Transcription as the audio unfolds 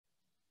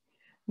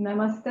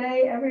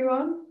Namaste,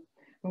 everyone.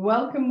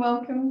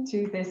 Welcome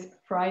to this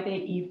Friday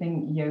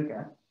evening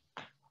yoga.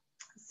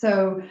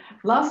 So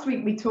last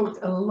week we talked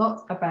a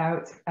lot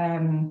about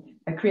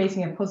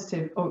creating a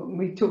positive, or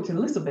we talked a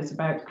little bit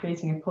about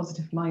creating a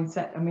positive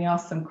mindset, and we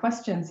asked some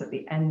questions at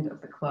the end of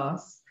the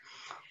class.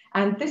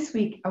 And this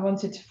week I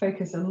wanted to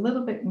focus a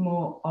little bit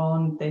more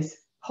on this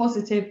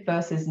positive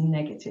versus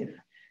negative,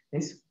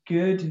 this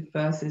good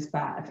versus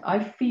bad. I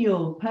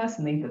feel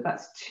personally that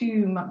that's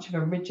too much of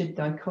a rigid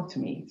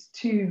dichotomy. It's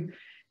too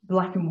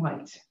black and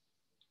white.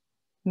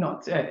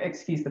 Not,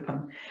 excuse the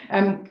pun.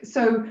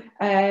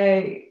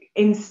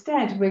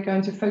 Instead, we're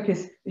going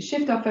to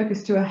shift our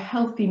focus to a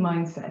healthy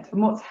mindset.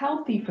 And what's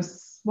healthy for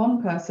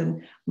one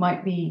person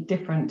might be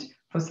different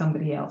for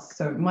somebody else.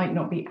 So it might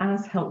not be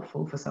as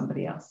helpful for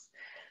somebody else.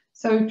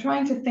 So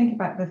trying to think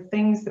about the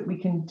things that we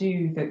can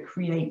do that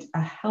create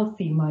a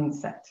healthy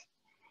mindset.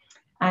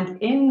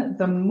 And in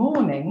the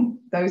morning,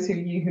 those of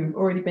you who've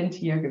already been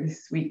to yoga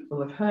this week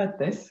will have heard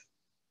this.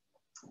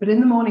 But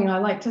in the morning, I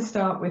like to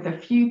start with a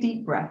few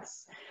deep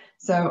breaths.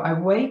 So I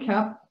wake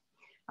up,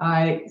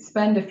 I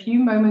spend a few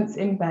moments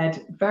in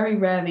bed. Very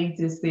rarely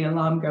does the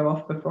alarm go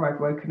off before I've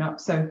woken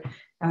up. So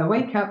I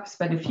wake up,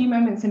 spend a few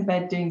moments in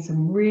bed doing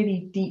some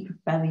really deep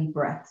belly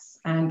breaths.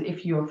 And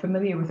if you're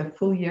familiar with a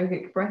full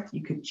yogic breath,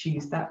 you could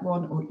choose that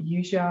one, or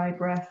Ujjayi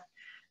breath.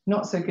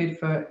 Not so good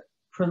for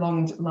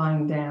prolonged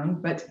lying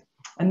down, but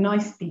a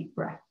nice deep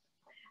breath.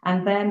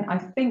 And then I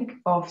think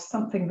of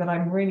something that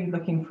I'm really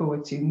looking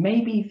forward to.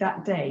 Maybe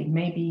that day,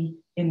 maybe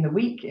in the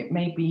week, it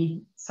may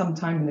be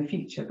sometime in the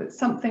future, but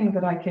something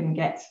that I can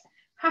get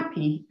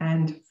happy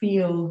and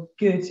feel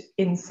good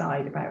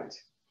inside about.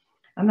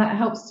 And that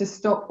helps to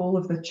stop all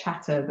of the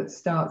chatter that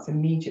starts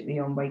immediately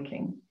on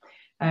waking.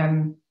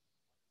 And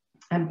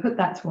put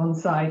that to one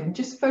side and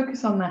just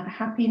focus on that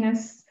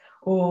happiness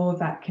or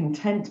that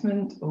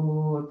contentment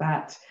or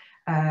that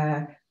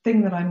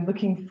thing that I'm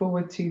looking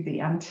forward to, the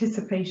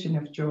anticipation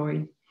of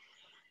joy.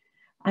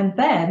 And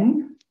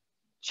then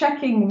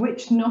checking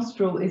which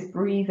nostril is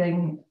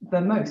breathing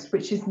the most,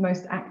 which is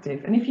most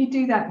active. And if you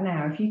do that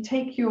now, if you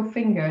take your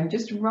finger and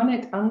just run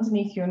it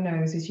underneath your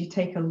nose as you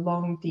take a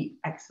long, deep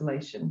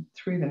exhalation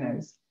through the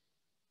nose.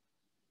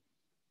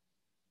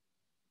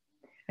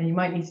 And you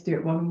might need to do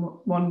it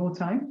one more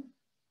time.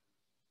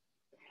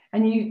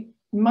 And you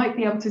might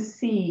be able to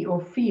see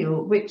or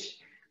feel which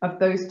of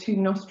those two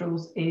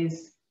nostrils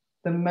is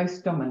the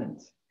most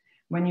dominant.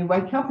 When you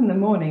wake up in the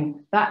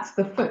morning, that's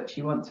the foot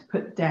you want to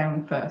put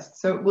down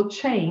first. So it will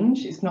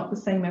change. It's not the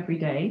same every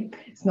day.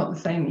 It's not the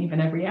same even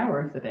every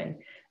hour of the day.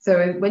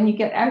 So when you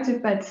get out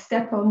of bed,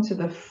 step onto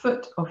the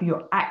foot of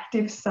your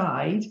active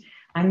side,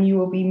 and you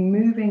will be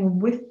moving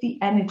with the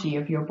energy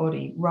of your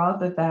body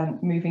rather than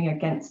moving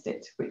against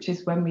it, which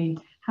is when we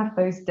have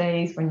those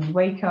days when you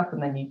wake up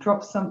and then you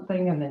drop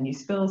something and then you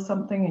spill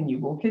something and you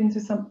walk into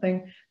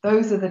something.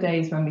 Those are the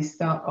days when we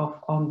start off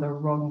on the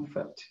wrong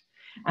foot.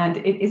 And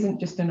it isn't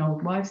just an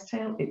old wives'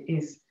 tale, it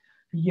is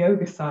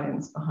yoga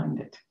science behind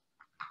it.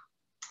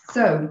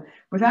 So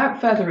without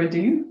further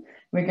ado,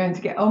 we're going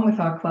to get on with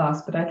our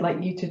class, but I'd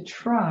like you to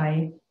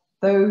try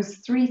those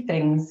three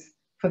things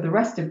for the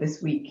rest of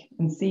this week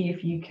and see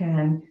if you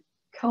can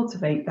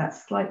cultivate that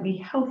slightly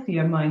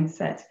healthier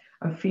mindset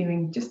of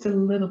feeling just a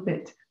little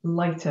bit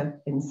lighter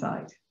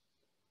inside.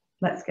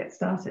 Let's get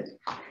started.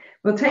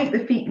 We'll take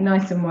the feet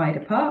nice and wide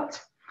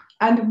apart,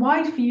 and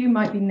wide for you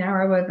might be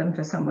narrower than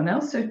for someone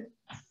else. So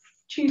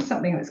choose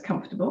something that's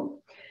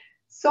comfortable.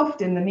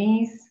 Soft in the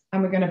knees,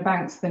 and we're going to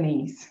bounce the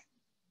knees.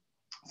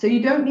 So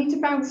you don't need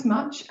to bounce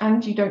much,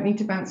 and you don't need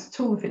to bounce at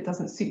all if it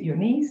doesn't suit your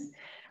knees,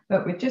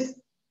 but we're just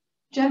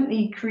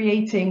gently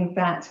creating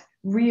that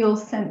real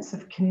sense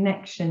of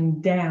connection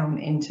down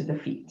into the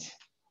feet.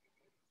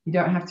 You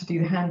don't have to do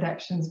the hand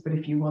actions, but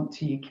if you want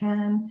to, you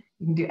can.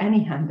 You can do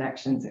any hand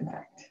actions, in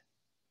fact.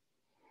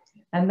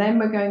 And then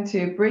we're going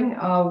to bring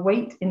our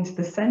weight into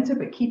the center,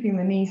 but keeping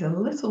the knees a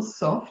little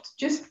soft,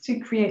 just to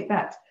create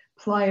that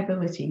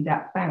pliability,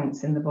 that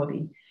bounce in the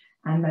body,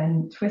 and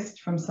then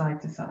twist from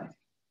side to side.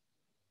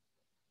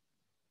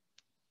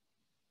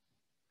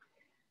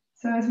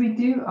 So as we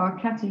do our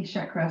Kati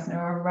Chakrasana,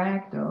 our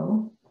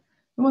ragdoll,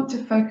 we want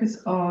to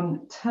focus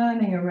on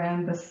turning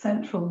around the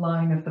central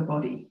line of the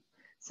body.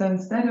 So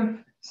instead of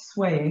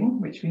swaying,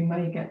 which we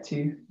may get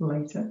to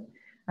later,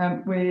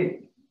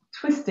 we're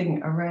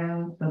twisting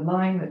around the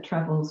line that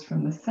travels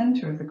from the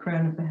center of the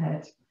crown of the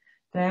head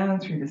down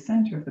through the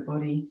center of the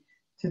body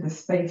to the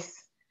space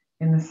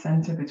in the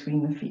center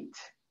between the feet.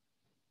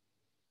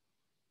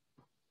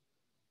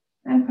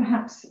 And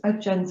perhaps a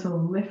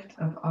gentle lift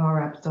of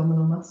our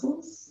abdominal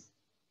muscles,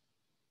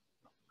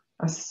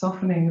 a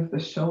softening of the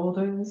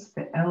shoulders,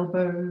 the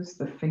elbows,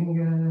 the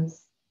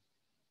fingers,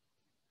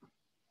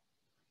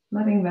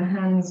 letting the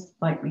hands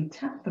lightly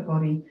tap the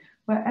body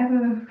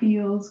wherever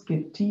feels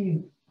good to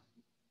you.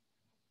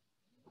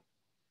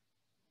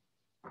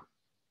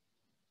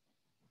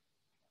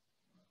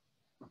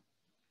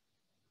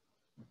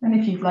 And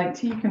if you'd like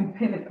to, you can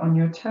pivot on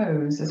your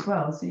toes as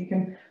well. So you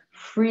can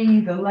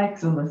free the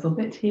legs a little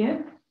bit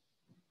here.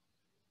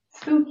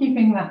 Still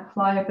keeping that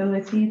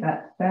pliability,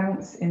 that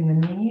bounce in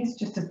the knees,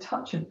 just a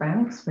touch of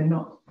bounce. We're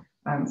not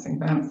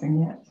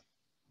bouncing yet.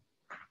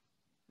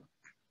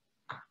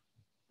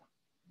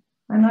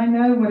 And I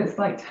know what it's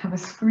like to have a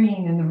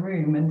screen in the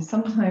room, and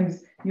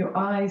sometimes your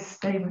eyes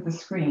stay with the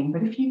screen,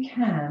 but if you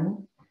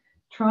can,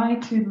 try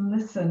to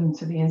listen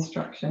to the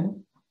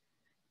instruction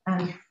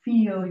and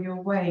feel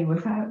your way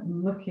without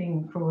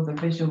looking for the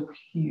visual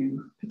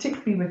cue,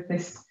 particularly with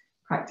this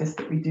practice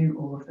that we do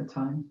all of the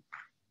time.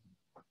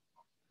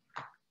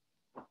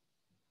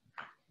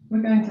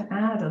 We're going to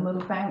add a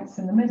little bounce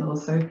in the middle,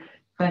 so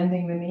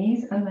bending the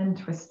knees and then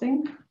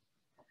twisting,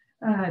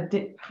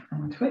 dip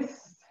and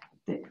twist,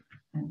 dip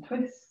and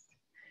twist.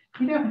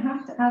 You don't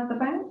have to add the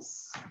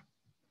bounce.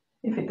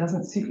 If it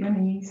doesn't suit your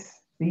knees,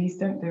 please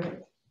don't do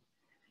it.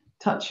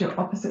 Touch your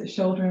opposite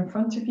shoulder in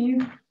front of you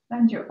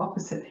and your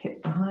opposite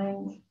hip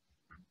behind.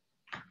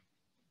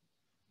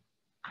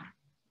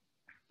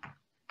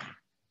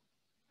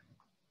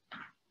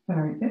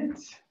 Very good.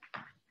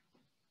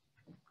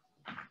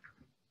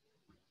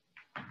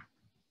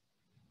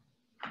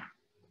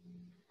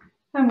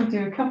 And we'll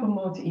do a couple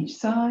more to each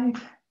side.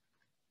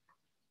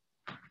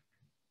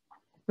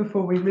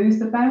 Before we lose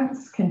the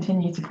bounce,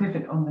 continue to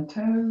pivot on the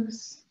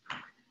toes.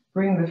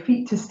 Bring the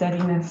feet to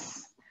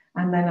steadiness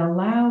and then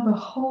allow the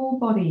whole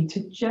body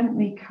to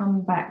gently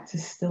come back to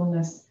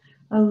stillness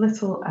a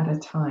little at a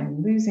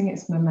time, losing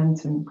its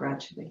momentum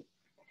gradually.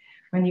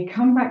 When you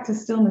come back to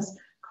stillness,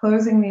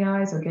 closing the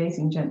eyes or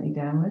gazing gently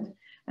downward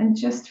and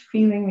just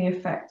feeling the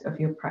effect of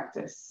your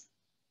practice.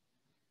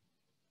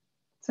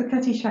 So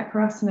Kati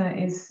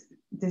Chakrasana is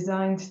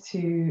designed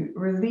to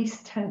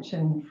release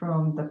tension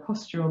from the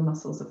postural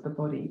muscles of the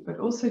body, but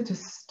also to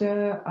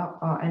stir up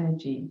our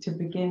energy, to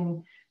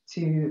begin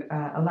to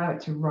allow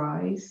it to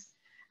rise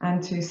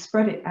and to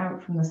spread it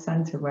out from the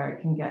center where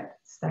it can get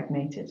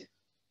stagnated.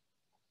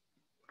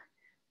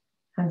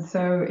 And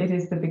so it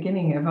is the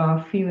beginning of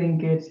our feeling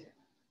good,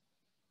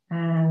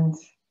 and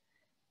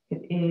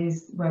it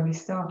is where we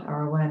start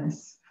our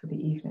awareness for the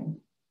evening.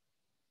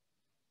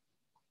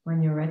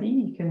 When you're ready,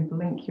 you can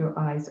blink your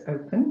eyes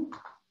open.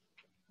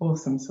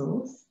 Awesome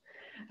sauce.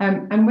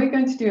 And we're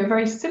going to do a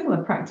very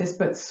similar practice,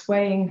 but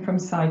swaying from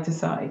side to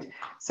side.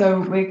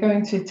 So we're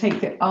going to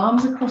take the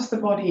arms across the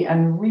body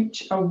and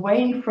reach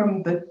away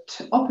from the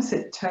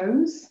opposite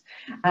toes,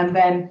 and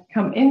then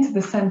come into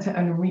the center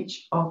and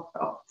reach up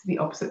to the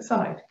opposite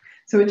side.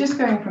 So we're just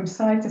going from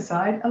side to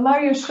side. Allow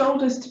your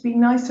shoulders to be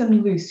nice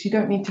and loose. You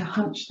don't need to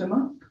hunch them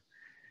up.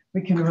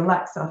 We can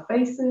relax our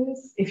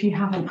faces. If you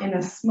have an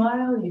inner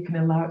smile, you can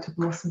allow it to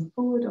blossom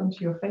forward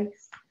onto your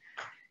face.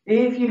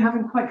 If you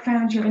haven't quite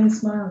found your inner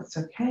smile, it's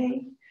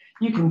okay.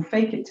 You can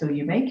fake it till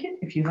you make it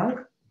if you like,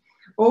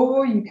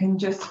 or you can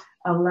just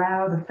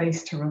allow the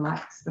face to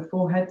relax, the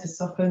forehead to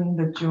soften,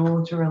 the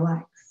jaw to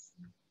relax.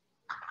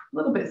 A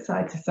little bit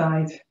side to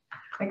side.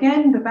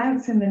 Again, the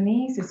bounce in the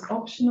knees is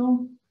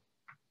optional,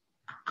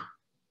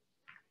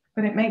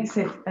 but it makes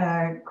it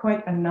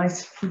quite a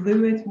nice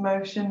fluid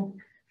motion,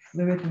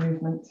 fluid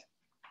movement.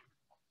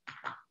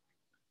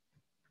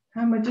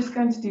 And we're just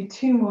going to do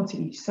 2 more to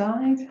each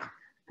side.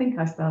 I think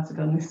I started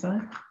on this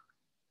side.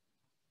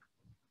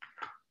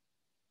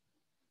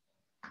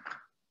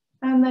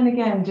 And then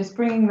again, just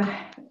bringing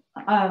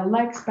the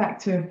legs back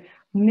to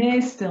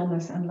near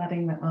stillness and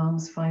letting the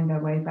arms find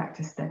their way back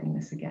to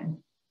steadiness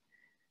again.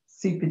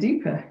 Super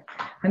duper.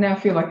 I now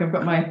feel like I've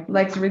got my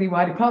legs really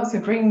wide apart, so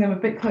bringing them a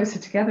bit closer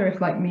together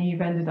if, like me,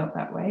 you've ended up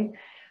that way.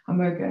 And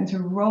we're going to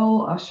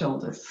roll our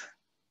shoulders.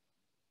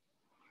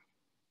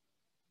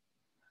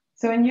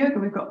 So in yoga,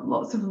 we've got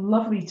lots of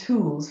lovely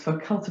tools for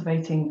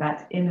cultivating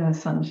that inner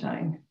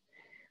sunshine.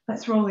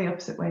 Let's roll the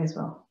opposite way as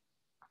well.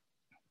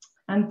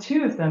 And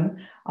 2 of them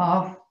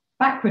are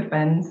backward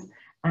bends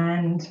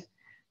and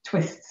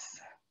twists.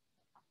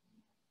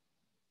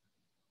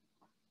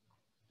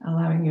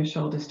 Allowing your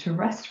shoulders to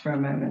rest for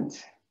a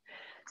moment.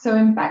 So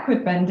in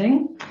backward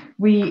bending,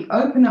 we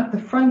open up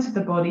the front of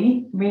the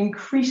body, we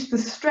increase the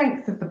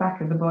strength of the back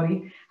of the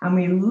body, and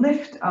we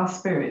lift our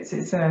spirits.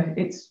 It's a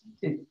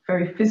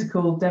very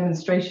physical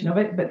demonstration of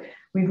it, but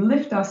we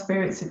lift our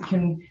spirits. It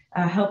can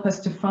help us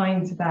to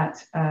find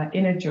that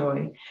inner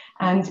joy.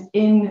 And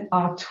in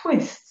our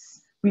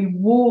twists, we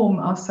warm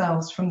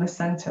ourselves from the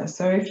center.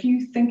 So if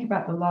you think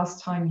about the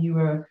last time you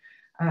were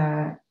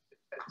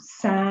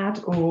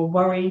sad or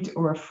worried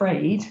or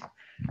afraid,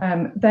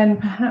 then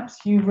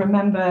perhaps you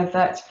remember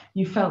that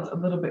you felt a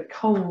little bit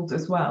cold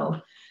as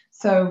well.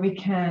 So we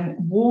can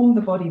warm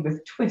the body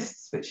with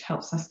twists, which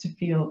helps us to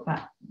feel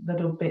that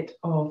little bit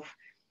of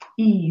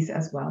ease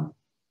as well.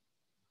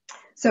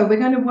 So we're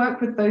going to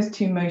work with those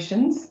 2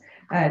 motions.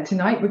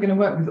 Tonight we're going to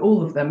work with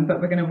all of them, but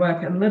we're going to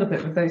work a little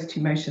bit with those 2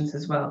 motions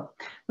as well.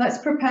 Let's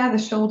prepare the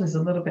shoulders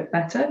a little bit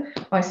better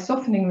by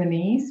softening the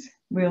knees.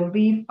 We'll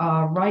leave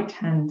our right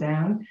hand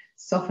down,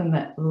 soften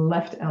that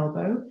left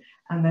elbow,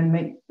 and then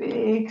make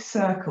big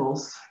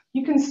circles.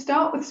 You can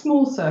start with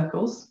small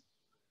circles,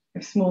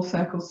 if small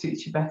circles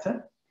suits you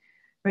better.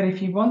 But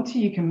if you want to,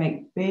 you can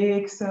make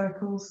big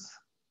circles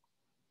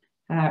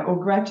or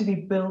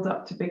gradually build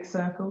up to big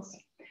circles.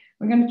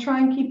 We're going to try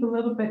and keep a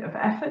little bit of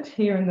effort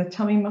here in the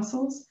tummy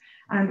muscles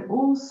and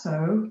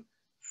also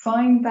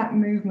find that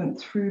movement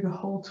through the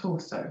whole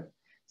torso.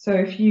 So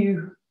if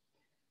you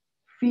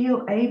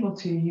feel able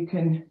to, you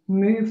can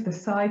move the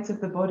sides of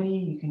the body,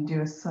 you can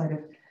do a sort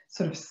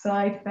of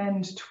side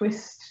bend,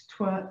 twist,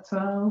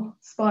 twirl,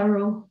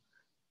 spiral.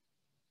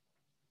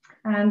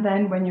 And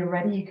then when you're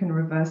ready, you can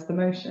reverse the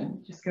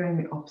motion, just going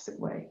the opposite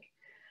way.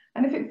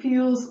 And if it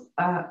feels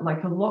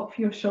like a lot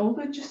for your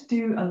shoulder, just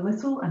do a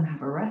little and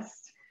have a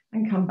rest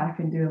and come back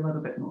and do a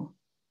little bit more.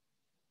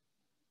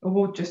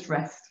 Or just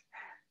rest,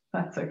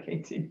 that's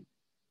okay too.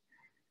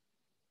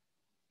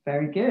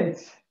 Very good.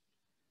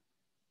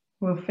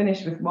 We'll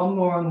finish with one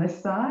more on this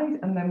side,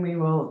 and then we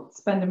will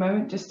spend a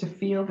moment just to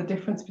feel the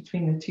difference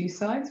between the two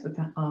sides with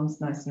the arms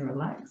nice and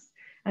relaxed,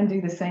 and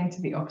do the same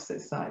to the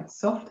opposite side.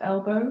 Soft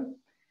elbow,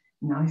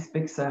 nice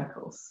big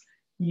circles.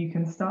 You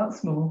can start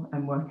small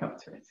and work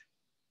up to it.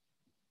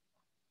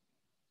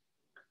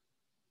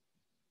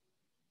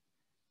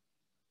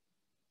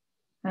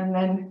 And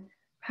then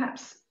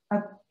perhaps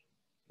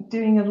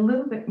doing a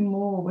little bit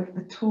more with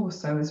the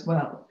torso as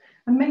well,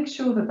 and make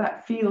sure that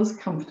that feels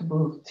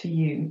comfortable to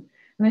you.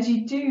 And as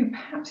you do,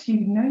 perhaps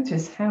you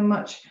notice how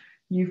much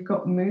you've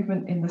got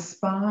movement in the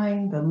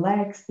spine, the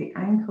legs, the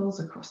ankles,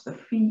 across the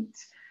feet.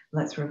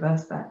 Let's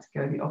reverse that,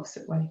 go the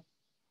opposite way.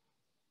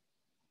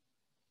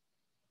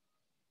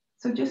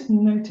 So just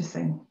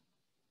noticing,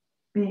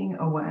 being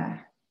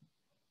aware.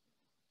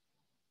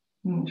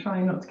 And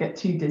trying not to get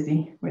too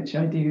dizzy, which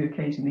I do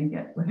occasionally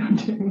get when I'm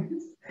doing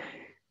this.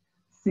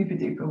 Super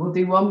duper. We'll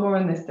do one more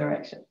in this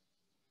direction.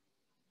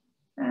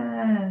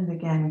 And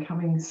again,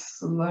 coming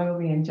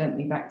slowly and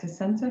gently back to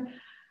center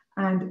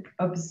and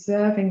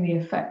observing the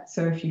effect.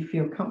 So if you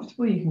feel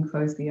comfortable, you can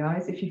close the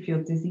eyes. If you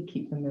feel dizzy,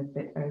 keep them a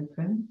bit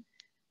open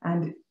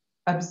and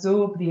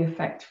absorb the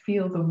effect.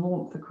 Feel the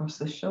warmth across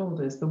the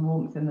shoulders, the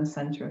warmth in the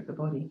center of the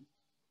body.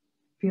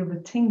 Feel the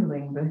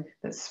tingling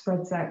that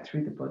spreads out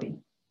through the body.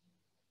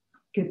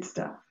 Good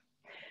stuff.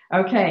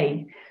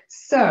 Okay,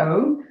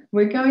 so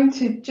we're going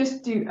to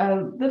just do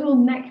a little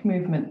neck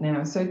movement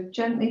now. So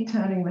gently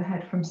turning the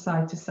head from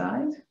side to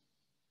side.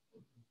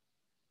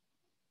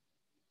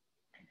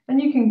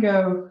 And you can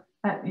go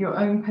at your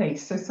own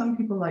pace. So some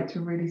people like to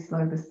really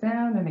slow this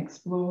down and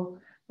explore,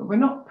 but we're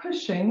not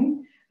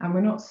pushing and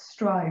we're not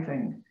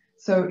striving.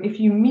 So if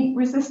you meet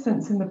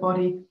resistance in the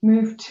body,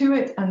 move to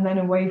it and then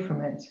away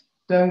from it.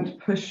 Don't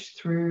push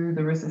through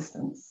the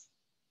resistance.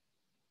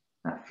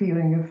 That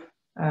feeling of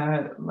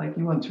like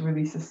you want to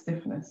release a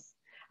stiffness.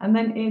 And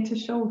then ear to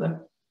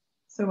shoulder.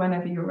 So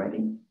whenever you're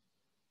ready,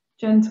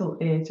 gentle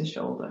ear to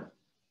shoulder.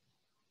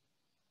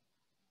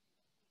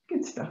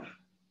 Good stuff.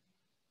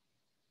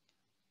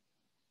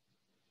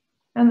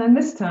 And then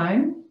this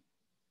time,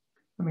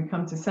 when we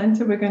come to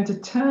center, we're going to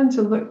turn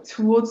to look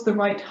towards the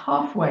right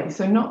halfway.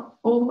 So not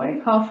all the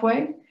way,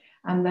 halfway.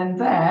 And then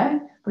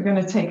there, we're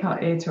going to take our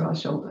ear to our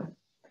shoulder.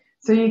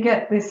 So you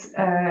get this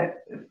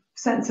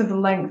sense of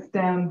length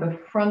down the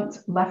front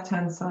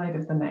left-hand side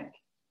of the neck.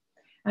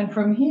 And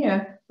from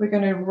here, we're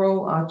going to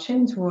roll our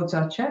chin towards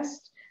our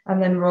chest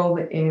and then roll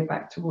the ear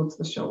back towards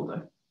the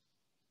shoulder.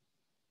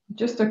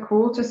 Just a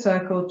quarter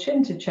circle,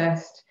 chin to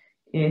chest,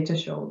 ear to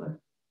shoulder.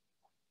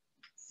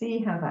 See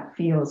how that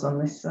feels on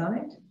this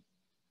side.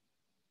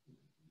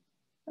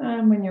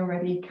 And when you're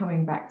ready,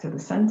 coming back to the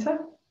center,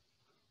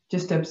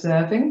 just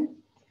observing,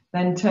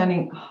 then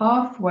turning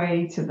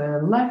halfway to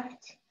the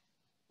left,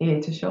 ear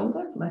to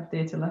shoulder, left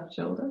ear to left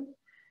shoulder,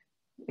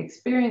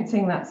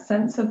 experiencing that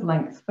sense of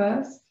length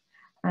first,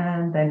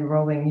 and then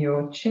rolling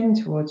your chin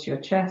towards your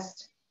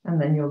chest,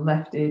 and then your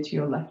left ear to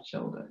your left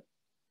shoulder.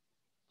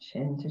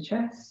 Chin to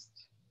chest,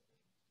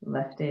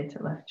 left ear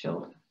to left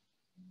shoulder.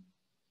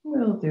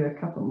 We'll do a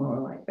couple more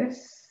like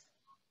this,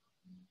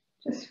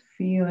 just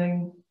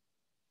feeling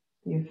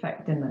the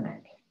effect in the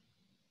neck.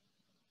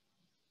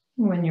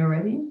 And when you're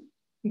ready,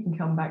 you can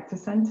come back to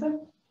center.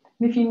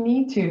 And if you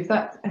need to, if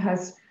that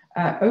has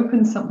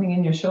opened something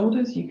in your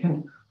shoulders, you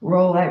can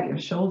roll out your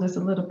shoulders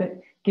a little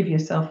bit, give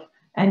yourself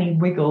any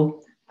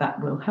wiggle that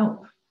will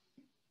help.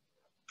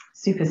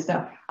 Super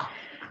stuff.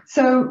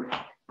 So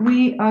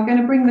we are going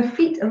to bring the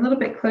feet a little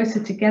bit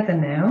closer together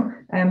now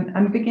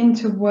and begin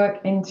to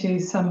work into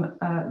some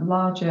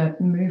larger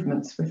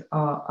movements with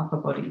our upper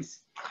bodies.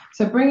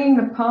 So bringing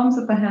the palms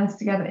of the hands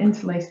together,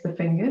 interlace the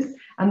fingers,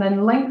 and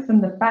then lengthen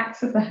the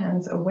backs of the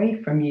hands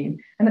away from you.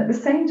 And at the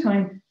same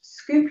time,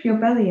 scoop your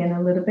belly in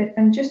a little bit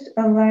and just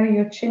allow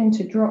your chin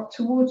to drop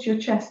towards your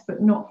chest,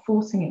 but not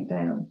forcing it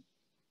down.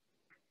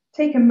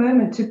 Take a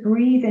moment to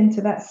breathe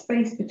into that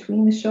space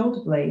between the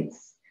shoulder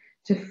blades,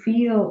 to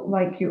feel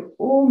like you're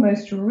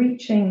almost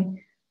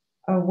reaching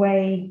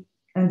away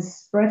and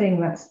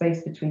spreading that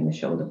space between the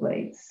shoulder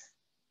blades.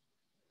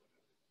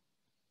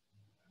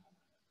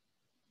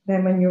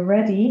 Then when you're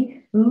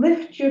ready,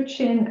 lift your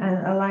chin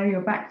and allow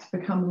your back to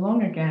become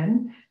long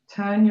again.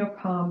 Turn your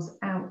palms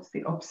out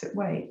the opposite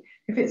way.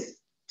 If it's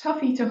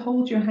toughy to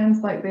hold your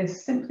hands like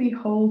this, simply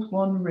hold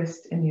one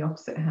wrist in the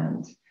opposite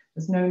hand.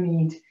 There's no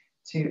need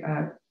to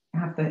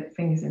have the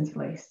fingers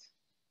interlaced.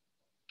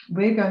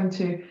 We're going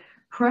to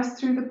press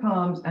through the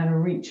palms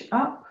and reach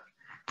up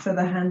so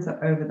the hands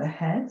are over the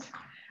head.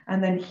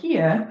 And then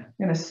here,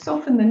 we're going to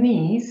soften the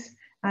knees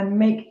and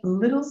make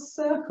little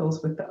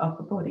circles with the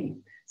upper body.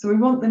 So we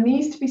want the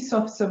knees to be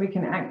soft so we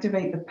can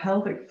activate the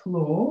pelvic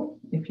floor,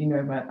 if you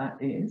know where that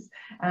is,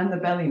 and the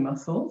belly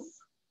muscles.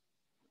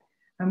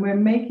 And we're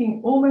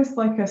making almost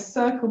like a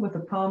circle with the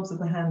palms of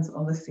the hands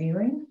on the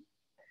ceiling.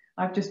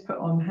 I've just put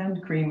on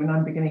hand cream and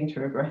I'm beginning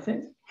to regret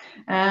it.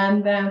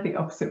 And then the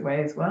opposite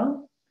way as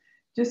well.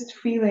 Just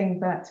feeling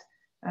that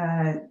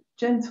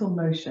gentle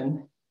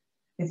motion.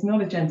 It's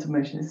not a gentle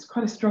motion, it's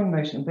quite a strong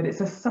motion, but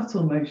it's a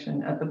subtle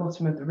motion at the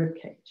bottom of the rib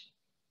cage.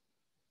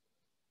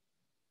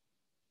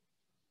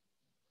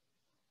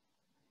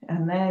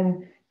 And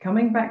then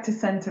coming back to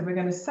center, we're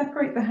going to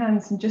separate the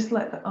hands and just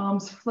let the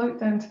arms float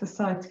down to the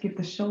side to give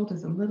the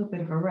shoulders a little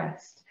bit of a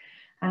rest,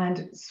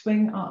 and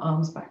swing our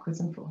arms backwards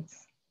and forwards.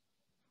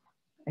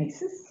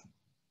 Aces.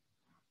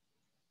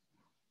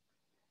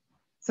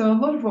 So a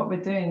lot of what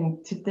we're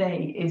doing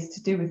today is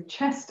to do with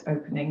chest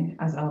opening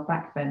as our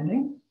back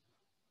bending,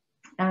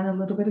 and a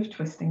little bit of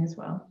twisting as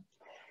well.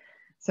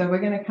 So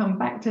we're going to come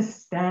back to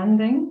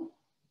standing.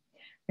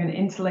 We're going to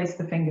interlace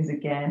the fingers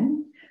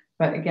again.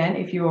 But again,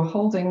 if you're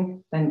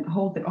holding, then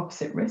hold the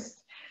opposite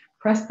wrist.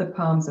 Press the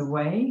palms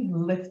away,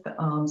 lift the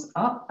arms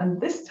up.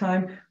 And this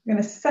time, we're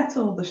going to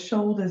settle the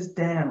shoulders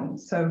down.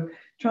 So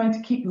trying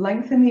to keep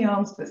length in the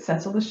arms, but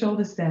settle the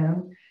shoulders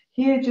down.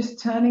 Here, just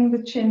turning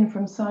the chin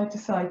from side to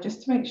side,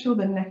 just to make sure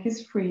the neck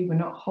is free. We're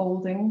not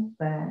holding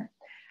there.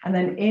 And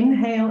then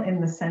inhale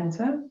in the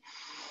center.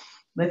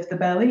 Lift the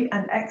belly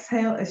and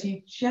exhale as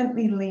you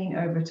gently lean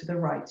over to the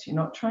right. You're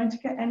not trying to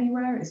get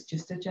anywhere, it's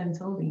just a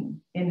gentle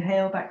lean.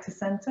 Inhale back to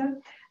center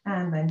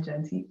and then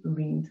gently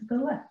lean to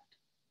the left.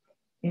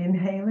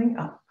 Inhaling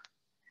up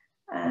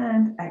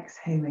and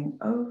exhaling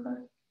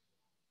over.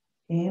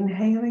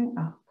 Inhaling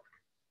up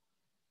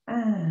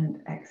and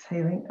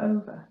exhaling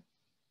over.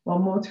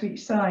 One more to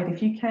each side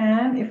if you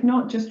can. If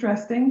not, just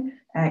resting.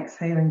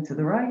 Exhaling to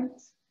the right.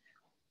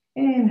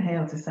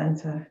 Inhale to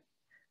center.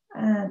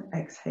 And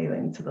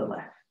exhaling to the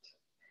left.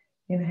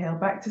 Inhale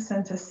back to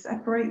center,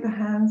 separate the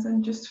hands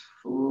and just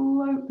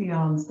float the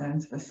arms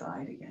down to the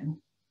side again.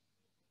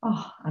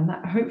 Oh, and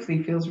that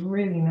hopefully feels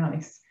really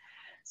nice.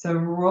 So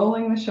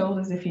rolling the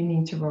shoulders if you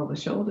need to roll the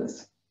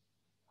shoulders.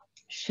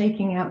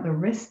 Shaking out the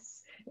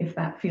wrists if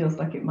that feels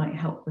like it might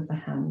help with the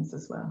hands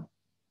as well.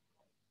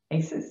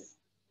 Aces.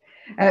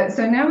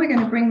 So now we're going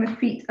to bring the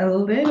feet a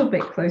little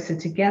bit closer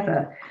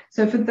together.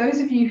 So for those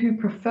of you who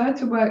prefer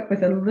to work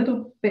with a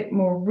little bit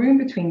more room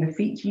between the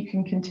feet, you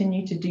can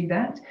continue to do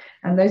that.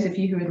 And those of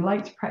you who would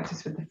like to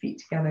practice with the feet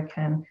together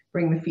can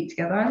bring the feet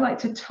together. I like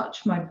to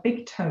touch my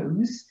big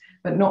toes,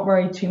 but not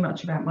worry too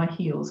much about my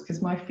heels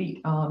because my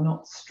feet are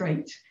not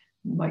straight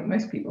like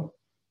most people.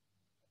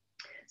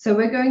 So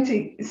we're going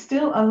to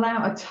still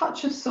allow a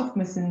touch of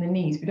softness in the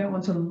knees. We don't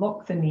want to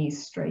lock the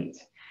knees straight.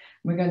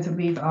 We're going to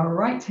leave our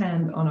right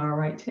hand on our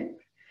right hip.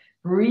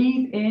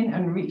 Breathe in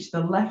and reach the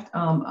left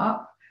arm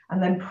up,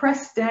 and then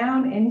press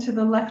down into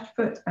the left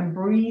foot and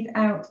breathe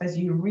out as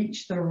you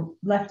reach the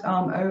left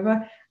arm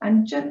over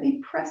and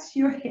gently press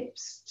your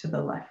hips to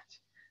the left.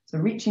 So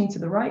reaching to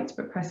the right,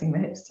 but pressing the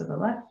hips to the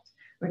left.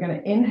 We're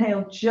going to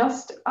inhale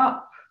just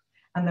up,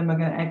 and then we're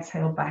going to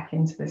exhale back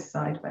into this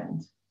side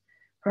bend.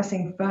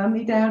 Pressing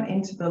firmly down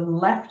into the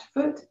left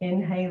foot,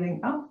 inhaling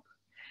up,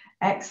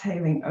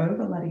 exhaling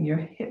over, letting your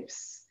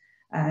hips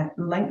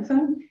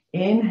lengthen,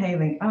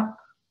 inhaling up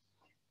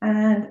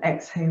and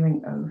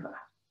exhaling over.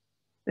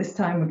 This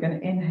time we're going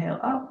to inhale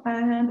up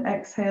and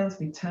exhale as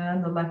we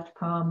turn the left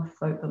palm,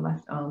 float the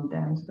left arm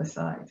down to the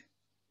side.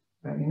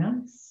 Very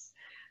nice.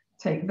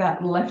 Take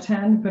that left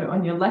hand, put it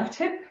on your left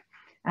hip,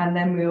 and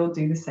then we'll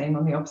do the same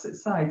on the opposite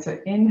side. So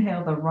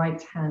inhale the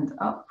right hand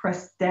up,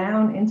 press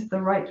down into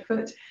the right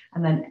foot,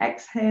 and then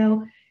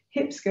exhale,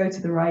 hips go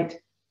to the right,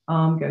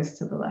 arm goes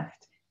to the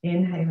left.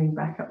 Inhaling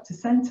back up to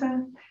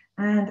center,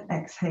 and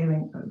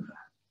exhaling over.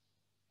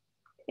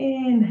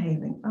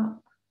 Inhaling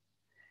up,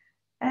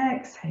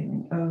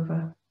 exhaling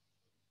over,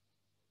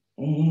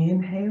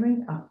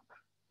 inhaling up,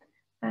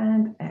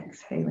 and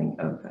exhaling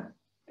over.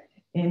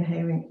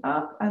 Inhaling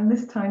up, and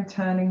this time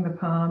turning the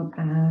palm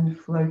and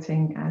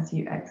floating as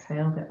you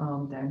exhale the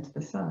arm down to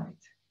the side.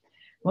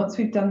 Once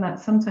we've done that,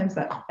 sometimes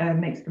that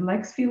makes the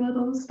legs feel a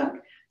little stuck.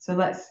 So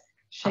let's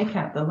shake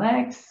out the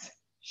legs,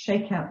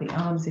 shake out the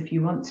arms if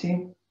you want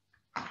to.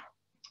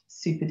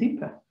 Super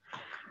duper.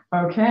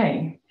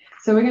 Okay,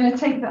 so we're going to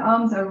take the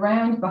arms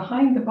around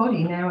behind the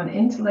body now and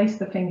interlace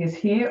the fingers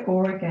here,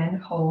 or again,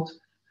 hold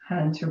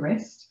hand to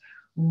wrist.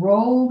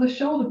 Roll the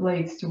shoulder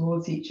blades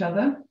towards each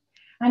other.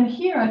 And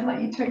here I'd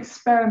like you to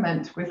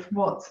experiment with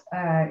what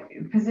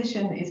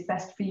position is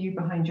best for you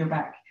behind your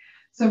back.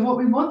 So what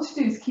we want to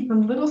do is keep a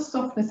little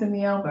softness in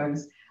the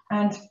elbows.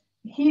 And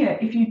here,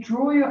 if you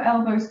draw your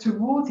elbows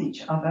towards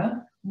each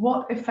other,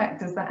 what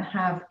effect does that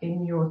have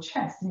in your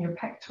chest, in your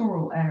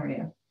pectoral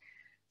area?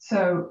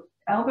 So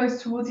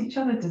elbows towards each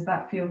other, does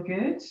that feel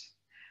good?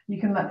 You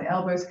can let the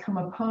elbows come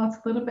apart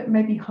a little bit,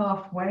 maybe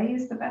halfway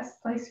is the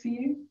best place for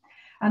you.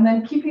 And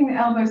then keeping the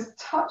elbows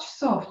touch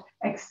soft,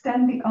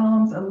 extend the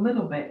arms a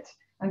little bit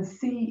and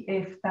see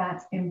if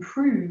that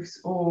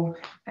improves or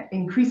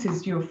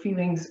increases your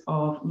feelings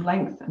of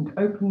length and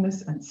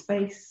openness and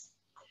space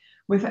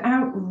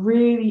without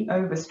really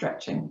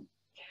overstretching.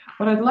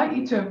 What I'd like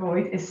you to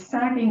avoid is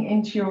sagging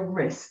into your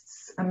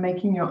wrists and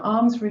making your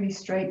arms really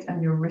straight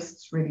and your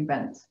wrists really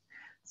bent.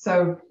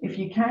 So if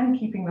you can,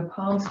 keeping the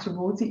palms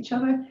towards each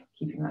other,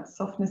 keeping that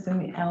softness in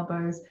the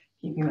elbows,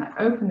 keeping that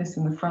openness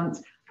in the front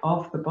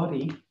of the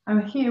body.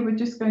 And here we're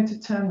just going to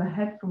turn the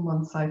head from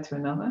one side to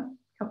another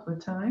a couple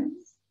of times.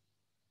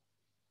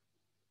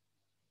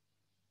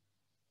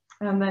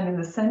 And then in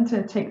the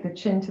center, take the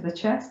chin to the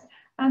chest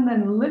and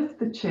then lift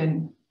the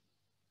chin.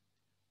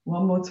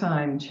 One more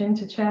time, chin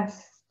to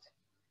chest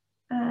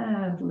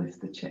and lift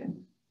the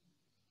chin.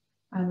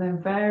 And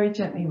then very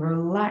gently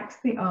relax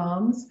the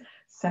arms,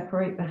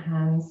 separate the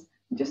hands,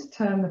 and just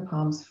turn the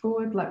palms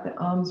forward, let the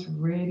arms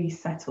really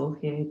settle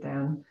here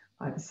down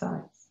by the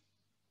sides.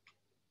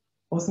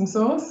 Awesome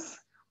sauce.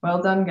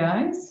 Well done,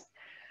 guys.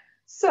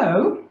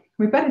 So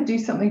we better do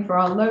something for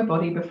our low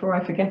body before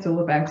I forget all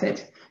about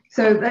it.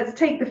 So let's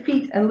take the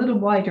feet a little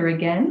wider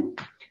again.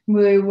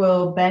 We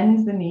will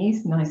bend the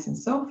knees nice and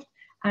soft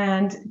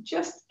and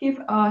just give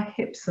our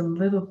hips a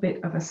little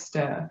bit of a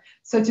stir.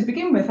 So to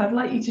begin with, I'd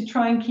like you to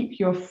try and keep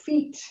your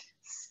feet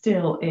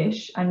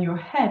still-ish and your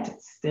head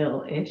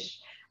still-ish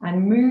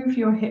and move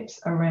your hips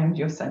around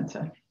your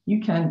center. You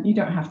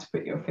don't have to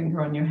put your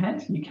finger on your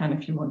head. You can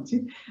if you want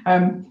to,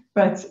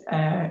 but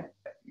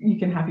you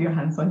can have your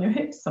hands on your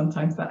hips.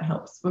 Sometimes that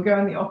helps. We'll go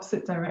in the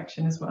opposite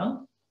direction as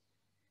well.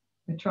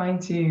 We're trying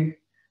to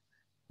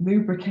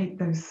lubricate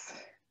those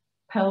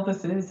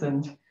pelvises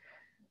and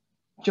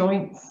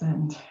joints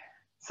and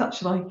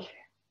such like.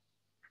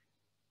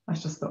 I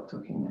shall stop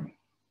talking now.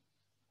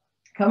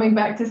 Coming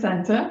back to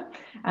center,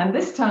 and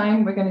this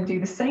time we're going to do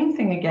the same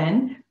thing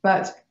again,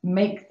 but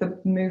make the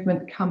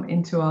movement come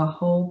into our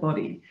whole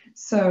body.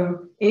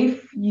 So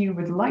if you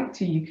would like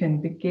to, you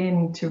can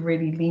begin to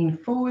really lean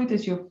forward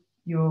as your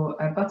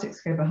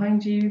buttocks go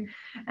behind you,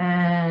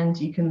 and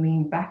you can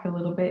lean back a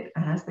little bit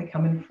as they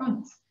come in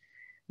front,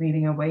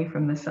 leaning away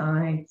from the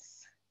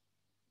sides.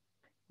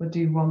 We'll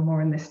do one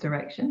more in this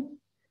direction,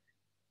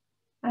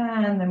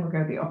 and then we'll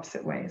go the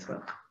opposite way as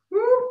well.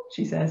 Woo,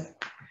 she says.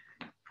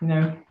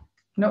 No,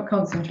 not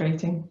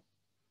concentrating.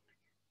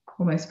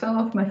 Almost fell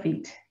off my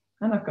feet,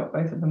 and I've got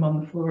both of them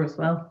on the floor as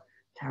well.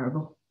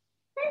 Terrible.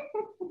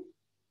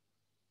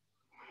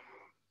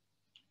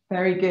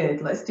 Very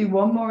good. Let's do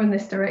one more in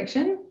this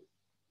direction.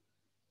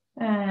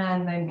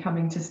 And then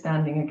coming to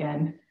standing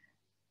again.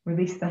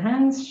 Release the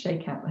hands,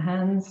 shake out the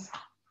hands.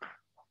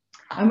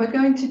 And we're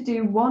going to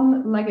do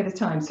one leg at a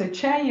time. So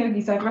chair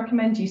yogis, I'd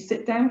recommend you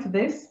sit down for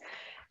this.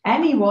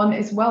 Anyone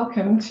is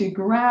welcome to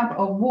grab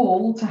a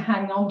wall to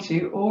hang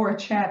onto or a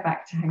chair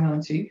back to hang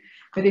onto.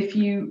 But if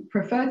you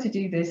prefer to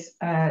do this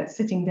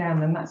sitting down,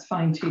 then that's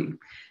fine too.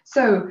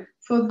 So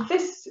for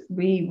this,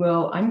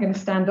 I'm going to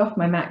stand off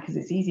my mat because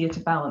it's easier to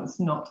balance,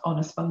 not on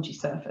a spongy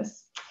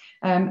surface.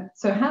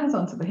 So hands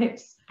onto the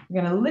hips.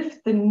 We're going to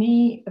lift the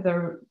knee,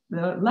 the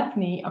left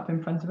knee up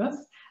in front of us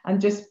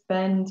and just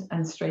bend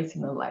and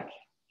straighten the leg.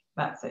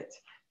 That's it.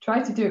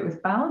 Try to do it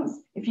with balance.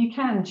 If you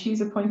can,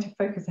 choose a point of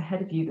focus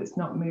ahead of you that's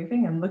not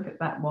moving and look at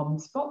that one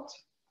spot.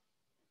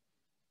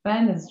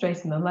 Bend and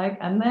straighten the leg,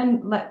 and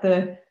then let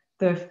the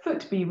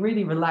foot be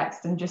really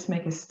relaxed and just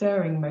make a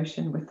stirring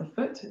motion with the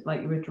foot,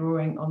 like you were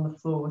drawing on the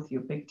floor with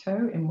your big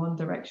toe in one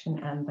direction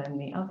and then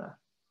the other.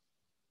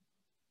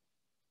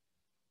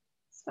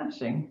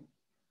 Smashing.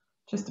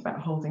 Just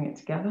about holding it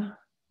together.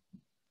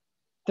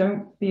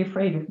 Don't be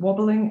afraid of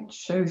wobbling. It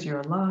shows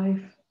you're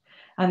alive.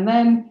 And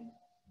then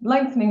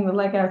lengthening the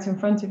leg out in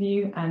front of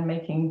you and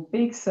making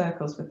big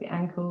circles with the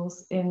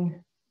ankles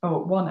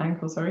one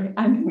ankle, sorry,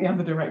 and in the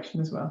other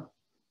direction as well.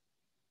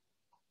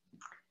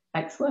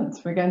 Excellent.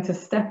 We're going to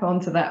step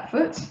onto that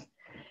foot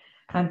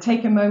and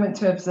take a moment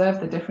to observe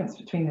the difference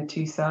between the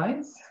two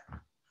sides.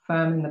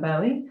 Firm in the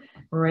belly,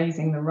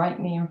 raising the right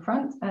knee in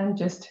front and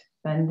just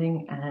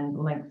bending and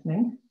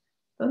lengthening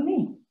the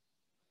knee.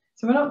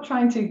 So we're not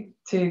trying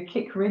to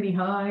kick really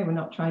high. We're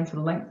not trying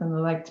to lengthen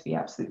the leg to be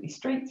absolutely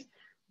straight,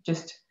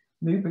 just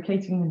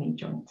lubricating the knee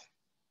joint.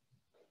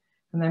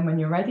 And then when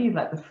you're ready,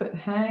 let the foot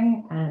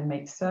hang and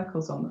make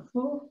circles on the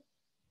floor.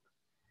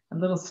 A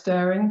little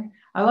stirring.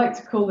 I like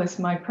to call this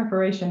my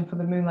preparation for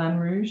the Moulin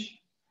Rouge.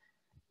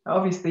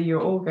 Obviously,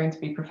 you're all going to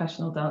be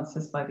professional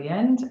dancers by the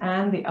end,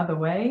 and the other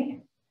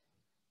way.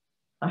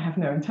 I have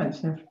no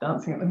intention of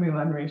dancing at the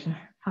Moulin Rouge, I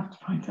have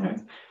to point out.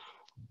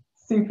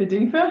 Super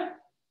duper.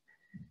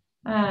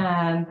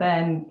 And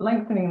then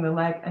lengthening the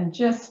leg and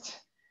just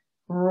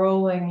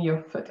rolling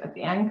your foot at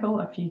the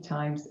ankle a few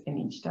times in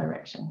each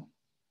direction.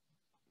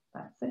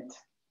 That's it.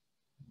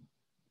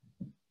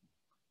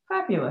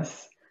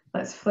 Fabulous.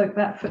 Let's float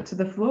that foot to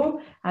the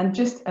floor and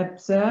just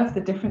observe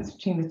the difference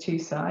between the two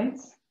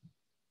sides.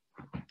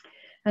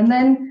 And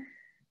then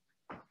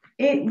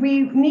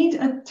We need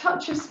a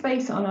touch of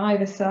space on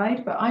either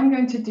side, but I'm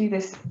going to do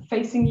this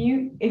facing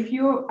you. If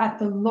you're at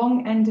the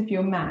long end of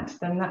your mat,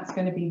 then that's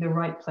going to be the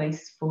right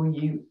place for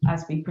you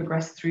as we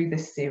progress through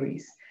this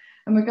series.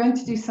 And we're going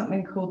to do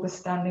something called the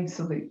standing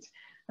salute.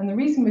 And the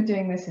reason we're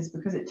doing this is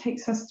because it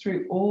takes us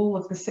through all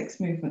of the 6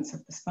 movements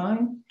of the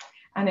spine,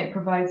 and it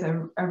provides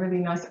a really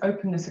nice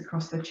openness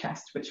across the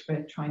chest, which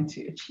we're trying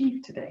to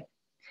achieve today.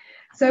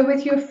 So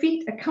with your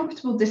feet a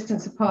comfortable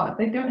distance apart,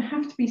 they don't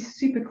have to be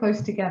super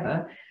close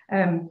together,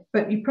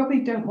 but you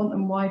probably don't want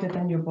them wider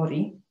than your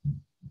body.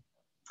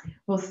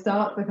 We'll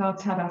start with our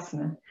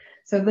Tadasana.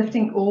 So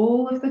lifting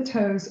all of the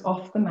toes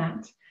off the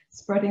mat,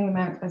 spreading them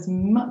out as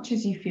much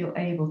as you feel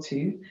able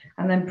to,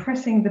 and then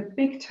pressing the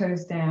big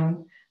toes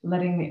down,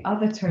 letting the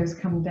other toes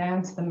come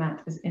down to the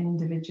mat as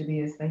individually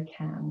as they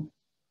can.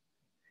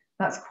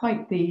 That's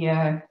quite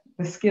the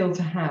skill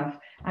to have,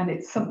 and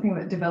it's something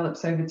that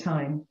develops over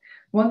time.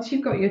 Once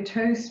you've got your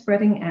toes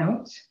spreading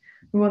out,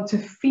 we want to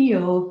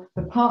feel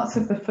the parts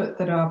of the foot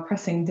that are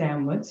pressing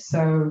downwards.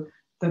 So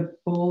the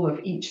ball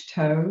of each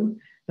toe,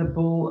 the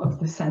ball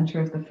of the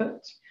center of the foot,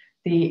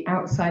 the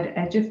outside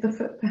edge of the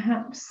foot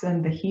perhaps,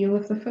 and the heel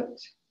of the foot.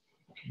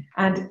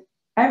 And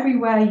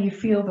everywhere you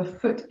feel the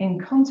foot in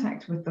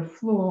contact with the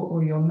floor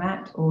or your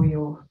mat or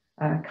your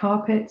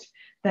carpet,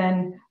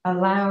 then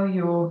allow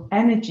your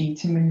energy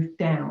to move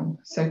down.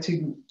 So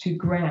to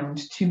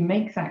ground, to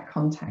make that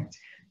contact,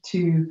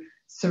 to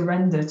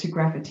surrender to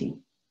gravity.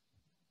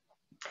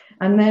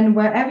 And then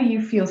wherever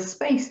you feel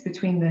space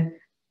between the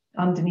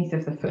underneath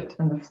of the foot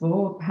and the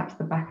floor, perhaps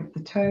the back of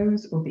the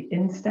toes or the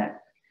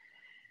instep,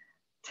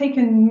 take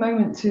a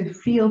moment to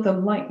feel the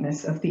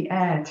lightness of the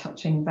air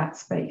touching that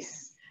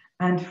space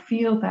and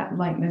feel that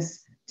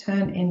lightness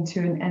turn into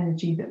an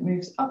energy that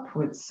moves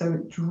upwards. So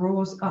it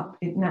draws up,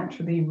 it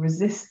naturally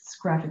resists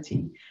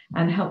gravity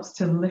and helps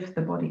to lift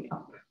the body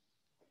up.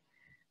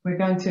 We're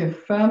going to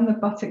firm the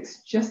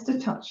buttocks just a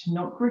touch,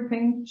 not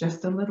gripping,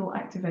 just a little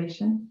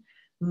activation.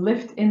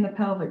 Lift in the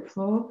pelvic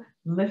floor,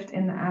 lift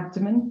in the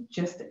abdomen,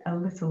 just a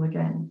little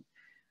again.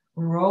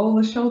 Roll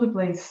the shoulder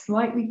blades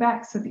slightly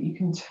back so that you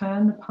can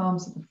turn the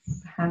palms of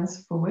the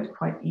hands forward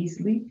quite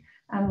easily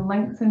and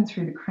lengthen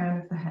through the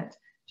crown of the head.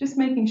 Just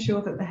making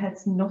sure that the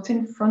head's not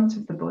in front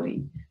of the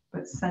body,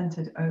 but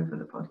centered over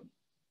the body.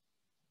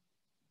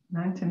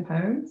 Mountain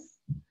pose.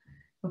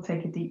 We'll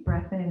take a deep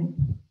breath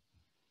in.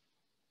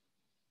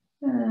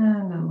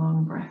 And a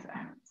long breath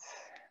out.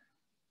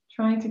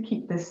 Trying to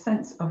keep this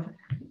sense of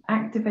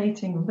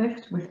activating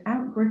lift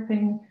without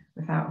gripping,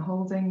 without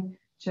holding,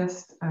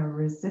 just a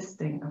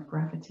resisting of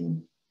gravity.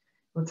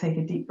 We'll take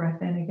a deep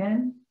breath in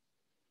again.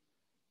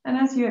 And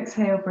as you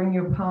exhale, bring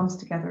your palms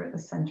together at the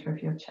center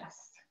of your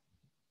chest.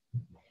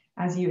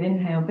 As you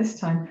inhale this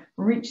time,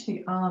 reach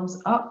the arms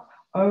up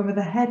over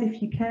the head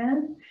if you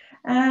can.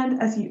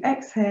 And as you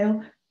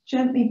exhale,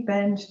 gently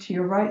bend to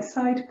your right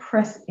side,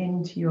 press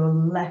into your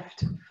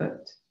left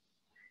foot.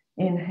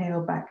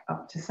 Inhale back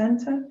up to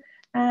center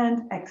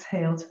and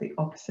exhale to the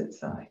opposite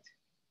side.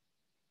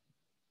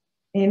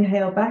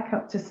 Inhale back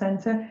up to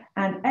center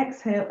and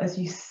exhale as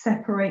you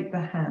separate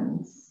the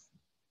hands.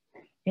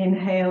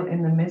 Inhale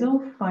in the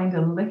middle, find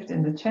a lift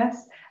in the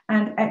chest,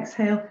 and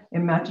exhale,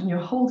 imagine you're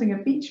holding a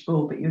beach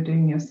ball, but you're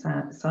doing your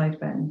side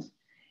bend.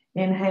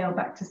 Inhale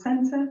back to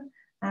center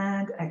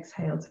and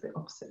exhale to the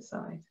opposite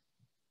side.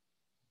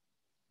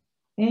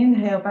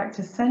 Inhale back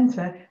to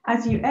center.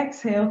 As you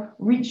exhale,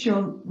 reach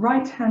your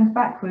right hand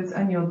backwards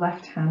and your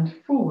left hand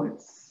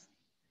forwards.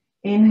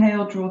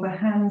 Inhale, draw the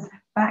hands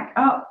back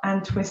up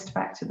and twist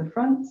back to the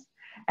front.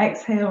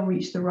 Exhale,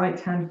 reach the right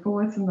hand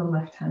forwards and the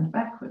left hand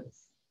backwards.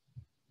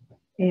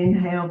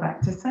 Inhale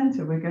back to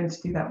center. We're going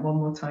to do that one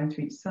more time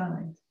to each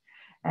side.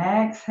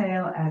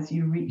 Exhale as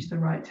you reach the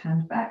right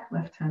hand back,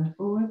 left hand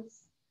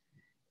forwards.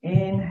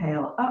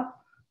 Inhale up.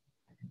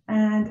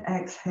 And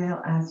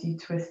exhale as you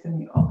twist in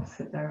the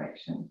opposite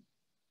direction.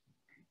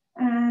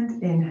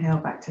 And inhale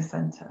back to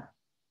center.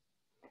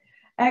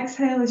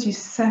 Exhale as you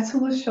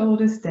settle the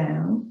shoulders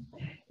down.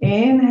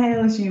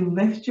 Inhale as you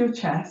lift your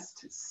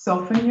chest,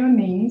 soften your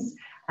knees,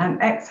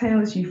 and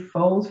exhale as you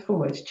fold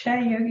forward.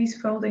 Chair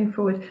Yogis, folding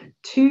forward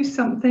to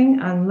something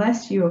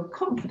unless you are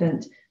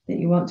confident that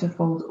you want to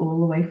fold all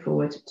the way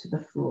forward to the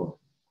floor.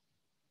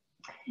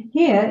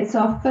 Here it's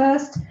our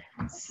first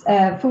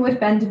forward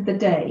bend of the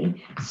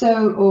day,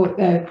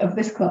 of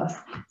this class.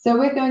 So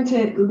we're going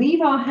to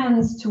leave our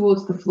hands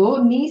towards the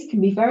floor, knees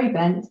can be very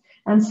bent,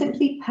 and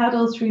simply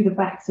paddle through the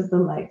backs of the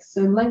legs.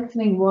 So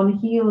lengthening one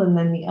heel and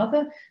then the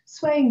other,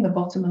 swaying the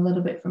bottom a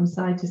little bit from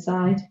side to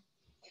side.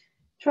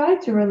 Try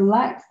to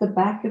relax the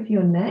back of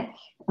your neck.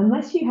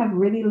 Unless you have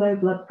really low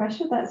blood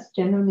pressure, that's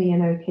generally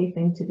an okay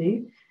thing to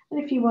do.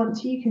 And if you want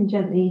to, you can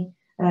gently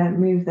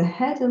move the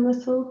head a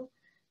little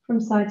from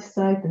side to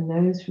side, the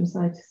nose from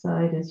side to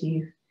side as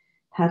you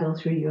paddle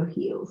through your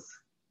heels,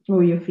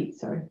 or your feet,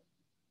 sorry.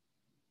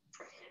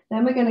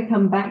 Then we're going to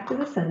come back to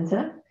the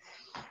center.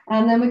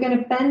 And then we're going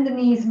to bend the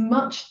knees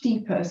much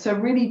deeper. So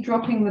really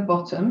dropping the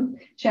bottom.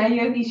 Chair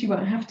Yogis, you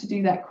won't have to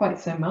do that quite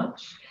so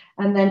much.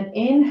 And then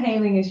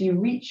inhaling as you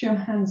reach your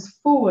hands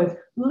forward,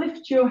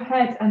 lift your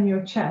head and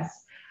your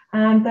chest,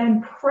 and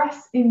then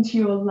press into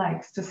your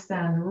legs to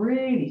stand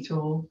really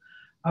tall,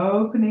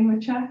 opening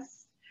the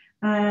chest,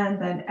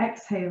 and then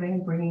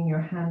exhaling, bringing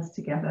your hands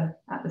together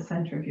at the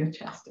center of your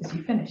chest as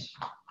you finish.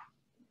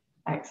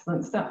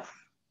 Excellent stuff.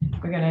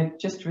 We're going to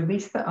just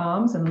release the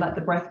arms and let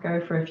the breath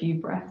go for a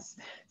few breaths.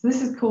 So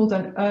this is called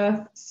an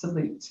earth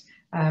salute,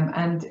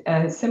 and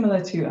similar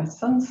to a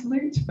sun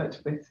salute,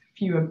 but with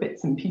fewer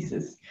bits and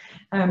pieces.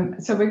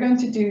 So we're going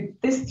to do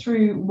this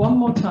through one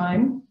more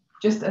time,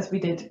 just as we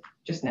did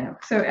just now.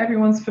 So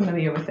everyone's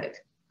familiar with it.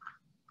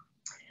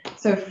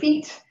 So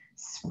feet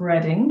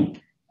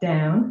spreading,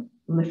 down,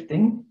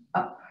 lifting,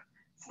 up,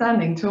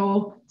 standing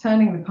tall,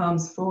 turning the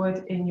palms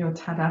forward in your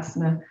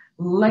Tadasana,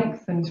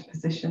 lengthened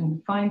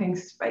position, finding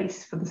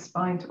space for the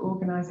spine to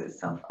organize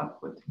itself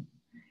upward.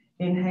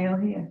 Inhale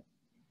here.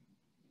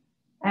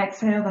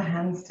 Exhale the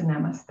hands to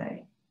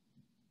Namaste.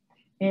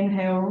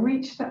 Inhale,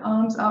 reach the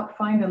arms up,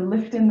 find a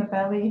lift in the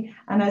belly,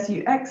 and as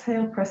you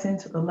exhale, press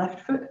into the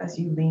left foot as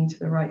you lean to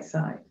the right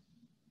side.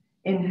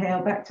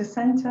 Inhale back to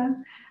center,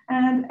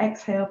 and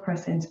exhale,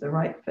 press into the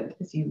right foot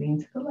as you lean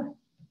to the left.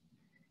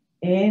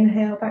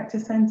 Inhale back to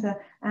center,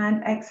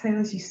 and exhale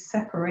as you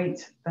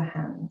separate the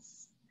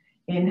hands.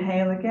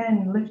 Inhale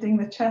again, lifting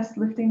the chest,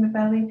 lifting the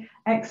belly.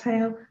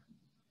 Exhale,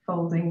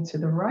 folding to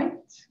the right,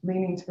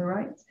 leaning to the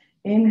right.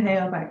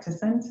 Inhale back to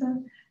center,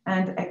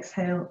 and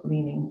exhale,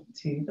 leaning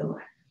to the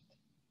left.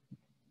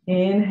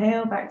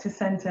 Inhale back to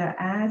center.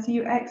 As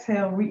you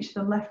exhale, reach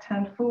the left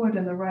hand forward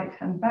and the right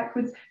hand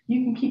backwards.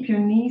 You can keep your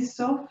knees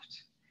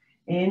soft.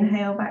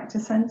 Inhale back to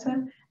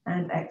center,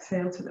 and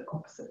exhale to the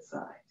opposite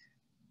side.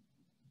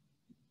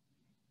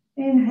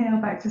 Inhale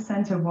back to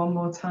center one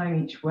more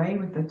time each way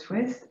with the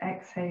twist,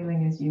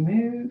 exhaling as you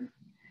move.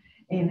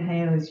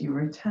 Inhale as you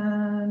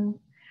return,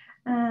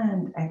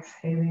 and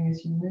exhaling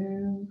as you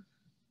move.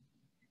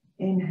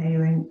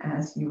 Inhaling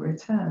as you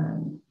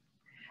return.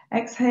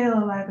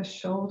 Exhale, allow the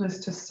shoulders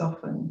to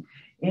soften.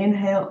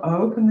 Inhale,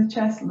 open the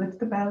chest, lift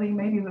the belly,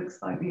 maybe look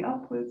slightly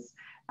upwards.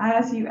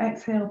 As you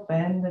exhale,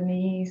 bend the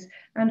knees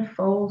and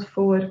fold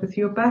forward with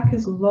your back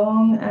as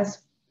long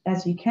as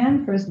you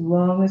can for as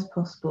long as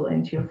possible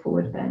into your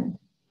forward bend.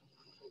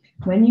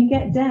 When you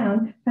get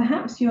down,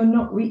 perhaps you're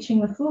not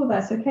reaching the floor,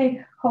 that's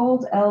okay.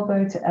 Hold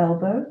elbow to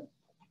elbow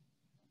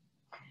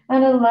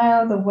and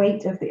allow the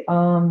weight of the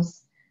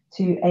arms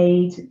to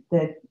aid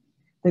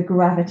the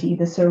gravity,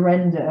 the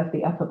surrender of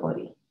the upper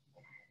body.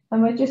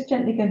 And we're just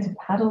gently going to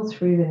paddle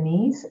through the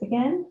knees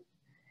again.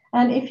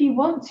 And if you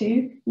want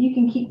to, you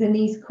can keep the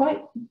knees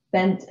quite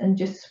bent and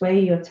just sway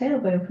your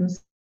tailbone from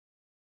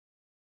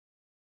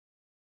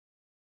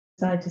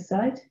side to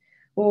side,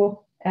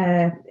 or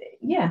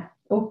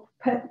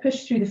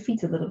push through the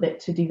feet a little bit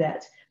to do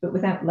that, but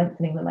without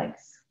lengthening the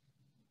legs.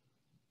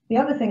 The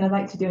other thing I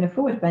like to do in a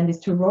forward bend is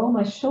to roll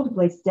my shoulder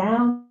blades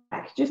down,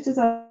 back, just as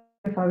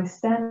if I was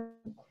standing,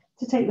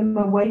 to take them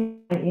away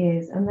from my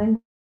ears, and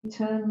then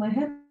turn my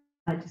head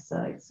side to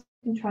side. So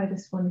you can try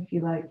this one if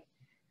you like.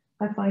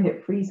 I find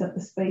it frees up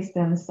the space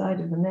down the side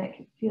of the neck.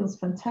 It feels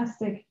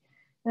fantastic,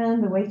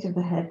 and the weight of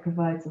the head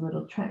provides a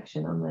little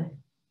traction on the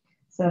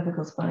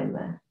cervical spine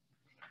there.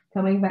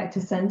 Coming back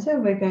to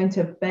center, we're going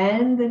to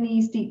bend the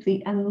knees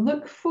deeply and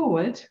look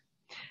forward,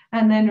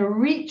 and then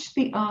reach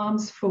the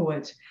arms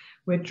forward.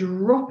 We're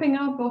dropping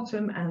our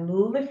bottom and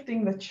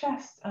lifting the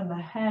chest and the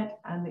head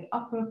and the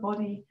upper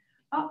body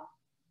up,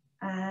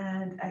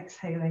 and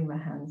exhaling the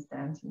hands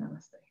down to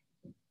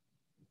Namaste.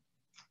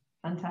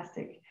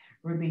 Fantastic.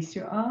 Release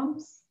your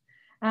arms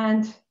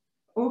and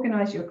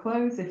organize your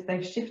clothes if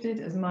they've shifted,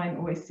 as mine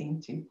always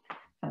seem to.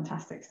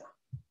 Fantastic stuff.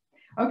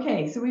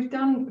 Okay, so we've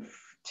done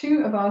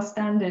 2 of our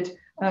standard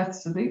earth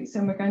salutes,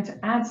 and we're going to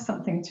add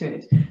something to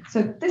it.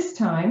 So this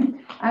time,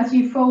 as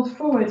you fold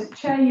forward,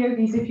 chair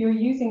yogis, if you're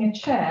using a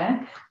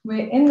chair,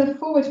 we're in the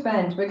forward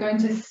bend. We're going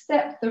to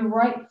step the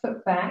right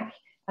foot back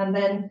and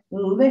then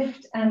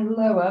lift and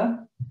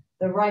lower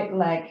the right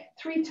leg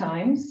 3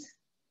 times.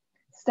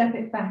 Step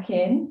it back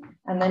in,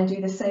 and then do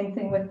the same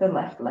thing with the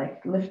left leg,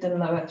 lift and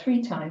lower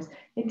 3 times.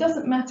 It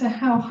doesn't matter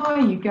how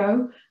high you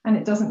go, and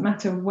it doesn't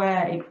matter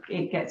where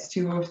it gets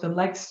to, or if the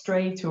leg's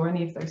straight or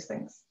any of those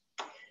things.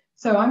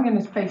 So I'm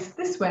going to face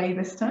this way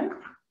this time.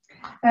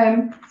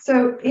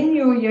 So in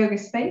your yoga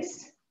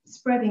space,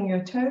 spreading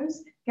your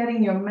toes,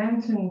 getting your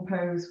mountain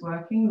pose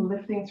working,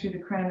 lifting through the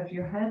crown of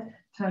your head,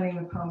 turning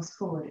the palms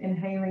forward,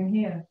 inhaling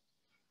here.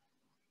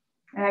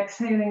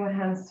 Exhaling the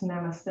hands to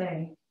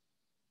Namaste.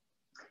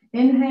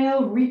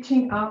 Inhale,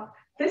 reaching up.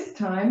 This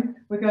time,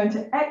 we're going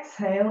to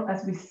exhale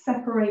as we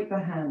separate the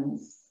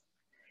hands.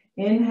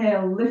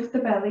 Inhale, lift the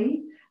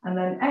belly, and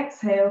then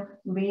exhale,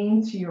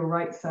 lean to your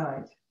right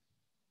side.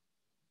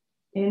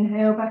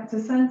 Inhale back to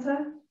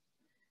center,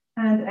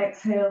 and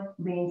exhale,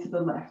 lean to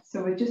the left.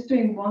 So we're just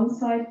doing one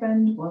side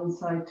bend, one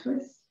side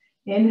twist.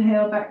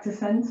 Inhale back to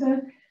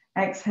center,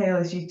 exhale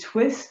as you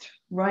twist,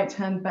 right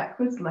hand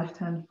backwards, left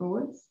hand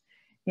forwards.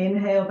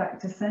 Inhale back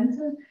to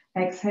center.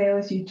 Exhale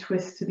as you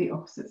twist to the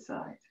opposite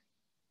side.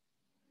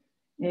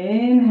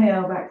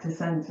 Inhale back to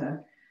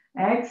center.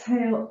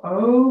 Exhale,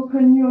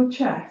 open your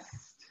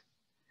chest.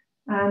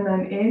 And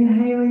then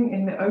inhaling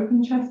in the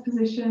open chest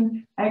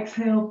position,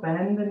 exhale,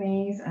 bend the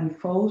knees and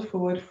fold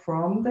forward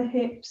from the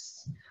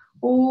hips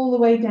all the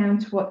way down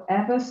to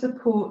whatever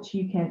support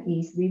you can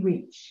easily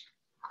reach.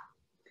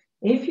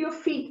 If your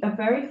feet are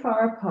very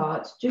far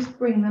apart, just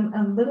bring them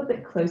a little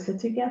bit closer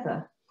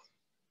together.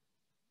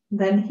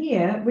 Then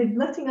here, with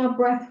letting our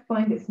breath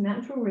find its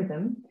natural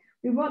rhythm,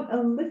 we want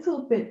a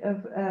little bit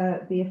of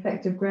the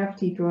effect of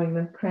gravity drawing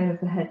the crown of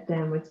the head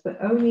downwards, but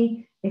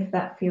only if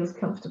that feels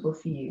comfortable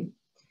for you.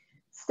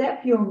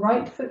 Step your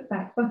right foot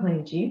back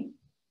behind you,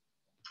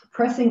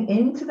 pressing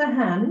into the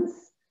hands,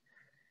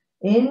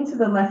 into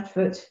the left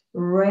foot,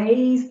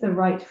 raise the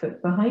right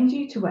foot behind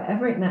you to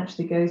wherever it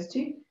naturally goes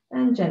to,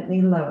 and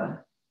gently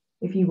lower.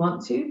 If you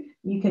want to,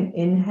 you can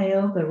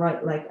inhale the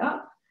right leg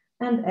up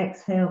and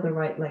exhale the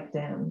right leg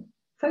down.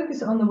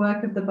 Focus on the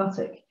work of the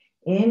buttock.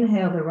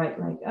 Inhale the right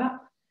leg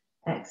up,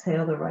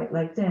 exhale the right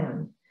leg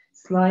down.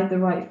 Slide the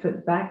right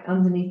foot back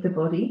underneath the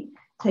body.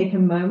 Take a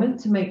moment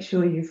to make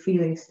sure you're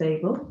feeling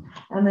stable,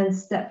 and then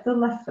step the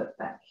left foot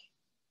back.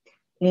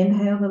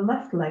 Inhale the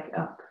left leg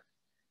up,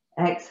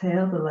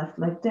 exhale the left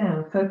leg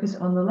down. Focus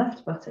on the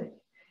left buttock.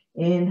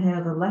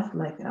 Inhale the left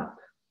leg up,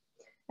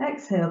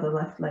 exhale the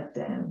left leg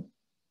down.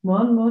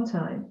 One more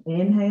time,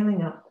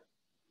 inhaling up,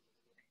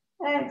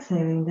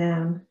 exhaling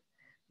down.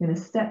 I'm going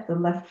to step the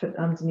left foot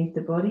underneath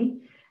the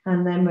body,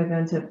 and then we're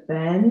going to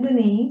bend the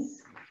knees.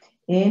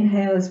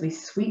 Inhale as we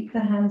sweep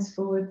the hands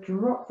forward,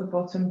 drop the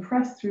bottom,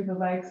 press through the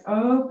legs,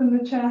 open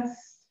the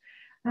chest,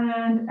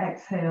 and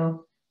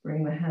exhale,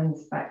 bring the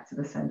hands back to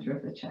the center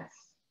of the chest.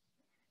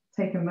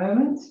 Take a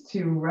moment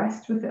to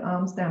rest with the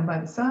arms down by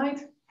the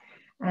side,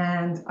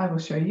 and I will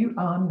show you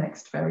our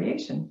next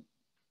variation.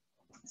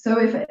 So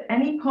if at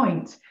any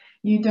point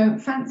you don't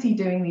fancy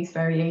doing these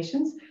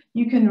variations,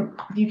 you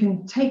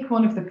can take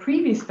one of the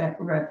previous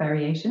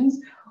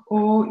variations,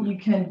 or you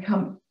can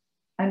come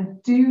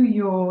and do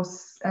your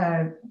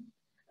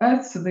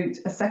earth salute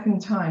a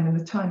second time in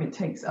the time it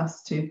takes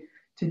us to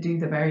do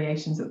the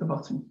variations at the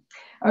bottom.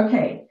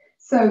 Okay,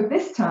 so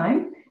this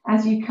time,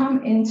 as you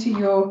come into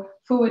your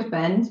forward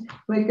bend,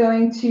 we're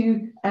going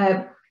to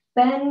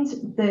bend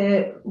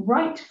the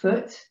right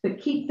foot, but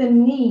keep the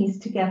knees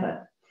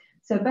together.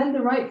 So bend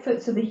the right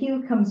foot so the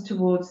heel comes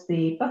towards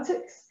the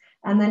buttocks,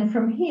 and then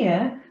from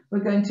here, we're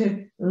going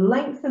to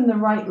lengthen the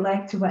right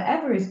leg to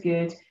wherever is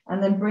good,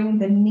 and then bring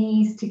the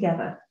knees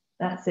together.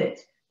 That's it.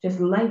 Just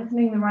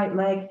lengthening the right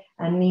leg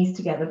and knees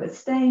together, but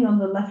staying on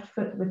the left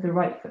foot with the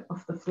right foot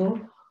off the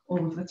floor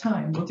all of the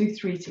time. We'll do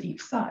 3 to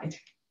each side.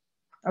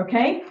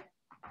 Okay?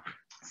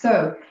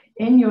 So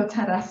in your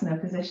Tadasana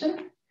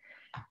position,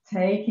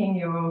 taking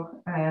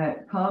your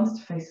palms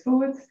to face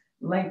forwards,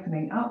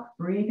 lengthening up,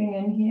 breathing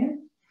in here,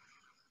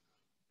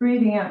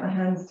 breathing out the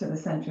hands to the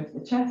center of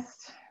the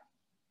chest.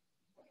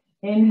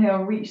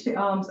 Inhale, reach the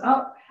arms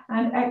up,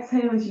 and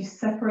exhale as you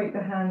separate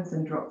the hands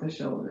and drop the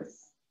shoulders.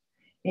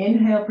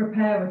 Inhale,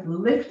 prepare with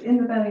lift in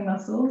the belly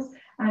muscles,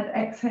 and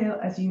exhale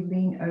as you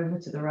lean over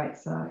to the right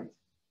side.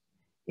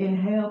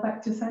 Inhale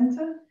back to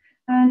center,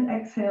 and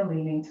exhale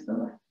leaning to the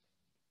left.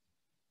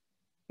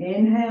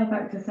 Inhale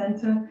back to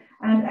center,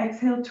 and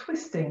exhale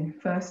twisting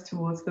first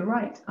towards the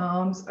right,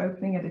 arms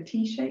opening at a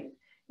T shape.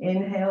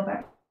 Inhale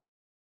back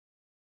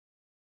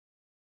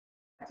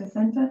to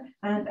center,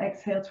 and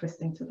exhale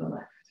twisting to the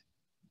left.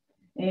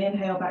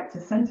 Inhale back to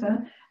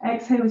center,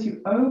 exhale as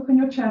you open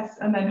your chest,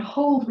 and then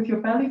hold with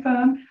your belly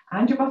firm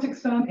and your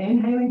buttocks firm,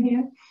 inhaling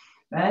here,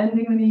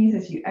 bending the knees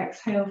as you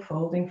exhale,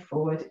 folding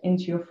forward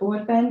into your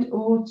forward bend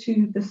or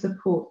to the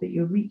support that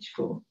you reach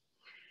for.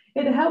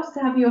 It helps to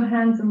have your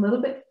hands a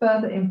little bit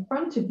further in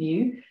front of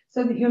you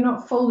so that you're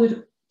not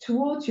folded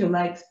towards your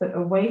legs, but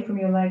away from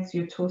your legs,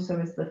 your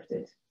torso is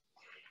lifted.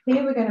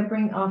 Here we're going to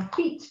bring our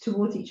feet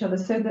towards each other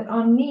so that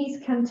our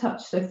knees can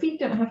touch. So feet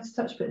don't have to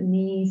touch, but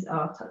knees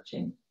are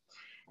touching.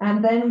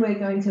 And then we're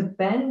going to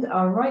bend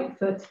our right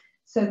foot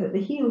so that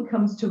the heel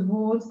comes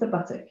towards the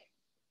buttock.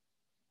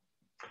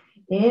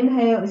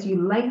 Inhale as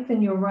you lengthen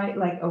your right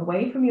leg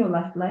away from your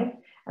left leg,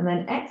 and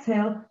then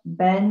exhale,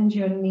 bend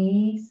your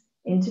knees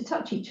in to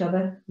touch each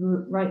other,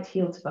 right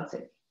heel to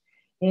buttock.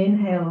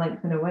 Inhale,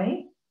 lengthen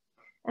away,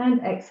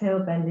 and exhale,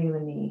 bending the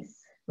knees.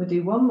 We'll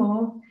do one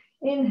more.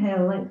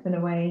 Inhale, lengthen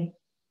away,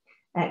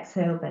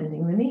 exhale,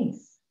 bending the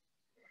knees.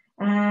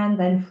 And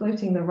then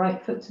floating the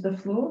right foot to the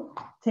floor.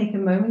 Take a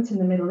moment in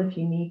the middle if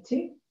you need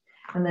to,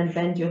 and then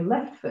bend your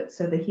left foot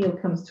so the heel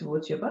comes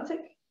towards your buttock.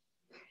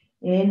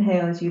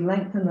 Inhale as you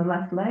lengthen the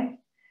left leg.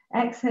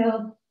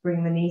 Exhale,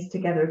 bring the knees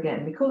together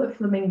again. We call it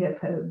flamingo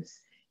pose.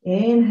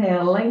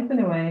 Inhale, lengthen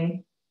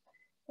away,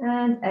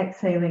 and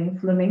exhaling,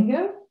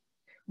 flamingo.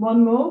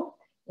 One more.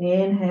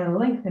 Inhale,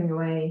 lengthen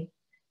away,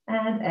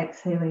 and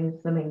exhaling,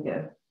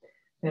 flamingo.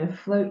 We're going to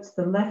float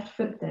the left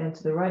foot down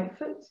to the right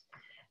foot,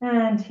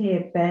 and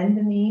here bend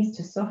the knees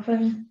to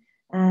soften,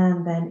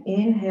 And then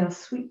inhale,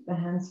 sweep the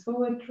hands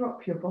forward,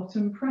 drop your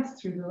bottom,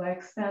 press through the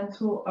legs, stand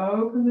tall,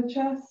 open the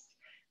chest.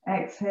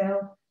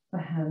 Exhale the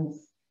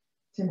hands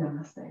to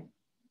Namaste.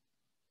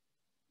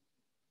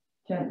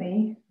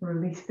 Gently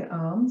release the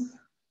arms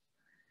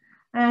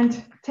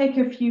and take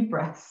a few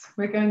breaths.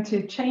 We're going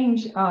to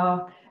change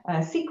our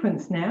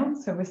sequence now.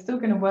 So we're still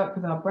going to work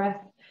with our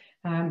breath,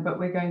 but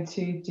we're going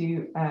to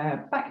do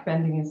back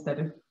bending instead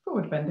of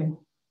forward bending.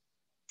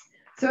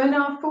 So in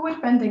our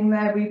forward bending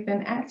there, we've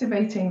been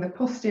activating the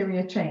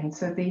posterior chain,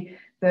 so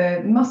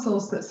the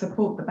muscles that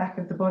support the back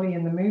of the body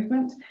in the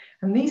movement,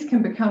 and these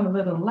can become a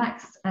little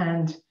lax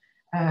and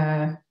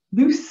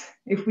loose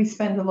if we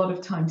spend a lot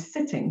of time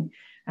sitting.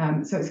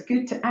 So it's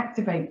good to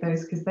activate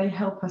those because they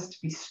help us to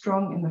be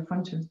strong in the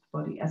front of the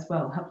body as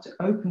well, help to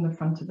open the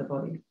front of the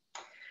body.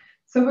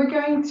 So we're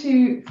going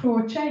to,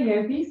 for Chair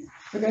Yogis,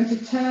 we're going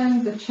to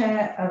turn the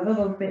chair a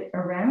little bit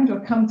around or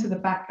come to the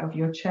back of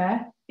your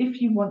chair if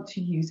you want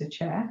to use a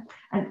chair,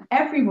 and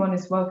everyone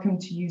is welcome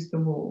to use the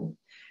wall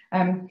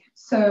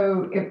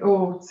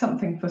or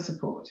something for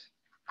support.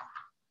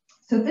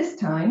 So this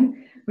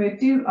time we'll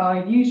do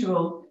our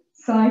usual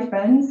side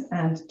bends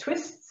and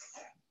twists,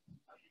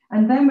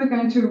 and then we're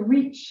going to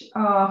reach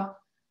our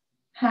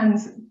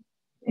hands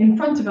in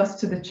front of us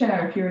to the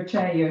chair if you're a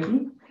chair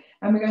yogi,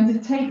 and we're going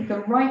to take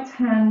the right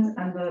hand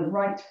and the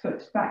right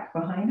foot back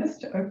behind us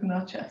to open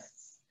our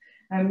chests.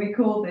 And we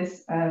call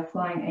this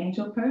flying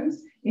angel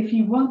pose. If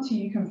you want to,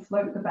 you can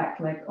float the back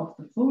leg off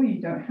the floor. You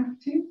don't have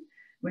to.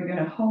 We're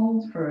going to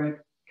hold for a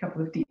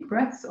couple of deep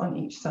breaths on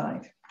each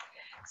side.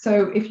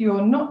 So if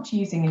you're not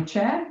using a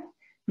chair,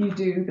 you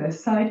do the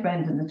side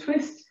bend and the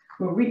twist.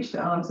 We'll reach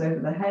the arms over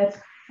the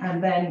head,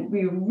 and then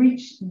we'll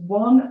reach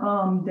one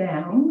arm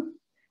down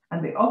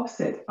and the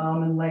opposite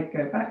arm and leg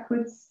go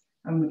backwards,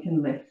 and we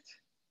can lift.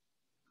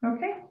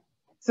 Okay?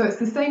 So it's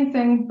the same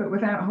thing, but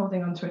without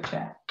holding onto a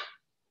chair.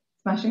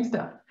 Smashing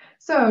stuff.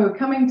 So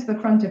coming to the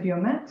front of your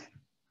mat,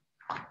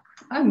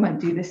 I might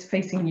do this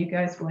facing you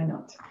guys, why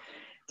not?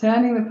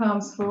 Turning the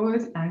palms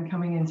forward and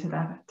coming into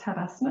that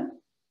Tadasana.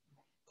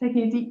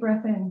 Taking a deep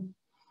breath in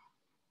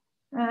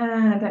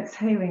and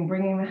exhaling,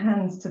 bringing the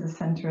hands to the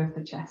center of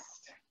the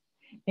chest.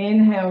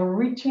 Inhale,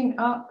 reaching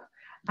up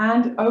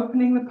and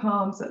opening the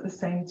palms at the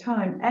same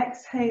time.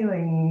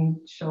 Exhaling,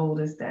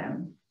 shoulders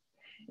down.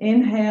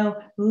 Inhale,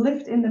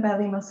 lift in the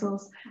belly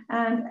muscles,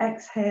 and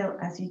exhale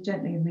as you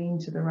gently lean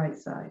to the right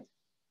side.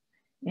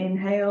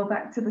 Inhale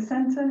back to the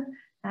center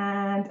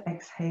and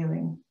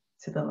exhaling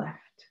to the left.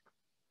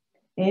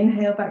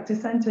 Inhale back to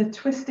center,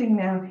 twisting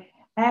now.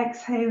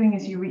 Exhaling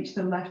as you reach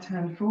the left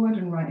hand forward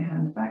and right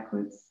hand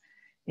backwards.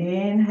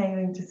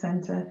 Inhaling to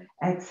center,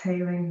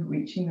 exhaling,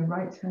 reaching the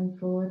right hand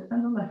forward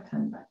and the left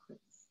hand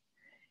backwards.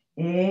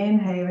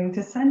 Inhaling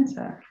to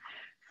center.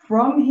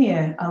 From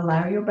here,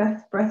 allow your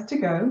breath to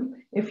go.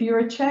 If you're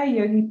a chair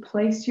yogi,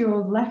 place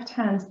your left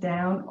hand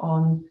down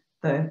on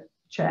the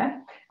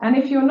chair. And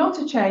if you're not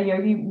a chair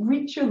yogi,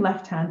 reach your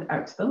left hand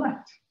out to the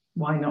left.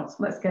 Why not?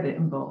 Let's get it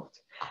involved.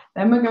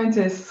 Then we're going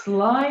to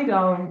slide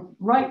our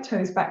right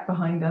toes back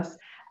behind us,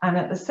 and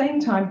at the same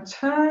time,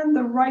 turn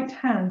the right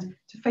hand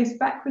to face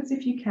backwards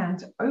if you can,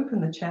 to open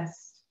the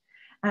chest.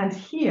 And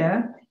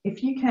here,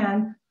 if you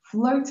can,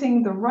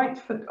 floating the right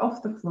foot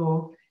off the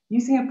floor,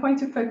 using a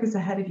point of focus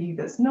ahead of you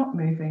that's not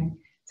moving,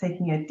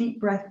 taking a deep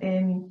breath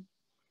in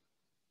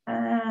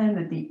and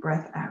a deep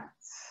breath out.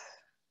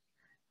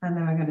 And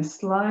then we're going to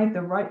slide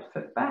the right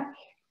foot back,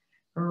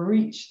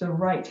 reach the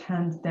right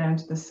hand down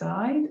to the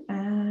side,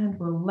 and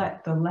we'll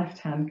let the left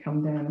hand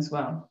come down as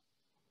well.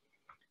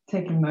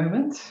 Take a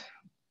moment,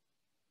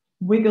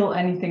 wiggle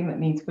anything that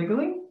needs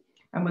wiggling,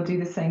 and we'll do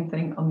the same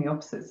thing on the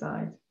opposite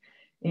side.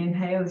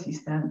 Inhale as you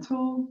stand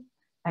tall,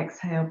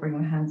 exhale,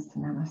 bring the hands to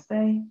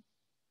Namaste.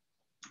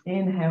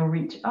 Inhale,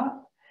 reach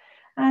up,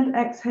 and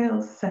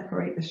exhale,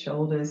 separate the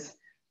shoulders,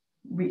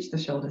 reach the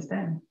shoulders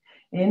down.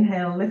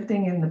 Inhale,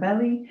 lifting in the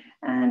belly,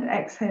 and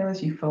exhale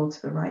as you fold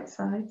to the right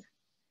side.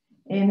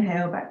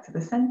 Inhale back to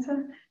the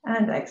center,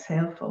 and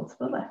exhale, fold to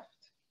the left.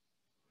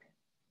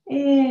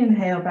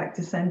 Inhale back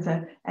to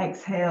center,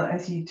 exhale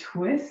as you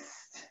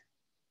twist.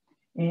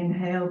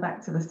 Inhale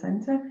back to the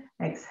center,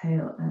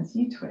 exhale as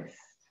you twist.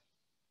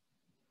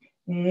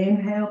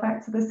 Inhale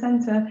back to the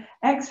center,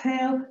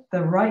 exhale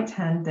the right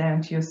hand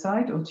down to your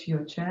side or to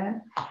your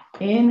chair.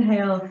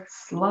 Inhale,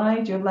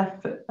 slide your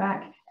left foot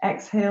back.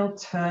 Exhale,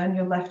 turn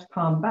your left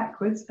palm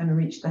backwards and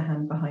reach the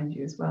hand behind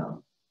you as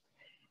well.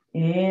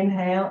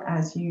 Inhale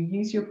as you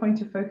use your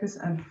point of focus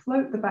and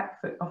float the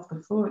back foot off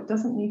the floor. It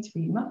doesn't need to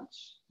be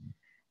much.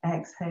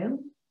 Exhale,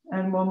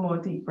 and one more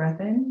deep breath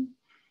in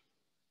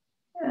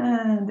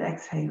and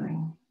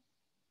exhaling.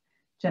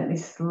 Gently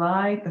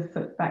slide the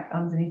foot back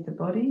underneath the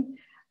body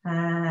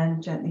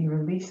and gently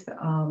release the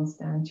arms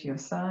down to your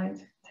side.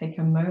 Take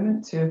a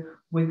moment to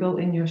wiggle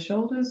in your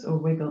shoulders or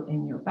wiggle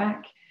in your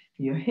back,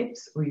 your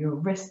hips or your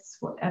wrists,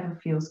 whatever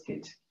feels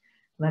good.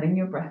 Letting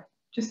your breath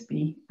just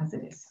be as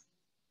it is.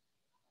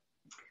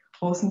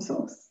 Awesome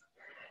sauce.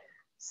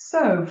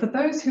 So for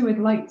those who would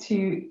like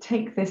to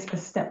take this a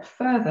step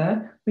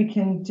further, we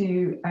can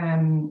do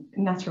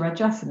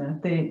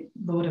Natarajasana, the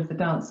Lord of the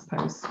Dance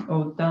pose,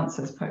 or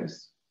Dancer's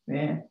pose.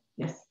 Yeah,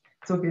 yes,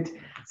 it's all good.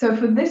 So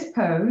for this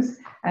pose,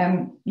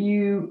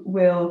 you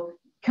will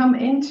come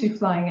into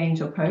Flying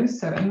Angel pose.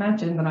 So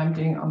imagine that I'm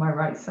doing it on my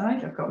right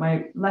side. I've got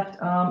my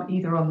left arm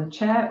either on the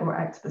chair or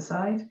out to the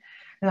side.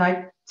 And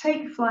I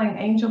take Flying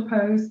Angel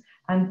pose,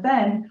 and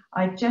then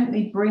I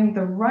gently bring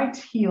the right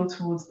heel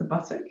towards the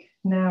buttock.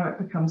 Now it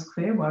becomes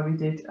clear why we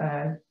did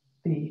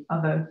the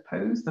other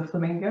pose, the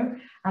flamingo.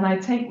 And I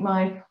take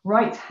my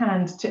right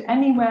hand to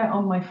anywhere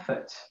on my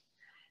foot.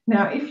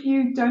 Now, if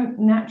you don't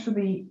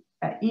naturally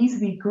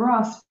easily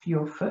grasp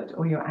your foot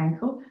or your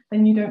ankle,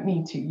 then you don't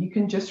need to. You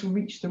can just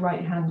reach the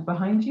right hand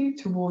behind you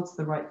towards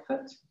the right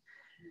foot.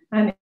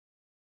 And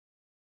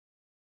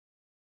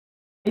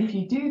if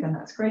you do, then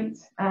that's great.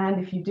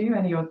 And if you do,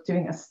 and you're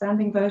doing a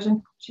standing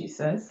version, she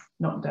says,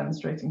 not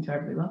demonstrating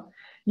terribly well,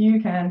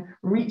 you can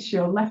reach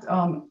your left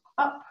arm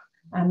up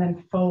and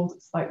then fold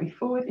slightly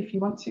forward if you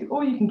want to,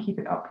 or you can keep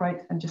it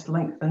upright and just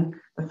lengthen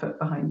the foot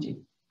behind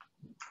you.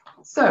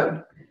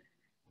 So,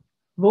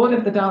 Lord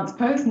of the Dance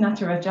pose,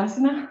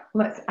 Natarajasana,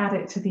 let's add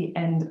it to the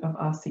end of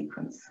our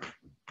sequence.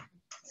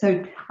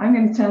 So I'm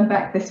going to turn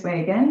back this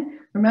way again.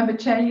 Remember,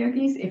 Chair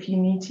Yogis, if you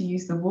need to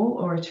use the wall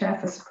or a chair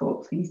for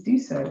support, please do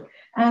so.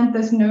 And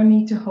there's no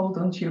need to hold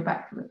onto your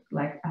back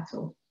leg at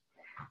all.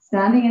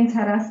 Standing in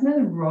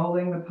Tadasana,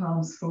 rolling the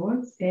palms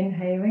forwards,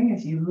 inhaling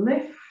as you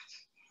lift.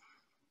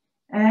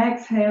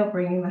 Exhale,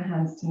 bringing the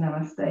hands to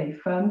Namaste.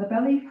 Firm the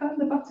belly, firm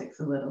the buttocks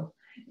a little.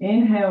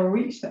 Inhale,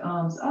 reach the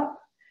arms up.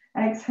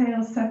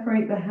 Exhale,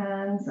 separate the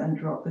hands and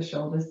drop the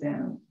shoulders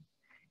down.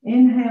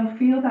 Inhale,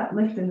 feel that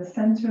lift in the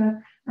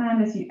center,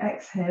 and as you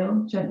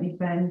exhale, gently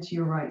bend to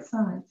your right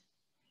side.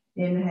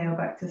 Inhale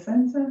back to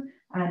center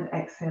and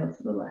exhale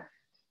to the left.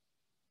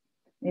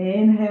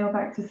 Inhale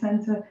back to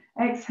center,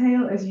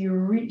 exhale as you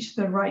reach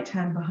the right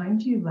hand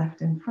behind you,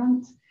 left in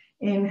front.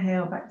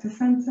 Inhale back to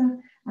center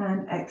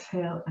and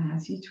exhale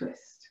as you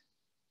twist.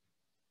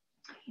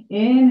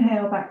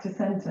 Inhale back to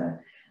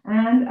center,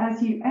 and as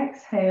you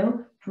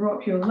exhale,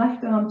 drop your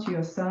left arm to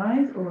your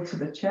side or to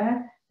the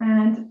chair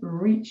and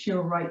reach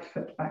your right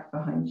foot back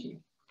behind you.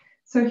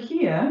 So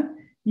here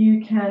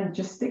you can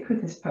just stick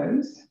with this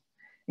pose.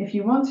 If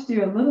you want to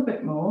do a little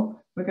bit more,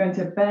 we're going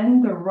to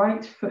bend the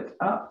right foot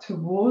up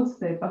towards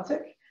the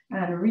buttock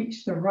and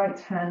reach the right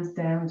hand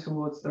down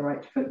towards the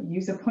right foot.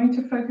 Use a point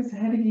of focus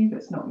ahead of you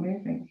that's not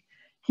moving.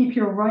 Keep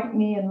your right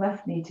knee and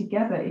left knee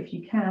together if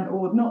you can,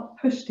 or not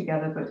pushed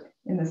together, but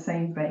in the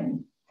same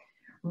vein.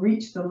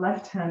 Reach the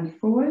left hand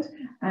forward.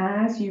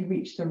 As you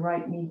reach the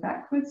right knee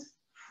backwards,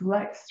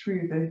 flex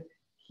through the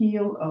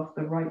heel of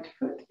the right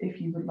foot if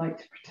you would like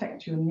to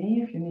protect your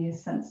knee, if your knee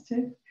is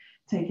sensitive.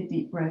 Take a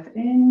deep breath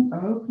in,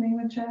 opening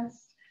the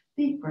chest,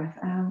 deep breath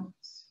out,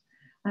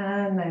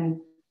 and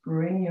then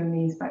bring your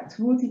knees back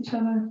towards each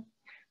other.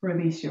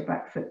 Release your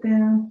back foot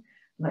down,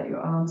 let your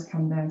arms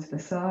come down to the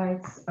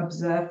sides.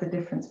 Observe the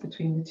difference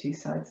between the two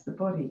sides of the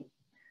body.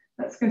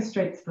 Let's go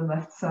straight to the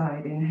left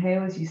side.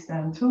 Inhale as you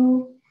stand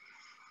tall.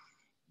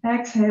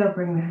 Exhale,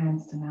 bring the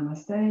hands to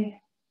Namaste.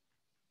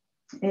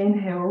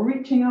 Inhale,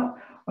 reaching up,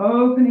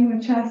 opening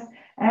the chest.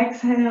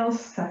 Exhale,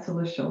 settle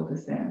the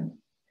shoulders down.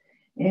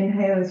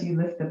 Inhale as you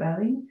lift the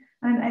belly,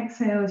 and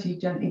exhale as you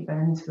gently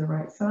bend to the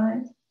right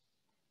side.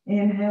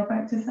 Inhale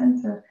back to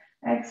center.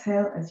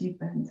 Exhale as you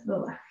bend to the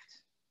left.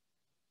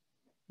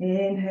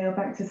 Inhale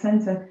back to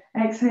center.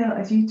 Exhale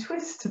as you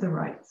twist to the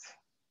right.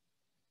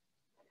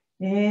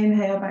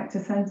 Inhale back to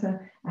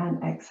center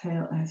and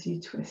exhale as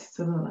you twist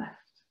to the left.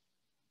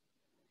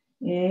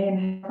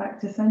 Inhale back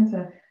to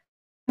center.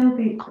 Inhale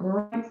the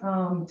right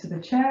arm to the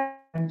chair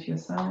and to your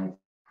side.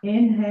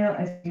 Inhale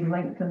as you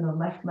lengthen the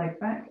left leg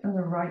back and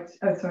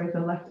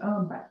the left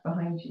arm back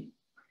behind you.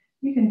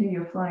 You can do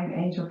your flying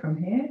angel from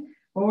here,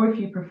 or if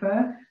you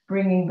prefer,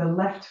 bringing the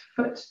left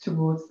foot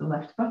towards the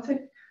left buttock,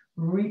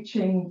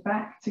 reaching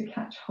back to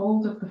catch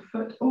hold of the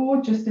foot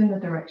or just in the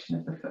direction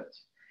of the foot.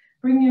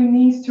 Bring your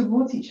knees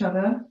towards each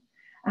other,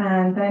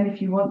 and then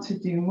if you want to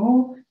do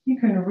more, you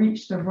can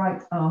reach the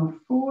right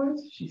arm forward,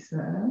 she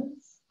says.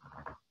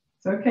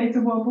 It's okay to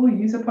wobble,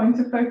 use a point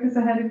of focus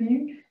ahead of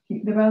you,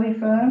 keep the belly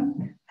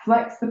firm,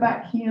 flex the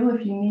back heel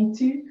if you need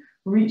to,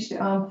 reach the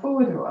arm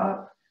forward or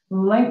up,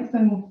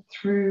 lengthen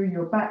through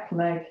your back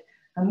leg,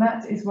 and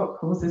that is what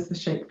causes the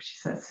shape, she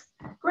says,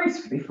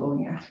 gracefully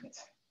falling out of it.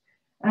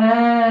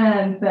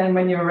 And then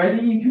when you're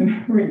ready, you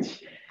can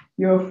reach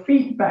your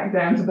feet back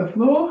down to the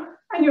floor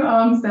and your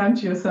arms down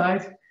to your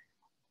side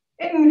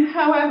in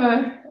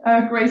however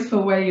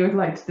graceful way you would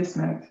like to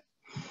dismount.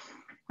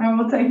 And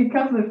we'll take a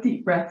couple of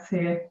deep breaths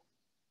here.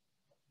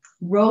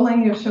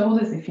 Rolling your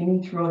shoulders if you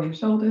need to roll your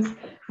shoulders,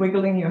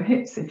 wiggling your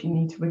hips if you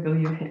need to wiggle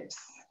your hips.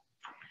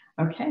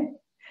 Okay,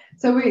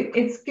 so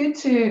it's good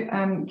to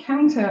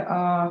counter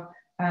our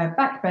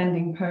back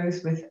bending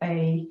pose with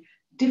a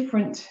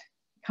different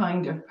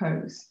kind of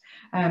pose.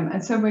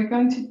 And so we're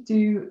going to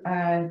do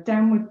a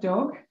downward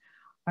dog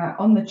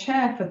on the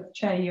chair for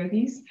chair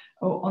yogis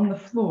or on the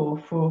floor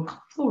for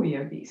floor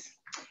yogis.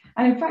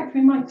 And in fact,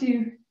 we might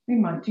do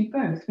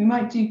both. We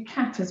might do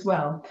cat as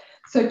well.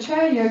 So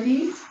chair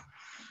yogis,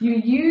 you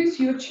use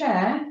your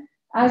chair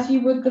as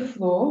you would the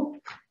floor.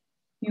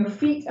 Your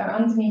feet are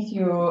underneath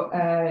your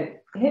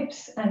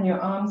hips and your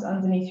arms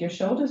underneath your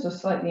shoulders or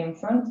slightly in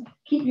front.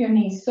 Keep your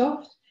knees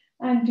soft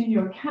and do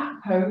your cat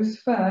pose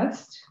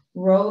first,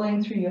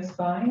 rolling through your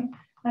spine.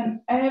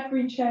 And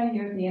every chair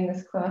yogi in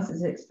this class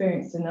is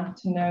experienced enough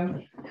to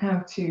know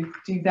how to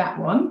do that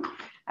one.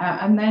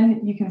 And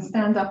then you can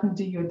stand up and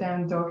do your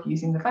down dog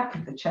using the back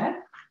of the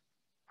chair.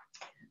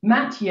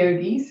 Mat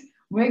yogis,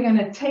 we're going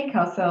to take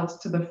ourselves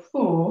to the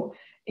floor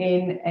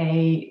in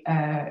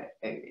a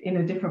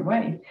different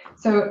way.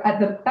 So at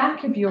the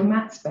back of your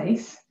mat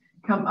space,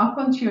 come up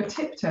onto your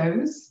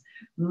tiptoes,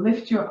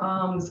 lift your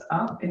arms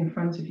up in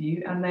front of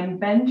you, and then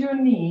bend your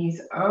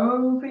knees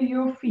over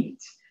your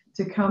feet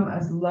to come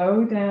as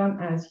low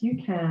down as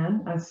you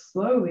can, as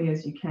slowly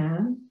as you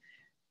can,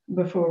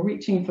 before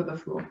reaching for the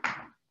floor.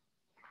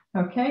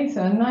 Okay,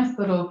 so a nice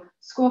little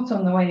squat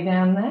on the way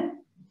down there.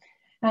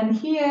 And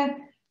here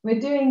we're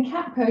doing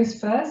cat pose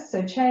first,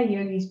 so chair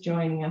yogis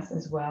joining us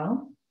as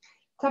well.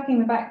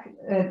 Tucking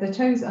the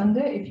toes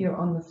under if you're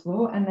on the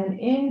floor, and then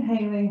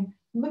inhaling,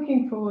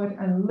 looking forward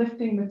and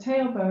lifting the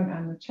tailbone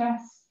and the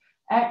chest.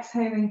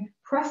 Exhaling,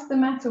 press the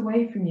mat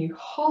away from you,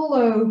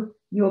 hollow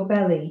your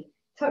belly.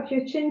 Tuck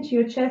your chin to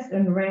your chest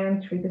and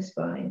round through the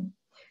spine.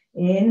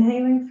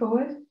 Inhaling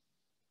forward.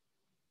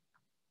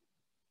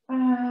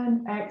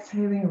 And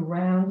exhaling,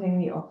 rounding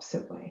the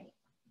opposite way.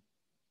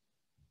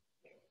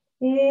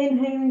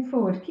 Inhaling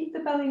forward. Keep the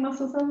belly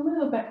muscles a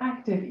little bit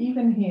active,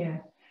 even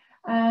here.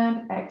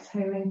 And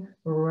exhaling,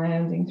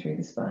 rounding through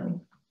the spine.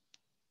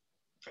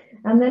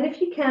 And then if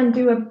you can,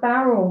 do a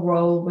barrel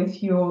roll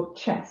with your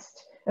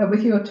chest,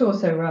 with your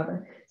torso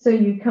rather. So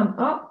you come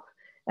up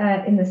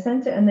in the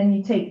center, and then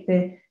you take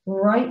the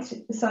right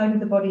side of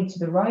the body to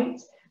the right,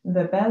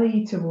 the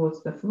belly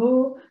towards the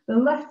floor, the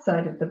left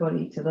side of the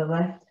body to the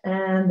left,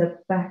 and the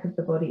back of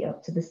the body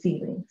up to the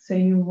ceiling. So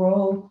you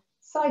roll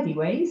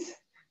sideways,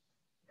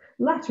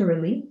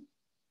 laterally.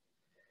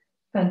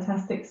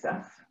 Fantastic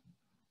stuff.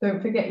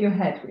 Don't forget your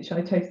head, which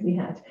I totally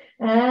had.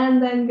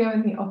 And then go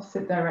in the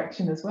opposite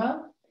direction as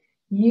well.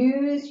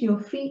 Use your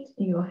feet,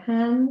 your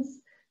hands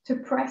to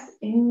press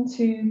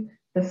into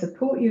the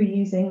support you're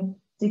using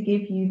to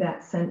give you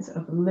that sense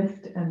of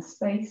lift and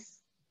space.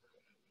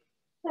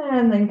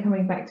 And then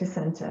coming back to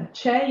center.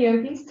 Chair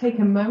yogis, take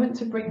a moment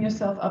to bring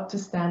yourself up to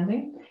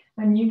standing,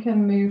 and you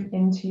can move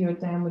into your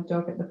downward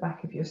dog at the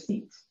back of your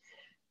seat.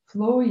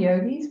 Floor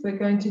yogis, we're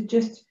going to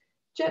just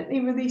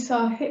gently release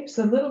our hips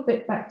a little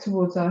bit back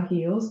towards our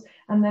heels,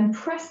 and then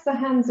press the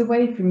hands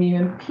away from you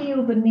and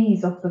peel the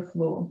knees off the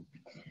floor.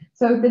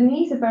 So the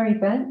knees are very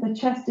bent, the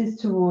chest is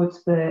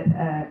towards the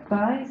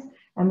thighs,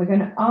 and we're going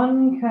to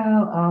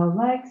uncurl our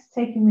legs,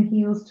 taking the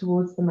heels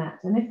towards the mat.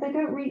 And if they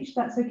don't reach,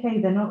 that's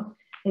okay,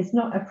 it's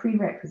not a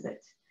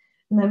prerequisite.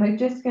 And then we're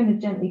just going to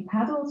gently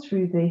paddle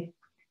through the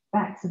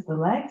backs of the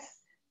legs.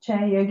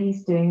 Chair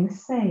yogis doing the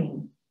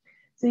same.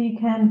 So you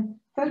can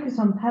focus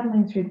on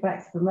paddling through the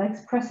backs of the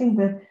legs, pressing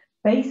the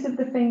base of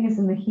the fingers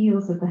and the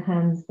heels of the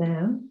hands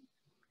down,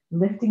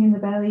 lifting in the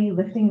belly,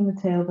 lifting in the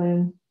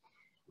tailbone.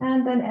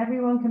 And then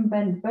everyone can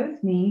bend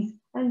both knees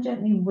and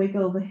gently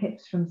wiggle the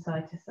hips from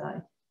side to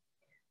side.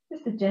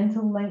 Just a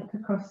gentle length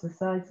across the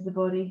sides of the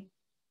body.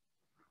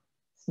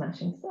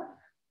 Smashing stuff.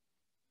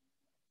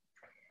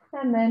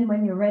 And then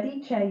when you're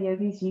ready, chair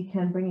yogis, you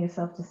can bring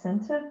yourself to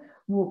center,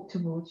 walk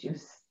towards your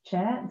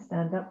chair and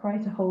stand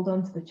upright to hold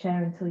on to the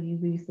chair until you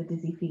lose the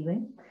dizzy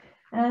feeling.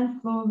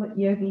 And floor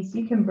yogis,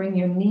 you can bring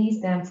your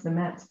knees down to the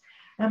mat,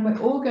 and we're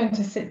all going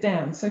to sit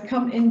down. So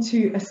come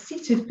into a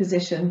seated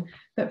position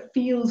that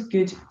feels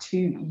good to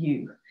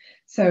you.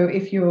 So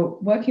if you're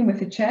working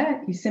with a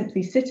chair, you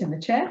simply sit in the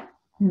chair,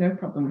 no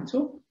problem at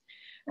all.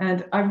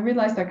 And I've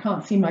realized I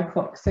can't see my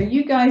clock. So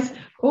you guys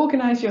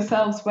organize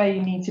yourselves where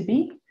you need to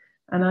be.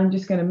 And I'm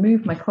just going to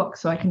move my clock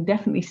so I can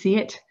definitely see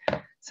it,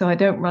 so I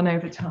don't run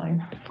over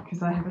time,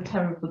 because I have a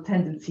terrible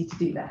tendency to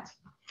do that.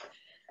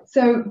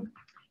 So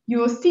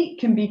your seat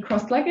can be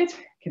cross-legged,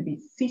 it can be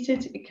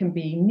seated, it can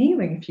be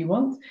kneeling if you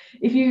want.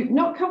 If you're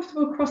not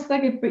comfortable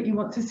cross-legged but you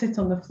want to sit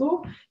on the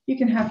floor, you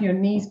can have your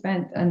knees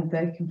bent and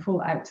they can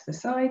fall out to the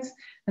sides,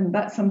 and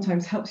that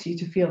sometimes helps you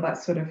to feel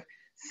that sort of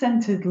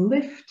centered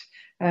lift,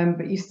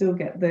 but you still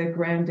get the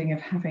grounding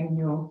of having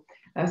your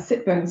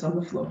sit bones on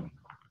the floor.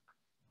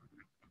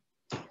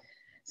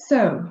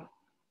 So,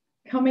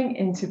 coming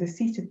into the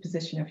seated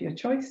position of your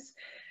choice,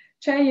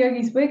 chair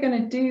yogis, we're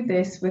going to do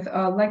this with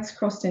our legs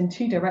crossed in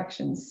two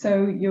directions.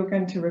 So you're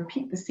going to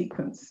repeat the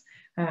sequence,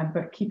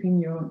 but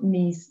keeping your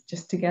knees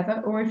just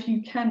together. Or if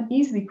you can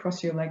easily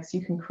cross your legs,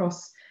 you can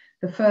cross.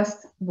 The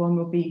first one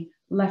will be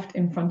left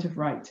in front of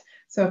right.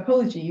 So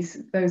apologies,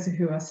 those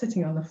who are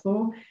sitting on the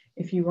floor,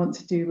 if you want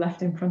to do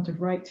left in front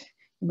of right,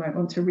 you might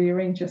want to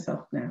rearrange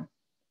yourself now.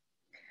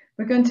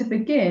 We're going to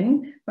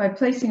begin by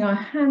placing our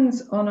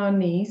hands on our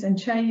knees, and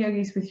chair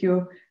yogis with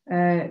your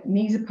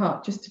knees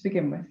apart just to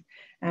begin with.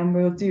 And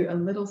we'll do a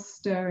little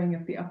stirring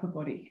of the upper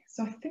body.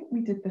 So I think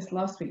we did this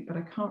last week, but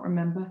I can't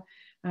remember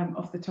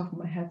off the top of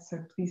my head,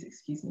 so please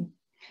excuse me.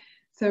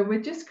 So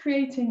we're just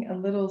creating a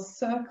little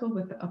circle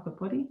with the upper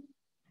body,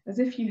 as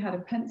if you had a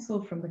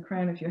pencil from the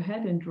crown of your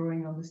head and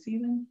drawing on the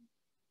ceiling.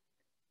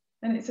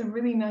 And it's a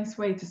really nice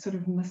way to sort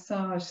of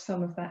massage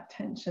some of that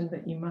tension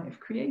that you might have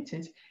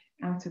created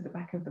out of the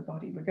back of the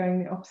body. We're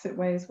going the opposite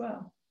way as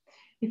well.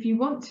 If you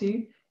want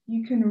to,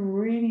 you can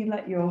really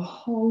let your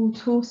whole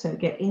torso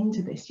get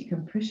into this. You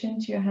can push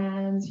into your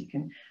hands, you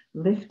can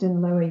lift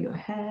and lower your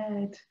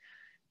head.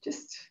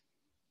 Just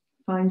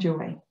find your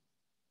way.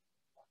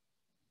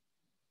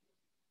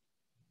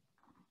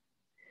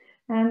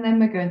 And then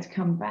we're going to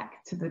come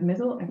back to the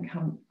middle and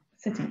come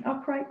sitting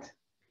upright.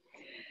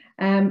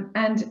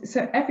 And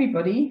so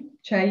everybody,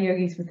 chair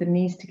yogis with the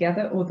knees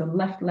together or the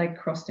left leg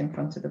crossed in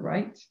front of the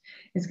right,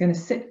 is going to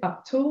sit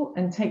up tall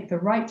and take the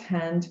right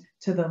hand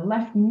to the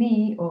left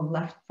knee or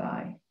left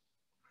thigh.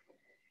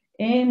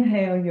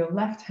 Inhale your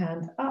left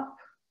hand up,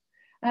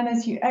 and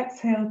as you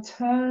exhale,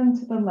 turn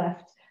to the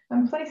left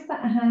and place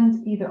that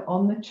hand either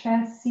on the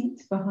chair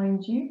seat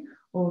behind you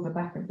or the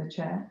back of the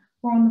chair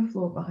or on the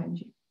floor behind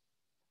you.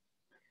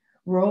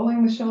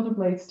 Rolling the shoulder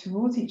blades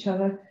towards each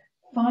other,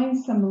 find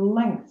some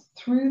length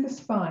through the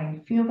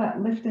spine. Feel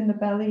that lift in the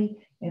belly,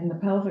 in the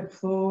pelvic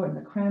floor, in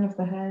the crown of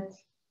the head.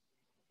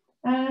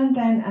 And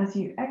then as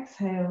you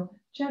exhale,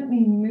 gently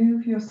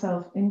move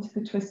yourself into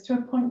the twist to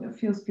a point that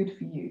feels good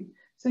for you.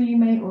 So you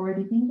may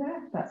already be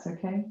there, that's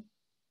okay.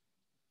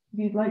 If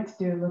you'd like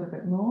to do a little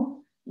bit more,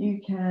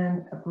 you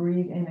can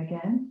breathe in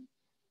again.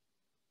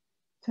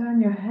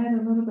 Turn your head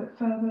a little bit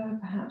further,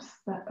 perhaps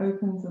that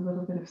opens a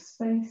little bit of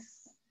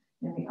space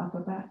in the upper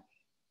back.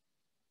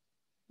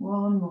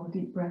 One more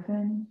deep breath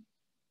in.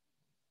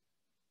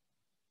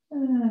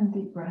 And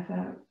deep breath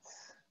out.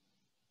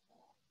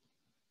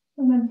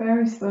 And then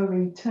very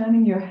slowly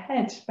turning your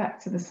head back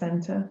to the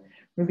center,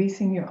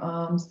 releasing your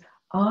arms,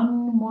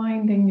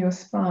 unwinding your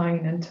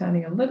spine and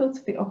turning a little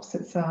to the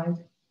opposite side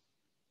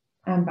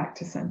and back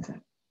to center.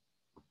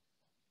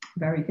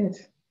 Very good.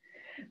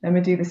 Then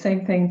we do the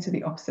same thing to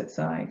the opposite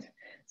side.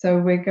 So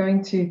we're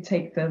going to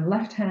take the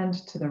left hand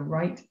to the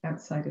right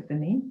outside of the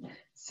knee,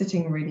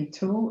 sitting really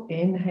tall.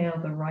 Inhale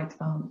the right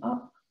arm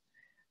up.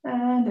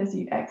 And as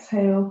you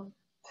exhale,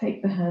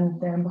 take the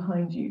hand down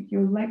behind you.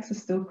 Your legs are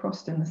still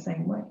crossed in the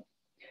same way.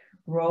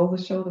 Roll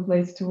the shoulder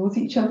blades towards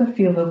each other.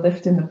 Feel the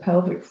lift in the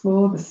pelvic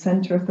floor, the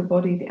center of the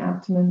body, the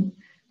abdomen.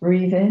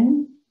 Breathe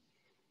in.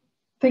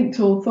 Think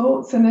tall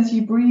thoughts. And as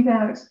you breathe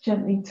out,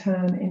 gently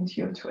turn into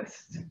your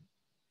twist.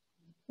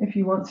 If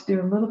you want to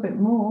do a little bit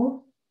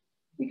more,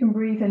 you can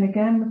breathe in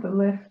again with the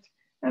lift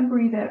and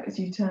breathe out as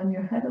you turn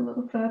your head a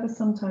little further.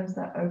 Sometimes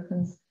that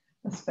opens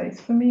a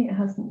space. For me, it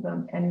hasn't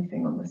done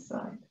anything on this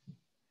side.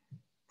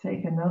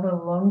 Take another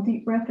long,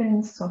 deep breath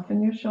in,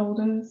 soften your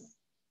shoulders.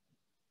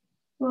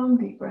 Long,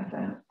 deep breath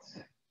out.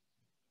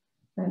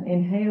 Then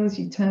inhale as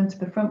you turn to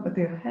the front with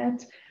your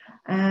head,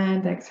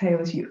 and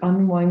exhale as you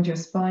unwind your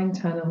spine,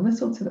 turn a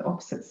little to the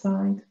opposite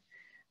side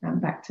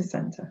and back to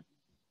center.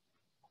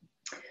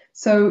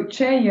 So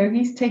chair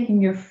yogis,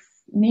 taking your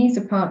knees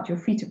apart, your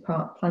feet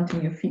apart,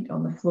 planting your feet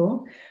on the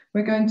floor.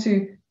 We're going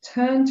to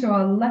turn to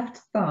our left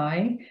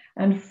thigh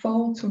and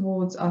fold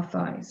towards our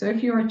thigh. So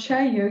if you're a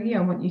chair yogi,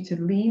 I want you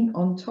to lean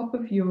on top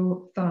of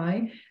your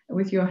thigh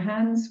with your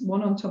hands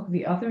one on top of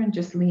the other and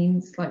just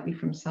lean slightly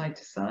from side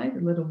to side, a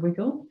little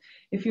wiggle.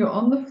 If you're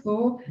on the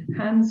floor,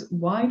 hands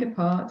wide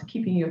apart,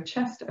 keeping your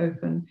chest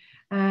open,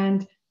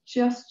 and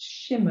just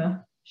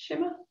shimmer,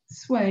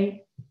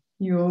 sway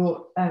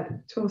your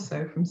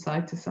torso from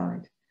side to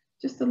side,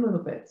 just a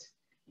little bit.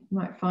 You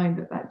might find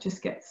that that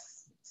just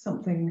gets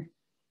something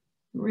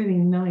really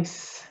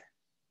nice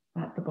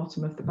at the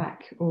bottom of the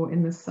back or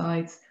in the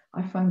sides.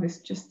 I find this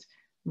just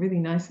really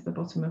nice at the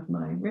bottom of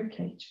my rib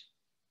cage.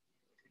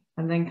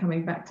 And then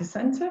coming back to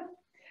center,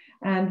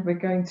 and we're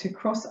going to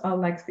cross our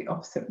legs the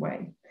opposite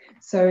way.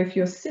 So if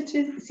you're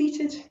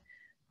seated,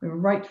 the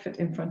right foot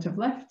in front of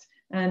left,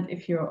 and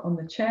if you're on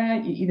the chair,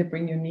 you either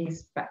bring your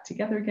knees back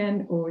together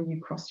again or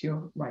you cross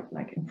your right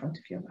leg in front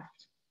of your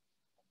left.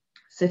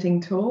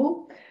 Sitting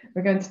tall,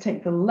 we're going to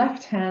take the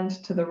left hand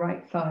to the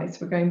right thigh.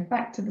 So we're going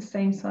back to the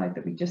same side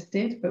that we just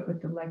did, but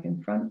with the leg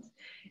in front.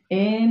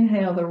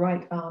 Inhale the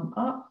right arm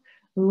up,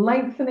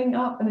 lengthening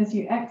up, and as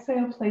you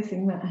exhale,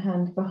 placing that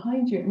hand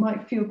behind you. It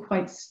might feel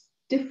quite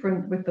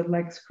different with the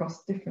legs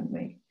crossed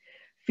differently.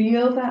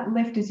 Feel that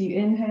lift as you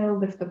inhale,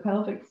 lift the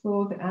pelvic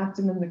floor, the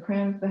abdomen, the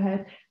crown of the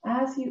head.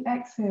 As you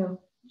exhale,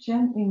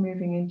 gently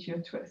moving into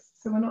your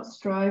twist. So we're not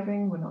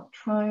striving, we're not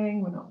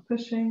trying, we're not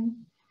pushing.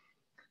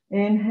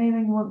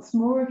 Inhaling once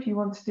more. If you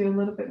want to do a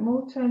little bit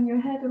more, turn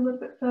your head a little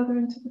bit further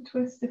into the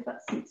twist if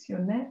that suits your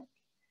neck.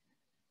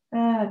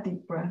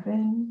 Deep breath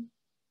in.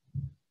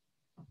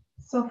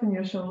 Soften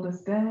your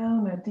shoulders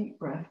down, a deep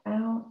breath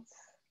out.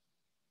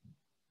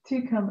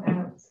 To come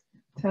out,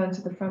 turn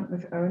to the front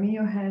with only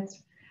your head.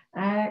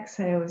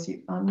 Exhale as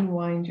you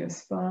unwind your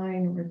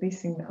spine,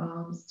 releasing the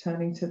arms,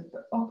 turning to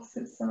the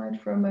opposite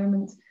side for a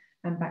moment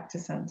and back to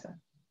center.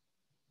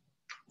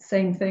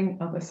 Same thing,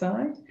 other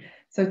side.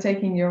 So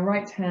taking your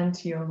right hand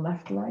to your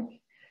left leg,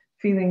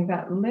 feeling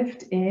that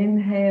lift,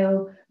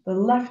 inhale, the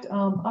left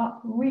arm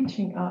up,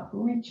 reaching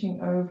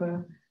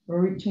over,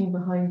 reaching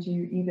behind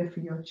you, either for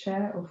your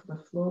chair or for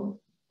the floor.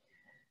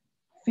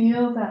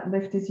 Feel that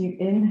lift as you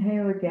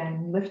inhale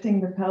again,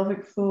 lifting the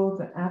pelvic floor,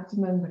 the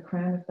abdomen, the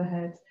crown of the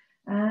head,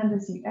 and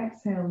as you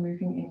exhale,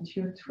 moving into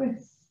your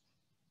twist.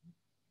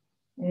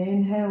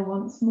 Inhale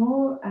once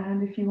more,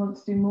 and if you want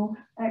to do more,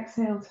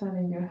 exhale,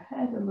 turning your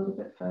head a little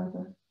bit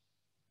further.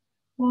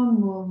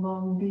 One more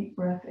long, deep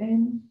breath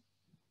in,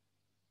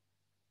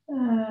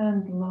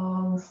 and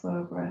long,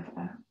 slow breath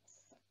out.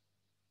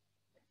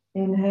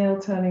 Inhale,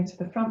 turning to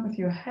the front with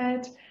your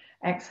head.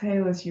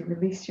 Exhale as you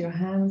release your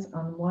hands,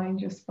 unwind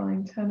your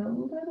spine, turn a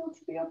little to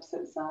the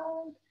opposite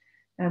side,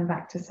 and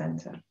back to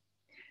center.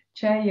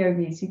 Chair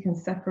Yogis, you can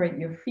separate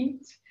your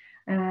feet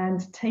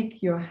and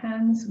take your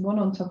hands one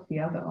on top of the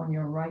other on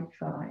your right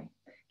thigh,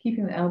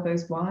 keeping the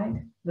elbows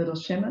wide, little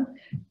shimmer.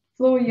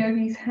 Floor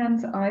Yogis,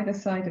 hands either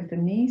side of the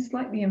knee,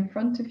 slightly in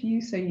front of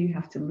you, so you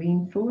have to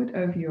lean forward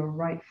over your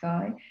right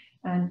thigh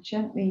and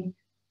gently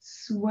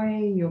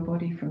sway your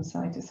body from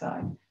side to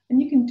side.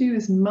 And you can do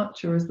as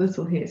much or as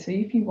little here. So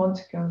if you want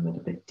to go a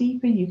little bit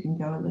deeper, you can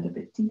go a little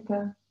bit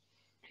deeper.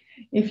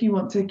 If you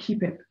want to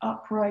keep it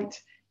upright,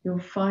 you'll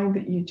find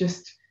that you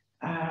just,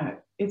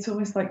 it's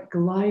almost like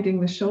gliding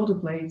the shoulder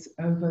blades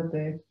over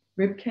the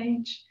rib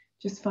cage,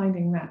 just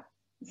finding that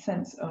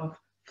sense of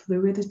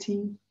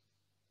fluidity,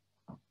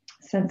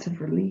 sense of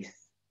release.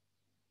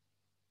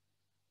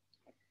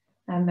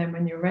 And then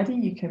when you're ready,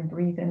 you can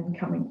breathe in,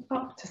 coming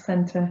up to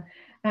center,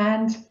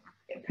 and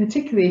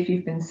particularly if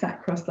you've been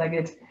sat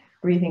cross-legged,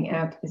 breathing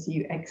out as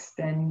you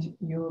extend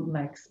your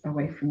legs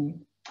away from you.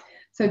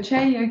 So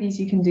Chair Yogis,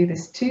 you can do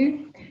this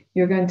too.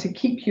 You're going to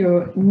keep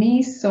your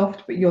knees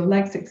soft, but your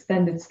legs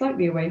extended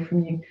slightly away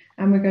from you.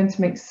 And we're going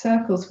to make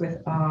circles with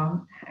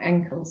our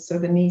ankles. So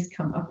the knees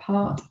come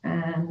apart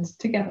and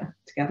together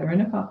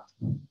and apart.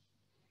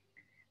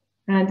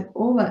 And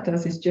all that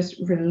does is just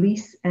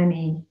release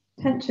any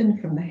tension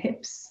from the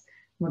hips.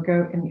 We'll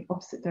go in the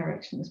opposite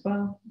direction as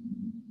well.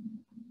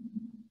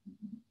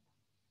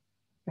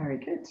 Very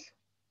good.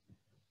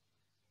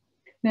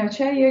 Now,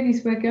 Chair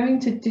Yogis, we're going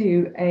to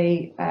do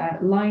a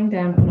lying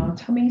down on our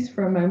tummies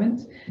for a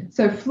moment.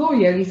 So Floor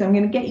Yogis, I'm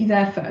going to get you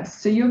there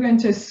first. So you're going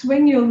to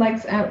swing your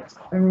legs out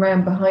and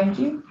round behind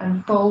you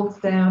and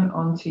fold down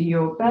onto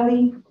your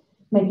belly.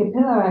 Make a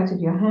pillow out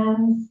of your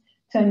hands.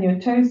 Turn your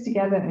toes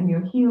together and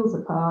your heels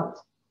apart.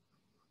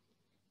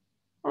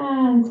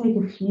 And take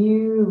a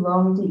few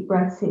long, deep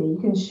breaths here. You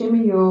can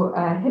shimmy your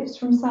hips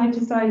from side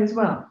to side as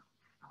well.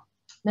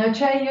 Now,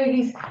 Chair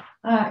Yogis,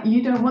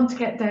 you don't want to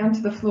get down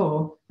to the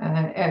floor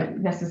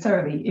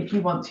necessarily. If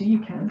you want to,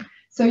 you can.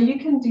 So you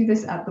can do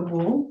this at the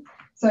wall.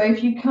 So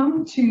if you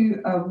come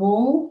to a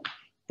wall,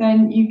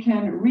 then you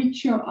can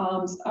reach your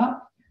arms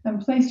up and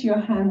place your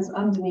hands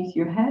underneath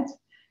your head.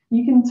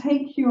 You can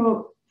take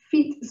your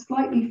feet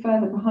slightly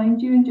further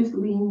behind you and just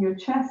lean your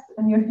chest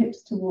and your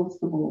hips towards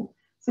the wall.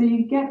 So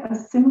you get a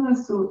similar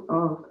sort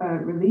of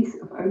release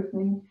of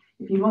opening.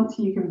 If you want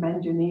to, you can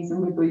bend your knees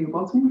and wiggle your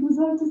bottom from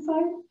side to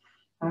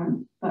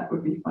side. That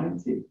would be fine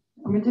too.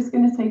 And we're just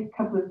going to take a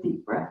couple of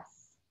deep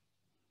breaths.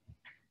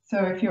 So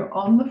if you're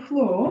on the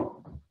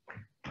floor,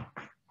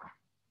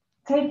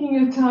 taking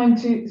your time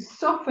to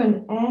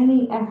soften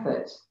any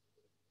effort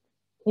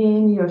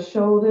in your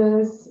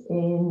shoulders,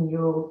 in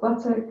your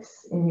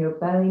buttocks, in your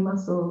belly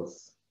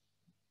muscles.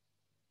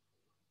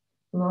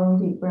 Long,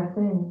 deep breath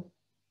in.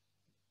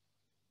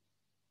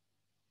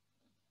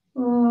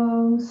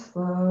 Long,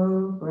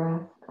 slow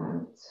breath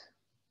out.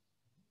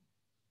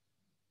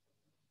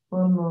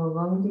 One more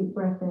long, deep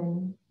breath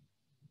in.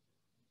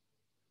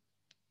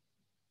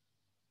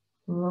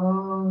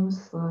 Long,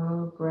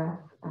 slow breath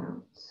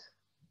out.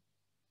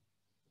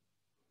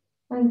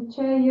 And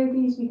Chair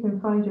Yogis, you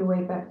can find your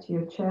way back to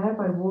your chair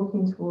by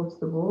walking towards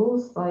the wall,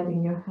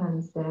 sliding your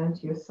hands down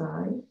to your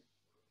side.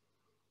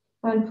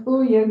 And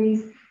Floor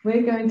Yogis,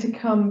 we're going to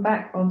come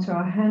back onto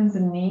our hands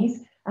and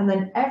knees, and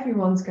then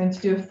everyone's going to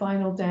do a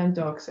final down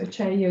dog. So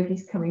Chair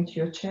Yogis coming to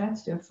your chair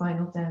to do a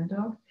final down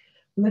dog,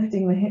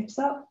 lifting the hips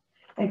up,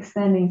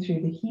 extending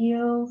through the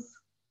heels.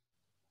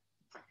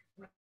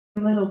 A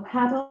little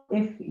paddle,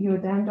 if your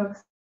down dog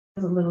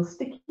is a little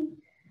sticky,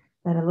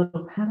 then a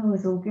little paddle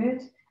is all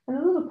good. And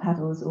a little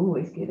paddle is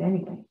always good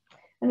anyway.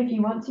 And if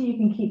you want to, you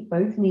can keep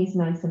both knees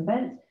nice and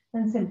bent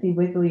and simply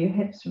wiggle your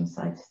hips from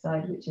side to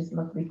side, which is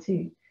lovely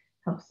too.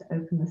 Helps to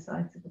open the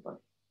sides of the body.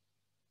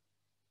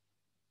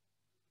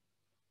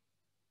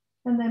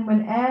 And then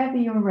whenever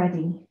you're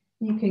ready,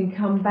 you can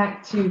come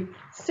back to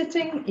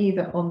sitting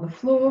either on the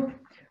floor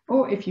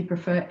or if you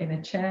prefer in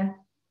a chair.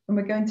 And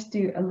we're going to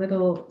do a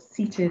little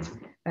seated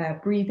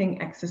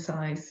breathing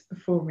exercise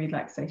for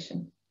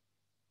relaxation.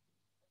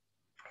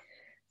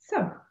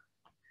 So,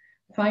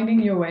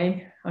 finding your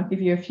way, I'll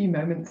give you a few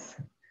moments.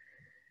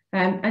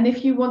 And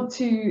if you want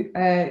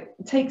to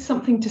take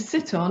something to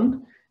sit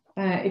on,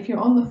 if you're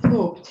on the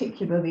floor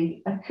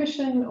particularly, a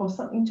cushion or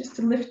something just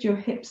to lift your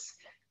hips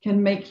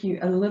can make you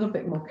a little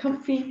bit more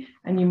comfy,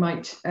 and you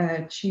might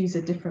choose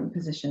a different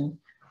position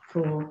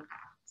for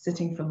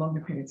sitting for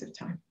longer periods of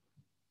time.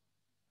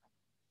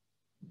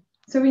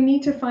 So we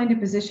need to find a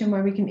position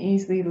where we can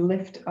easily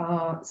lift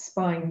our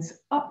spines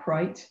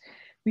upright.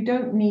 We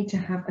don't need to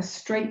have a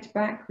straight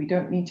back. We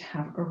don't need to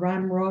have a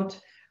ramrod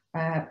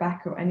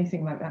back or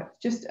anything like that.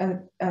 Just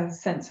a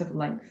sense of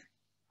length.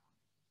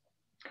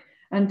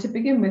 And to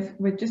begin with,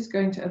 we're just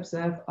going to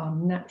observe our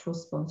natural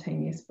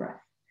spontaneous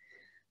breath.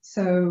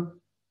 So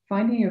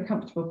finding your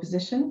comfortable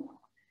position,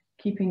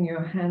 keeping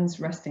your hands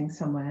resting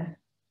somewhere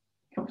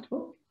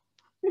comfortable,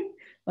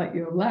 like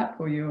your lap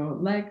or your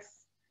legs,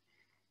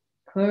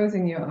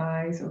 closing your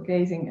eyes or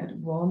gazing at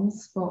one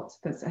spot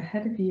that's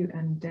ahead of you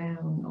and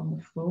down on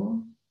the floor.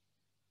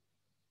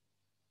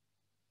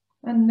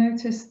 And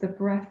notice the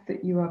breath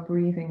that you are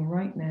breathing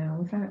right now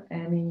without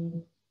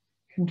any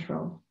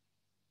control.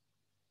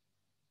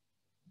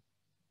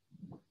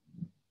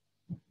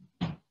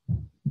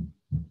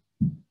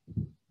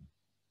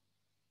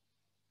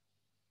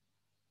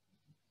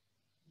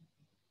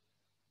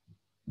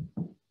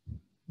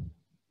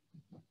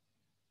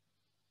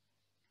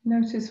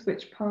 Notice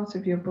which part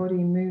of your body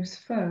moves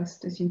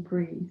first as you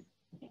breathe.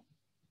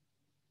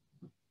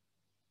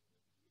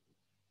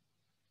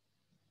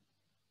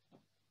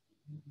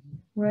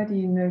 Where do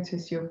you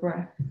notice your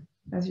breath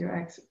as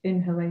your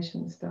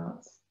inhalation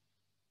starts?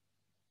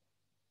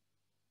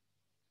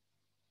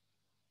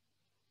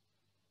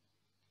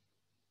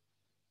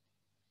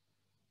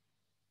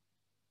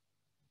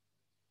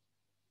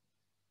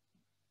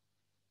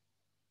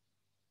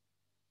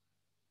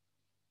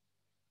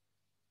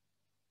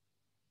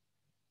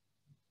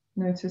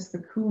 Notice the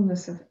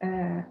coolness of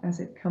air as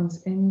it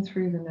comes in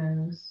through the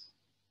nose.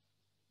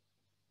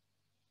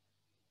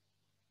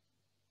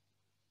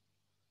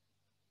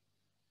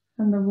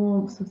 And the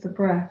warmth of the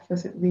breath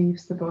as it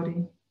leaves the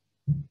body.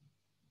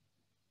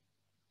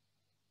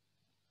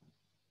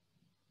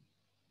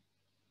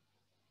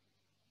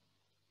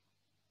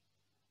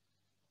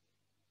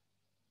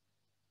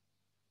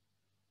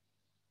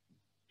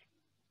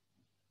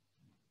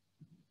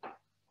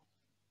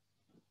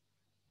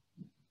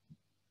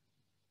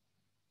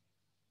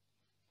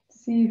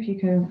 See if you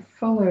can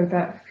follow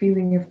that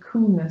feeling of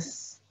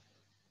coolness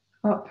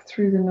up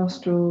through the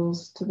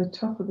nostrils to the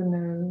top of the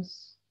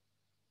nose,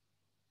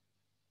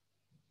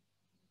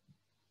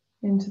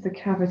 into the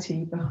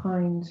cavity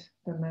behind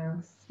the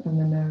mouth and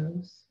the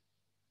nose.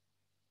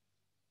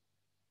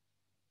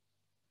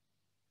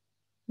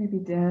 Maybe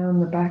down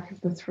the back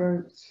of the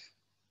throat.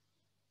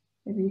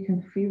 Maybe you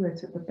can feel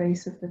it at the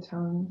base of the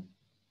tongue.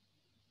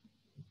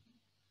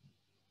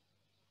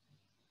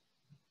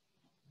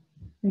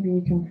 Maybe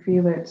you can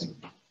feel it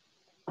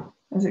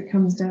as it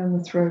comes down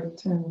the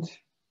throat and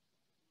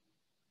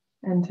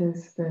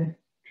enters the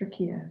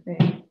trachea,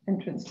 the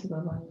entrance to the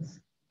lungs.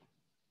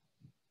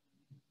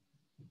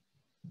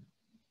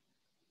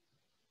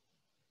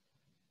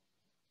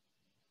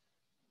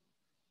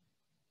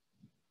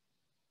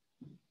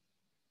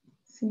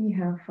 See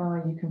how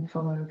far you can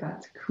follow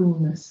that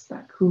coolness,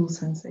 that cool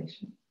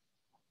sensation.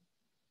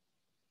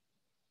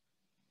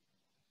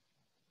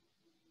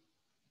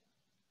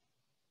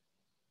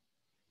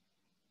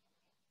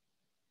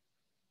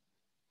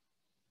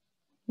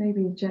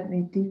 Maybe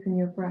gently deepen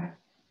your breath.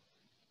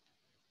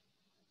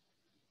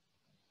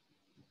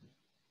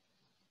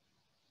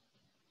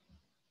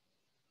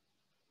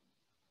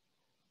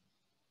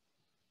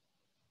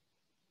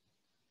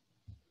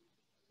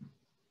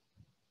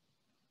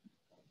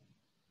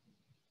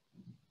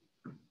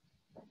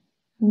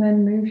 And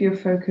then move your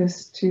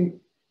focus to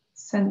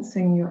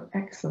sensing your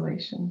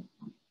exhalation.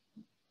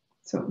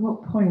 So at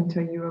what point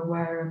are you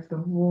aware of the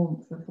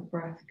warmth of the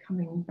breath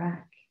coming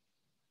back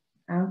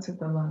out of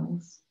the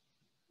lungs,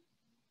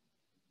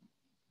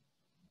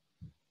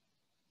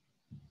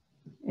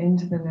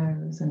 into the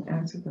nose and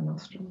out of the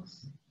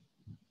nostrils?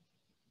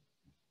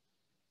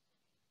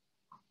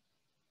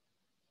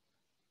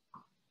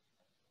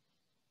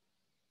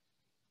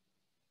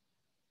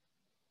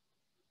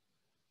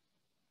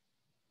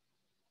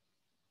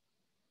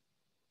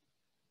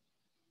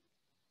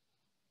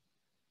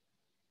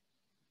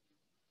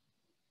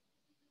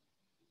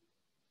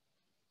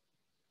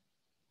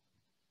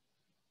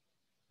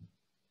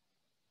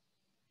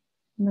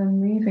 And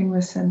then leaving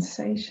the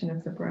sensation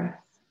of the breath.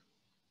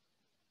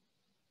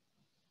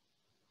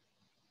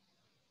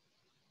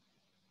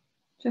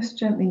 Just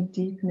gently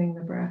deepening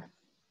the breath.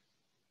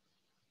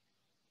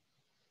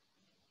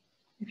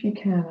 If you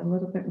can, a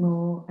little bit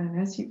more. And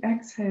as you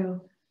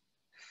exhale,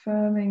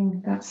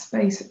 firming that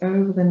space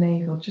over the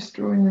navel, just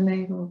drawing the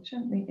navel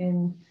gently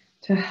in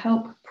to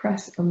help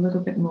press a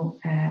little bit more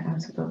air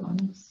out of the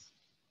lungs.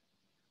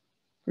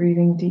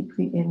 Breathing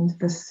deeply into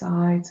the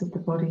sides of the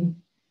body,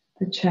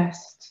 the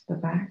chest, the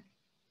back.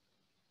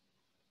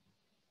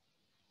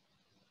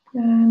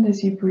 And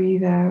as you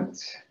breathe out,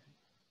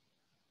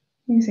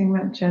 using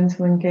that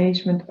gentle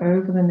engagement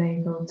over the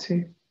navel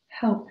to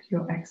help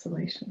your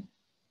exhalation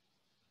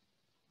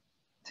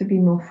to be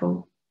more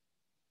full.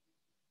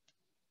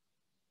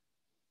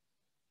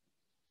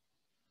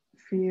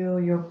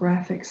 Feel your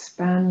breath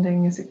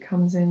expanding as it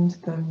comes into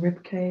the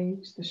rib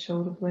cage, the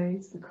shoulder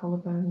blades, the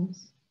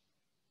collarbones.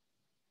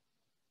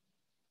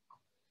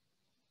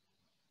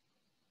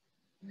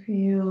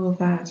 Feel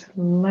that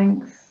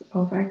length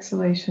of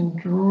exhalation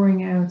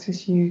drawing out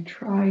as you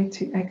try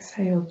to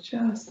exhale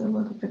just a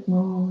little bit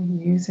more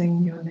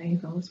using your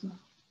navel as well.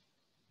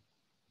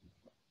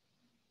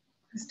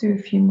 Let's do a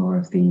few more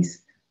of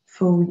these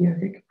full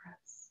yogic breaths.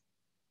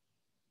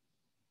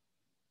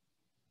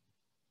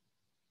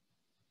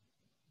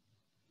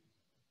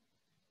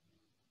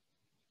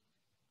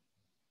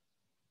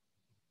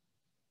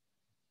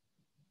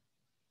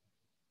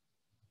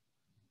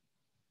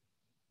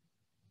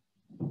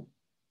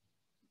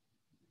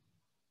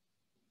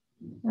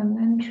 And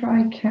then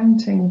try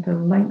counting the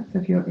length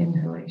of your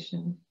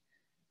inhalation.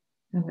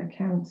 And the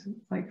count,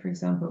 like for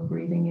example,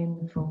 breathing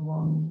in for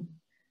 1,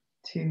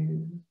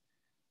 2,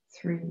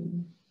 3,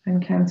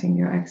 and counting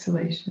your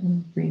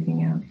exhalation,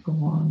 breathing out for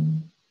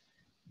 1,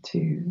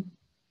 2,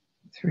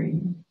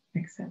 3,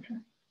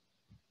 etc.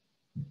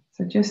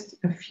 So just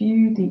a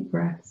few deep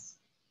breaths.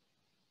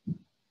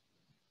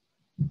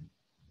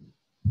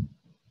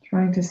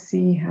 Trying to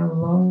see how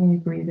long you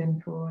breathe in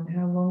for and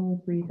how long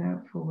you breathe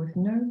out for with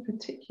no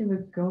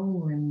particular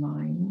goal in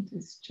mind.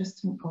 It's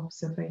just an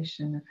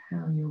observation of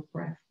how your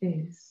breath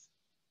is.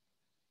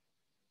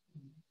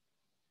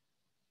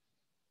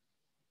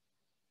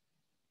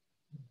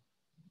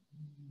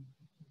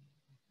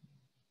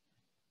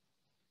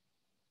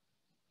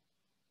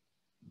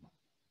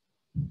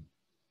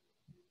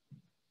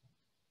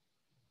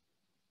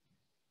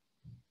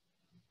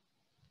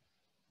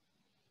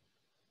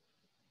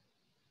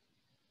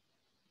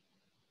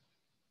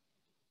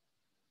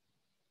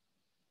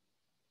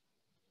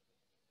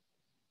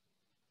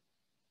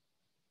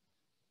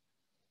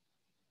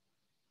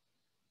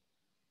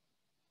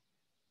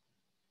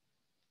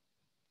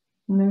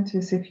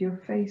 Notice if your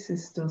face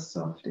is still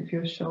soft, if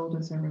your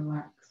shoulders are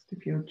relaxed,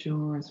 if your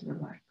jaw is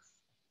relaxed.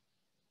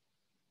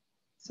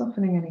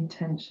 Softening any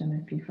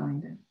tension if you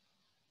find it.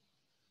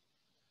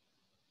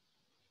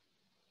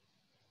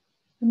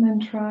 And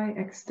then try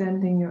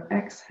extending your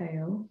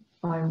exhale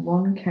by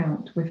 1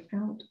 count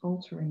without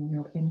altering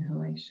your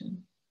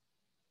inhalation.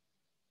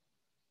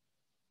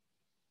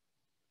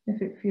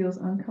 If it feels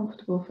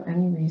uncomfortable for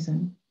any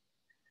reason,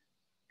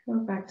 go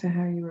back to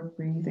how you were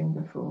breathing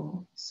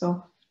before,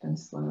 soft and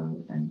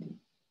slow and deep.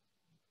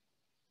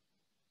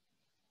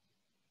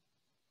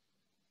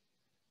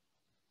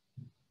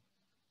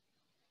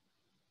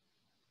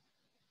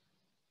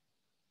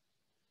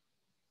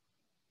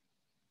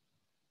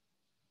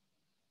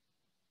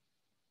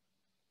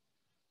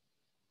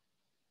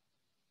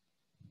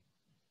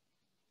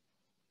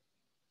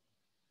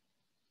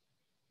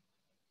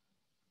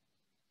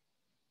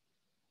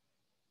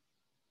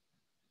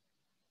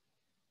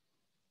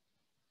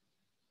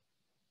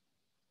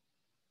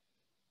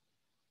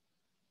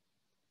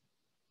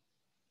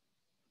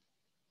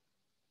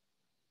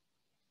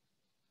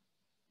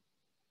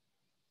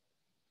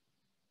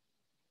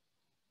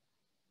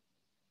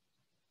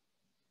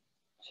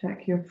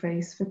 Check your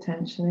face for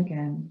tension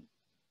again,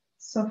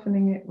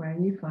 softening it where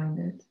you find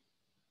it.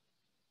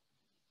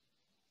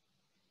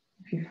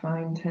 If you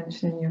find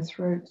tension in your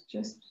throat,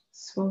 just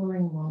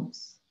swallowing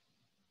once,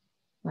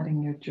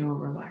 letting your jaw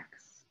relax.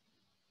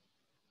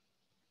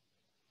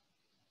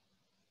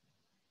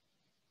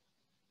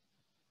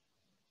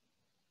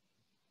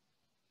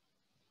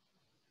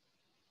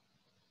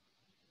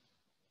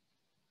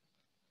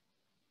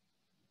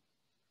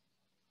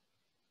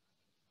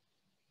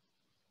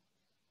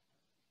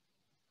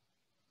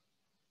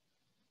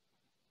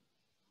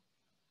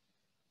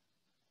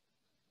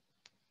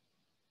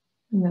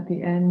 And at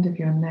the end of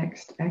your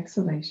next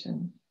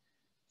exhalation,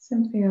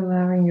 simply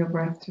allowing your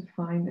breath to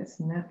find its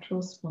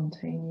natural,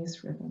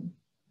 spontaneous rhythm.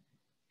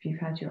 If you've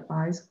had your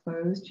eyes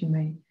closed, you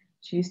may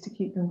choose to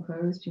keep them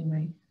closed. You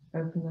may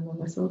open them a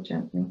little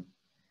gently.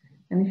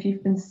 And if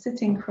you've been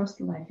sitting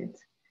cross-legged,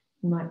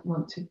 you might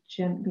want to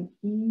gently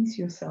ease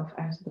yourself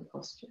out of the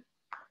posture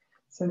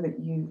so that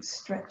you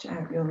stretch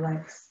out your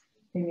legs,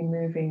 maybe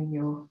moving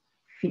your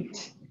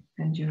feet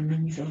and your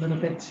knees a little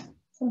bit.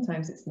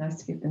 Sometimes it's nice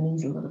to give the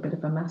knees a little bit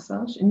of a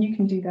massage, and you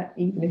can do that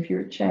even if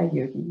you're a chair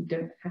yogi. You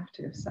don't have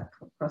to have sat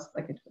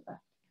cross-legged for that.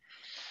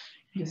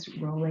 Just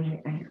rolling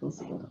the ankles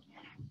a little.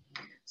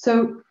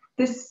 So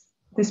this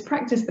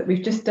practice that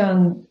we've just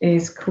done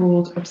is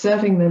called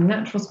observing the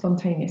natural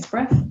spontaneous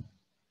breath.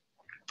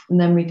 And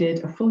then we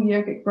did a full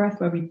yogic breath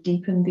where we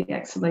deepened the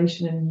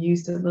exhalation and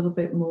used a little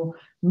bit more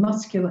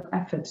muscular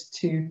effort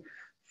to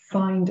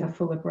find a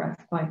fuller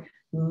breath by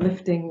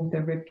lifting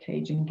the rib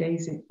cage,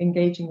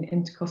 engaging the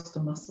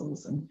intercostal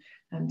muscles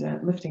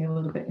and lifting a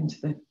little bit into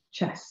the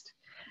chest.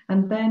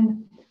 And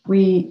then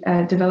we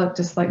developed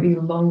a slightly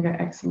longer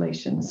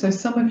exhalation. So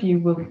some of you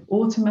will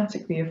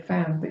automatically have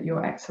found that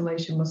your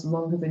exhalation was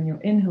longer than your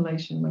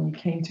inhalation when you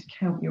came to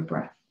count your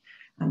breath.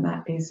 And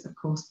that is, of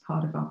course,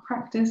 part of our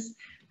practice.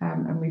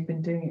 And we've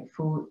been doing it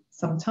for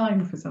some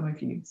time for some of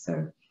you.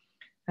 So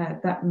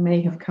that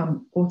may have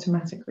come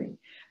automatically.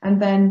 And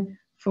then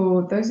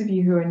for those of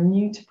you who are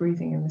new to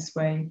breathing in this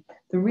way,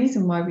 the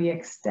reason why we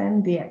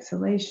extend the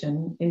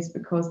exhalation is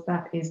because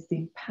that is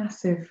the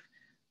passive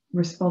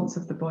response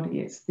of the body.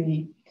 It's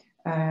the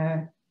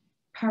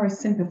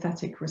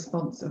parasympathetic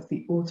response of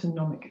the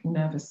autonomic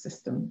nervous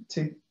system,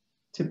 to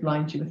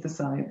blind you with the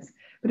science.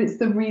 But it's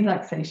the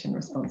relaxation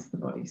response of the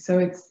body. So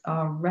it's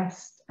our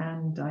rest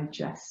and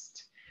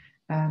digest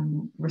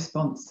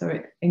response. So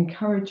it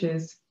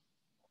encourages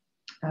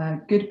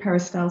good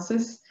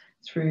peristalsis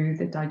through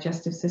the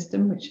digestive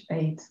system, which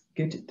aids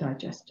good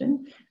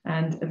digestion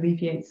and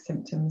alleviates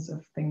symptoms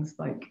of things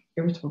like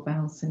irritable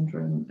bowel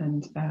syndrome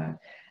and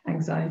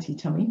anxiety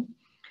tummy.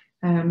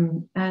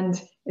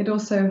 And it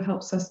also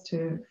helps us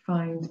to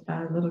find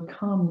a little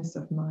calmness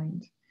of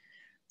mind.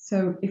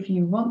 So if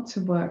you want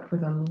to work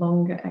with a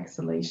longer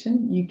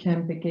exhalation, you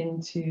can begin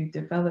to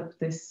develop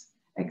this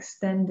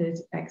extended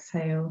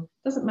exhale.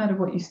 Doesn't matter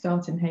what you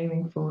start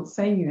inhaling for.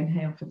 Say you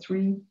inhale for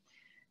 3,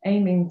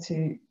 aiming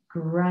to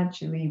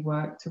gradually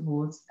work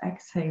towards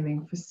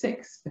exhaling for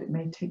 6, but it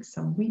may take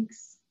some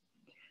weeks.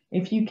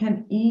 If you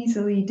can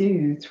easily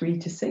do 3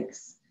 to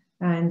 6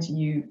 and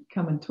you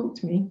come and talk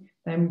to me,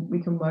 then we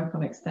can work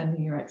on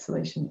extending your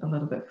exhalation a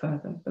little bit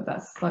further, but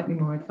that's slightly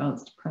more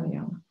advanced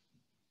pranayama.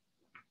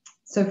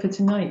 So for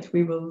tonight,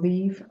 we will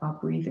leave our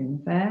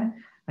breathing there.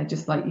 I'd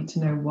just like you to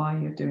know why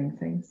you're doing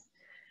things.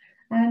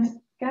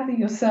 And gather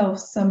yourself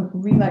some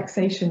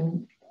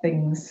relaxation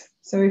things.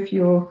 So if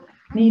you're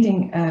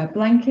needing a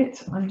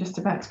blanket, I'm just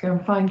about to go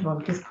and find one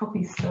because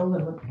Poppy stole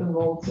the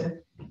wall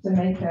to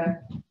make a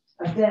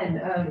den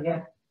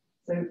earlier.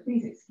 So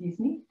please excuse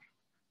me.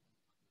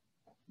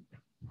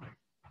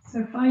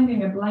 So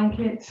finding a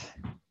blanket,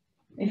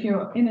 if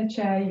you're in a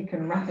chair, you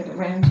can wrap it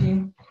around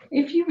you.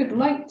 If you would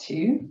like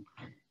to,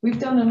 we've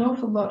done an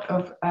awful lot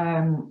of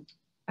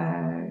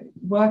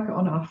work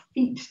on our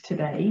feet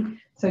today.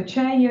 So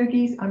chair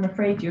yogis, I'm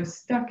afraid you're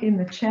stuck in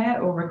the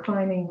chair or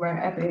reclining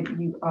wherever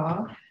you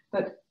are.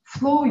 But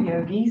floor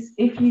yogis,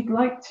 if you'd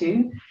like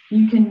to,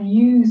 you can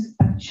use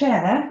a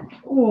chair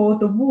or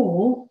the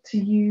wall to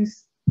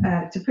use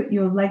to put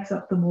your legs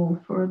up the wall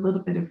for a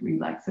little bit of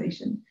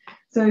relaxation.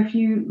 So if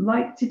you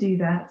like to do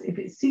that, if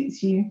it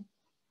suits you,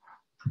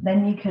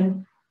 then you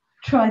can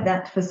try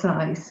that for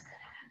size,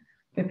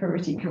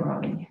 Vipariti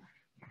Karani.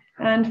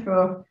 And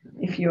for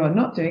if you are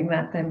not doing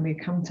that, then we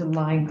come to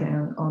lying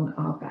down on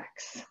our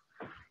backs.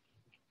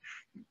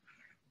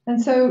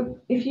 And so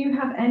if you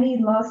have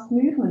any last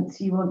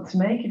movements you want to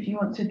make, if you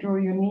want to draw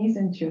your knees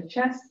into your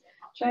chest,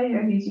 Chair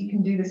Yogis, you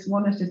can do this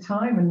one at a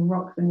time and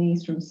rock the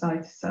knees from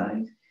side to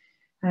side.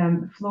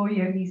 Floor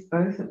Yogis,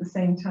 both at the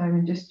same time,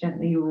 and just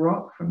gently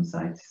rock from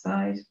side to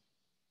side.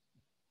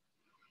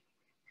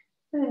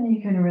 And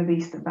you can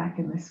release the back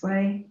in this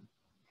way.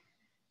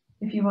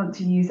 If you want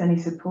to use any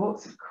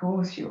supports, of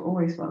course, you're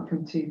always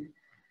welcome to.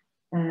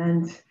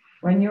 And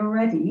when you're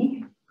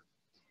ready,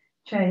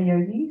 Chair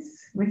Yogis,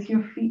 with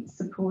your feet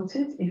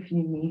supported, if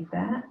you need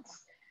that,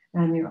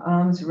 and your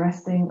arms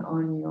resting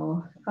on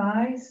your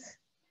thighs,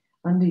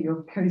 under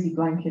your cozy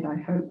blanket,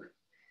 I hope.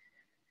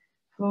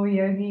 Floor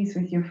Yogis,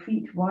 with your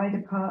feet wide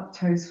apart,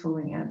 toes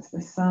falling out to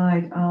the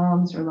side,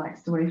 arms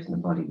relaxed away from the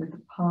body with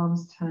the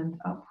palms turned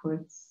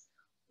upwards,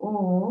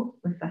 or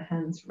with the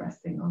hands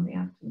resting on the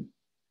abdomen.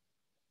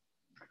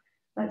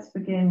 Let's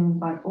begin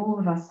by all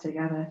of us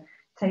together,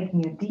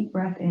 taking a deep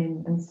breath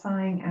in and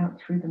sighing out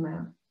through the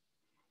mouth.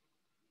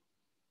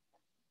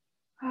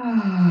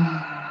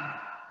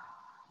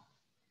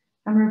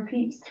 And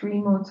repeat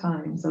 3 more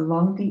times. A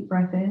long deep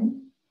breath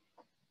in.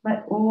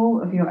 Let all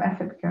of your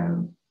effort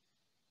go.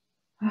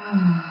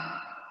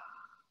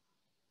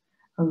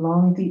 A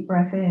long deep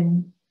breath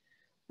in.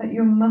 Let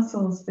your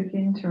muscles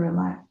begin to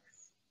relax.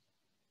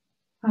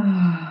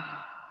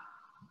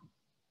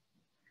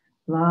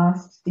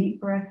 Last deep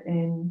breath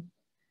in,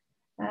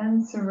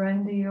 and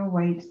surrender your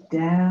weight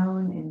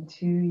down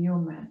into your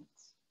mat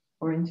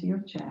or into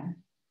your chair.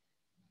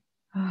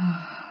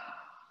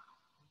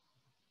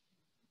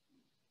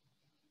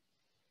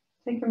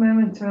 Take a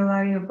moment to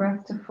allow your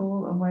breath to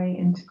fall away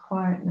into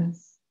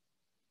quietness.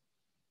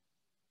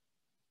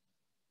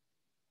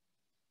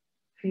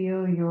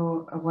 Feel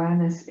your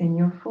awareness in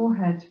your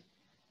forehead,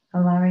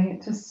 allowing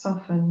it to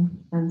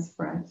soften and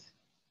spread.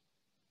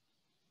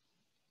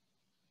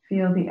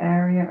 Feel the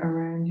area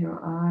around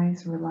your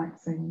eyes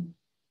relaxing.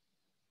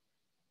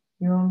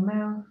 Your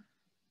mouth,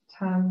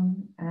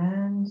 tongue,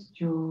 and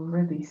jaw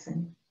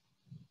releasing.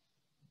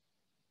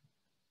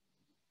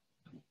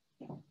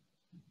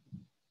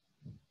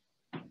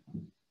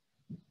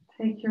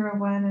 Take your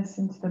awareness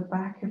into the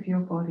back of your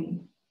body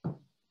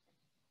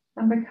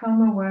and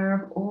become aware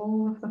of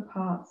all of the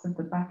parts of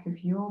the back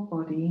of your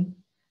body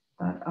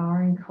that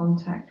are in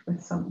contact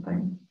with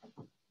something.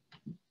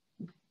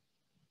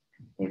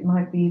 It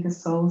might be the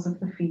soles of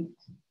the feet,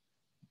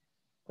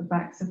 the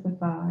backs of the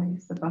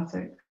thighs, the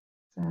buttocks,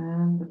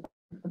 and the back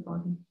of the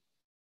body.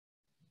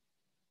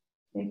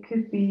 It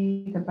could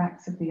be the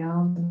backs of the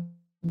arms,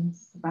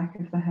 the back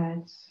of the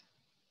head,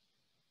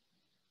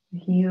 the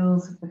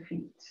heels of the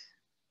feet,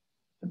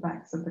 the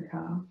backs of the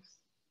calves.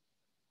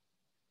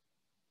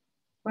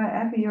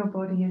 Wherever your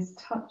body is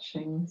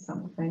touching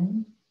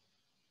something,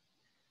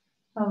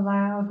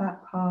 allow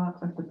that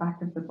part of the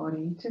back of the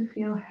body to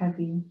feel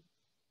heavy,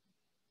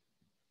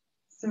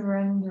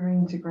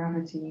 surrendering to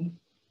gravity,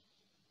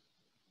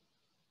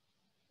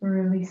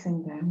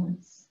 releasing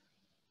downwards.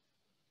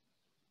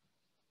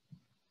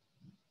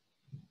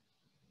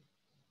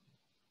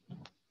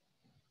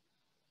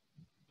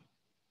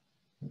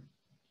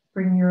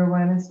 Bring your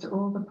awareness to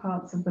all the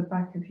parts of the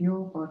back of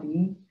your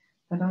body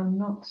that are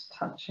not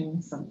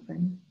touching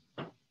something.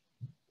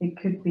 It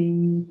could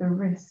be the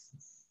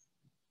wrists,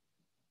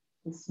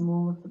 the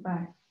small of the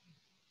back,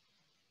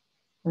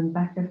 the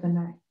back of the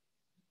neck,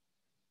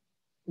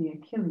 the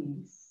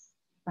Achilles,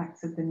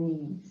 backs of the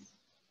knees.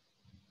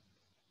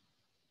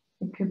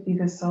 It could be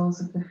the soles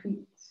of the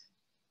feet,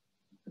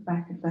 the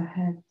back of the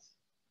head,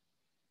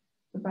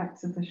 the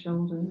backs of the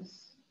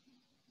shoulders,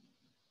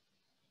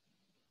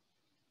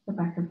 the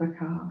back of the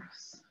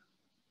calves.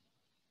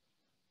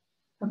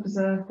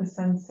 Observe the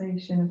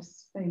sensation of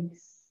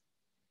space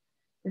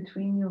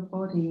between your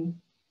body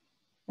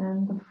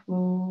and the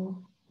floor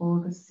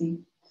or the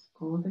seat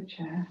or the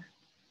chair.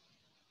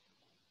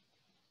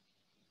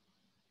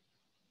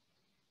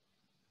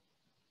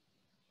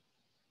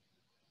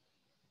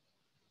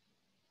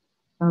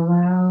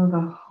 Allow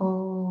the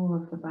whole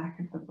of the back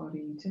of the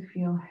body to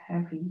feel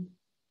heavy,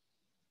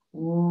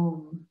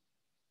 warm,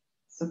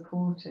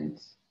 supported,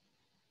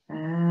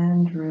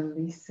 and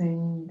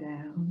releasing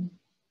down.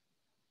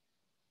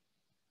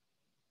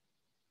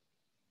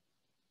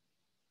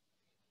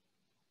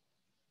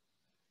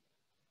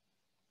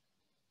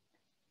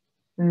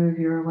 Move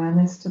your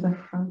awareness to the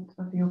front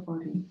of your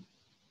body.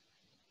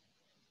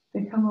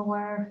 Become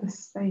aware of the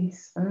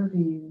space over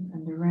you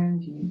and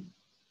around you.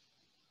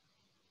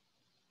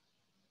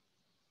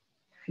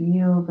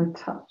 Feel the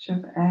touch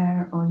of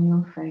air on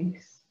your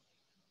face.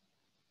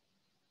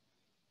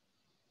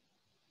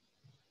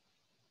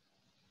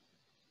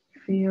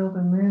 Feel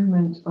the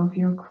movement of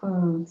your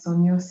clothes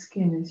on your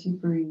skin as you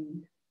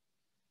breathe.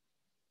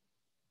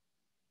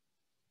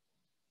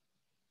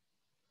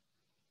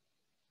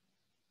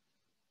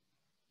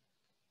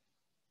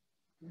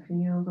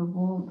 Feel the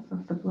warmth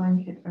of the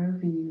blanket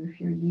over you if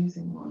you're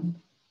using one.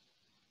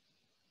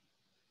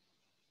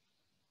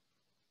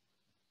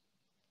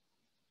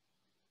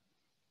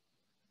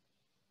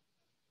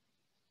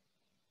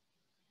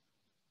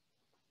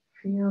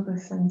 Feel the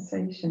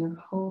sensation of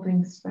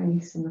holding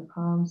space in the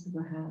palms of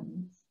the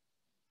hands,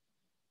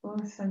 or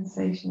the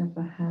sensation of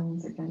the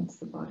hands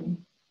against the body.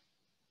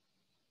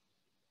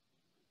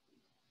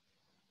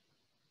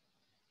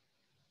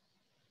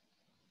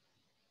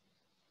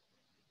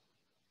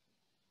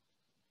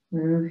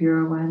 Move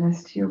your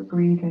awareness to your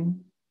breathing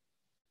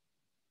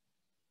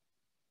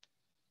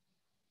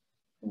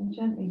and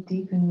gently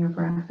deepen your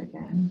breath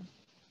again.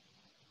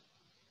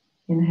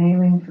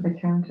 Inhaling for the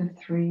count of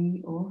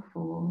 3 or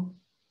 4,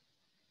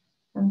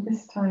 and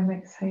this time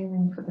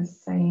exhaling for the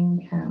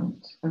same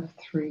count of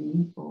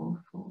 3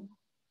 or 4.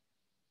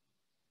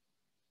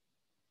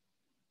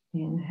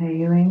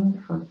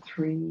 Inhaling for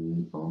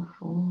 3 or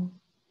 4.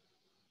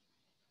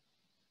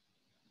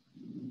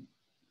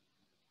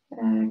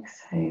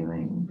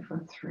 Exhaling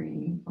for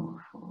 3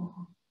 or 4.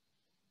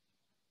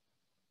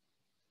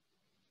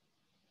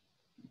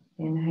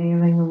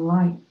 Inhaling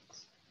light,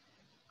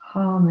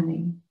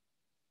 harmony,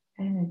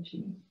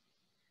 energy.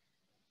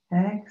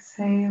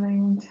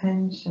 Exhaling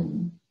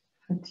tension,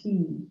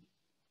 fatigue,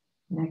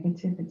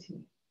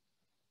 negativity.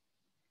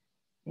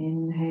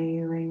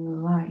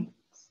 Inhaling light,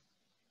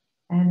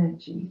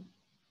 energy,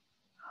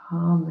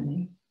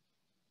 harmony.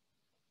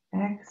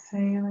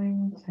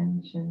 Exhaling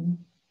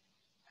tension,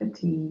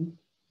 fatigue,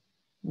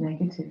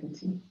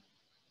 negativity.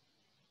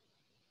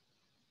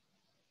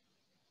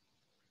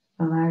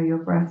 Allow your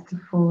breath to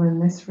fall in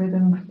this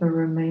rhythm for the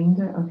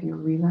remainder of your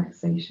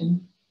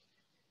relaxation,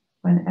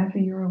 whenever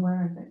you're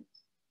aware of it.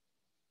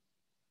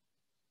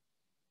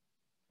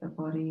 The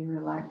body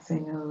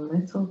relaxing a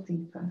little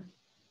deeper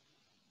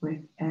with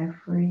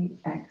every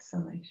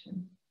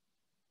exhalation.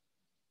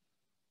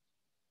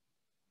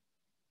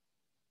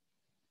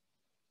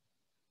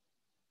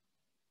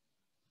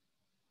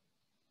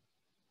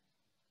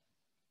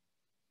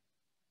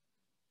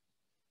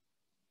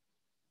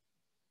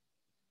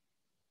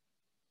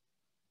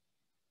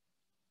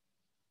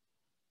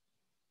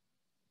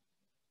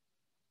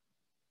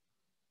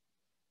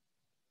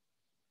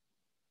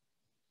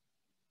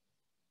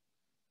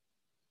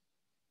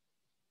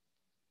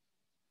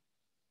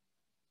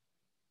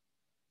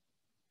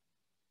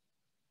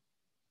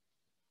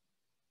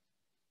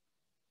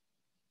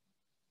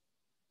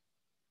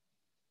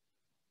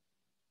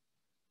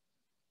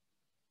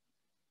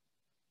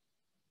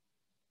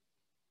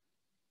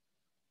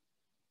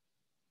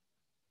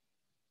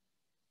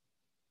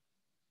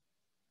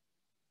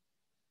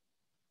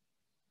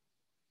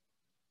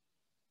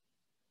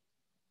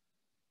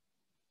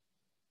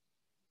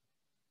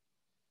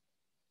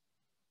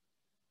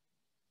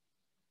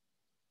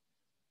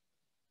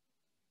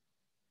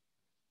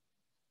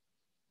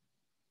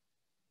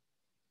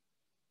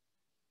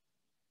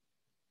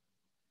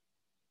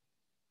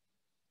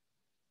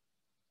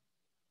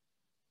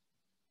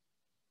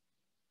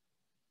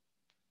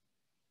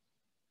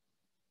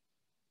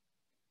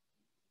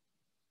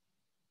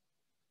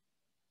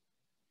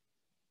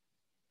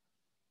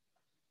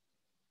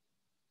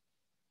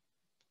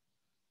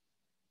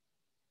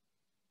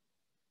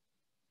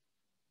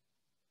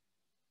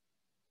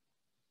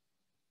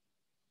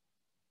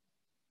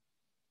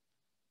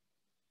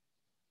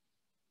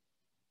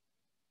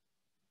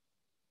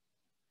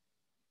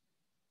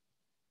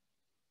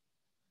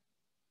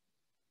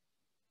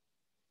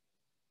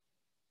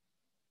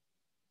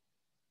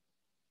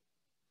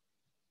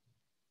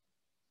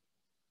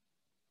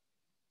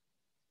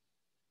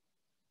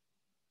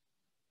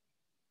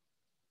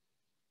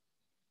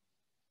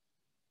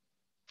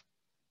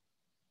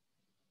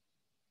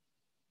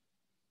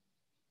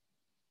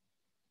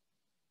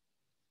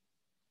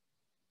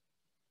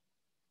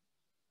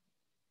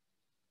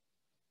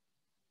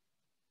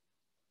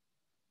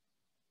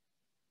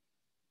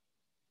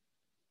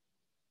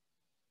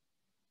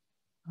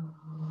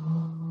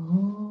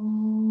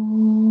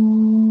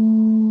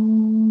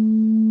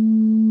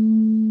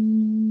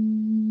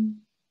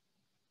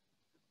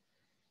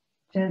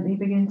 Gently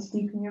begin to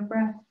deepen your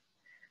breath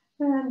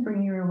and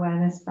bring your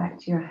awareness back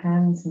to your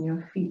hands and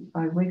your feet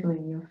by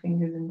wiggling your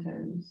fingers and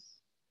toes.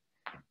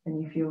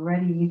 And if you're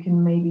ready, you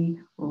can maybe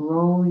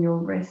roll your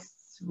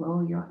wrists,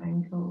 roll your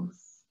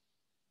ankles.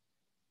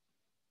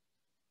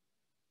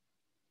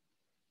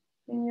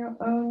 In your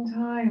own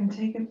time,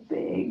 take a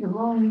big,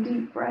 long,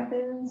 deep breath in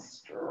and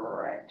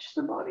stretch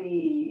the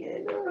body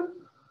in a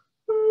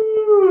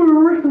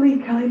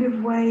ripply kind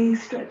of way,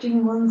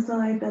 stretching one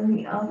side, then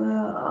the other,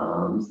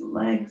 arms,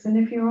 legs. And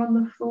if you're on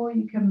the floor,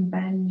 you can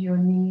bend your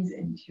knees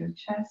into your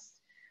chest,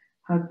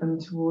 hug them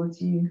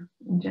towards you,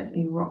 and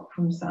gently rock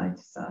from side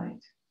to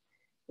side.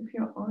 If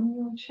you're on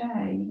your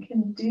chair, you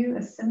can do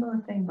a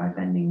similar thing by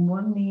bending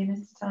one knee at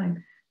a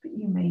time, but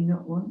you may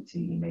not want to.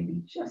 You may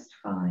be just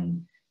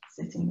fine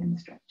sitting and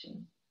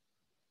stretching.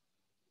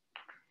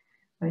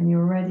 When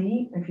you're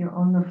ready, if you're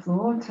on the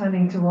floor,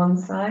 turning to one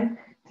side,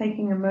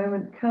 taking a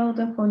moment curled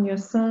up on your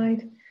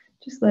side,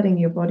 just letting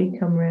your body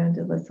come round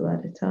a little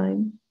at a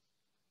time.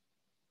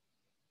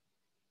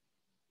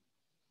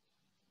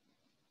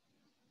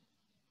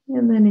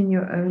 And then in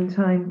your own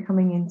time,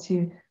 coming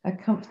into a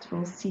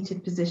comfortable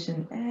seated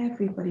position,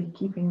 everybody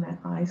keeping their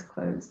eyes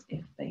closed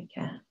if they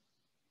can.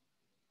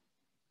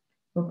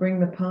 We'll bring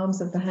the palms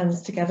of the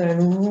hands together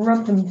and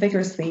rub them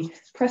vigorously,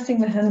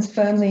 pressing the hands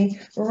firmly,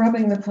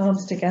 rubbing the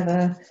palms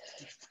together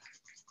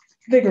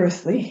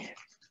vigorously.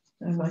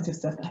 I might have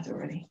said that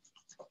already.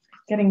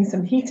 Getting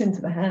some heat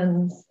into the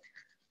hands.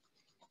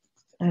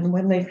 And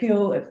when they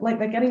feel like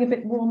they're getting a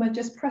bit warmer,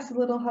 just press a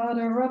little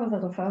harder, rub a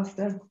little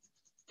faster.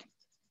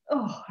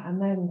 Oh,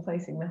 and then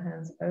placing the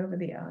hands over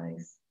the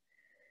eyes.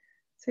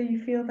 So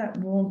you feel that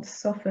warmth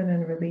soften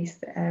and release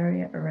the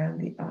area around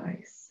the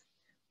eyes.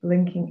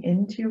 Blinking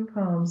into your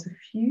palms a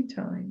few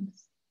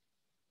times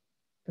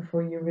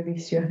before you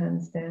release your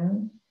hands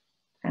down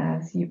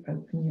as you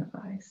open your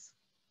eyes.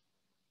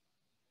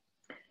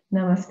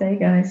 Namaste,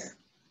 guys.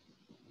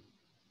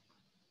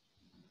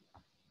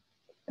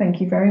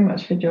 Thank you very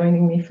much for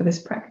joining me for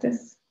this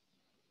practice.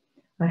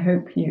 I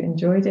hope you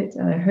enjoyed it,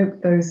 and I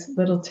hope those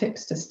little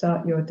tips to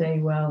start your day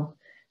well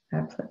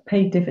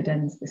pay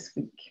dividends this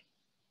week.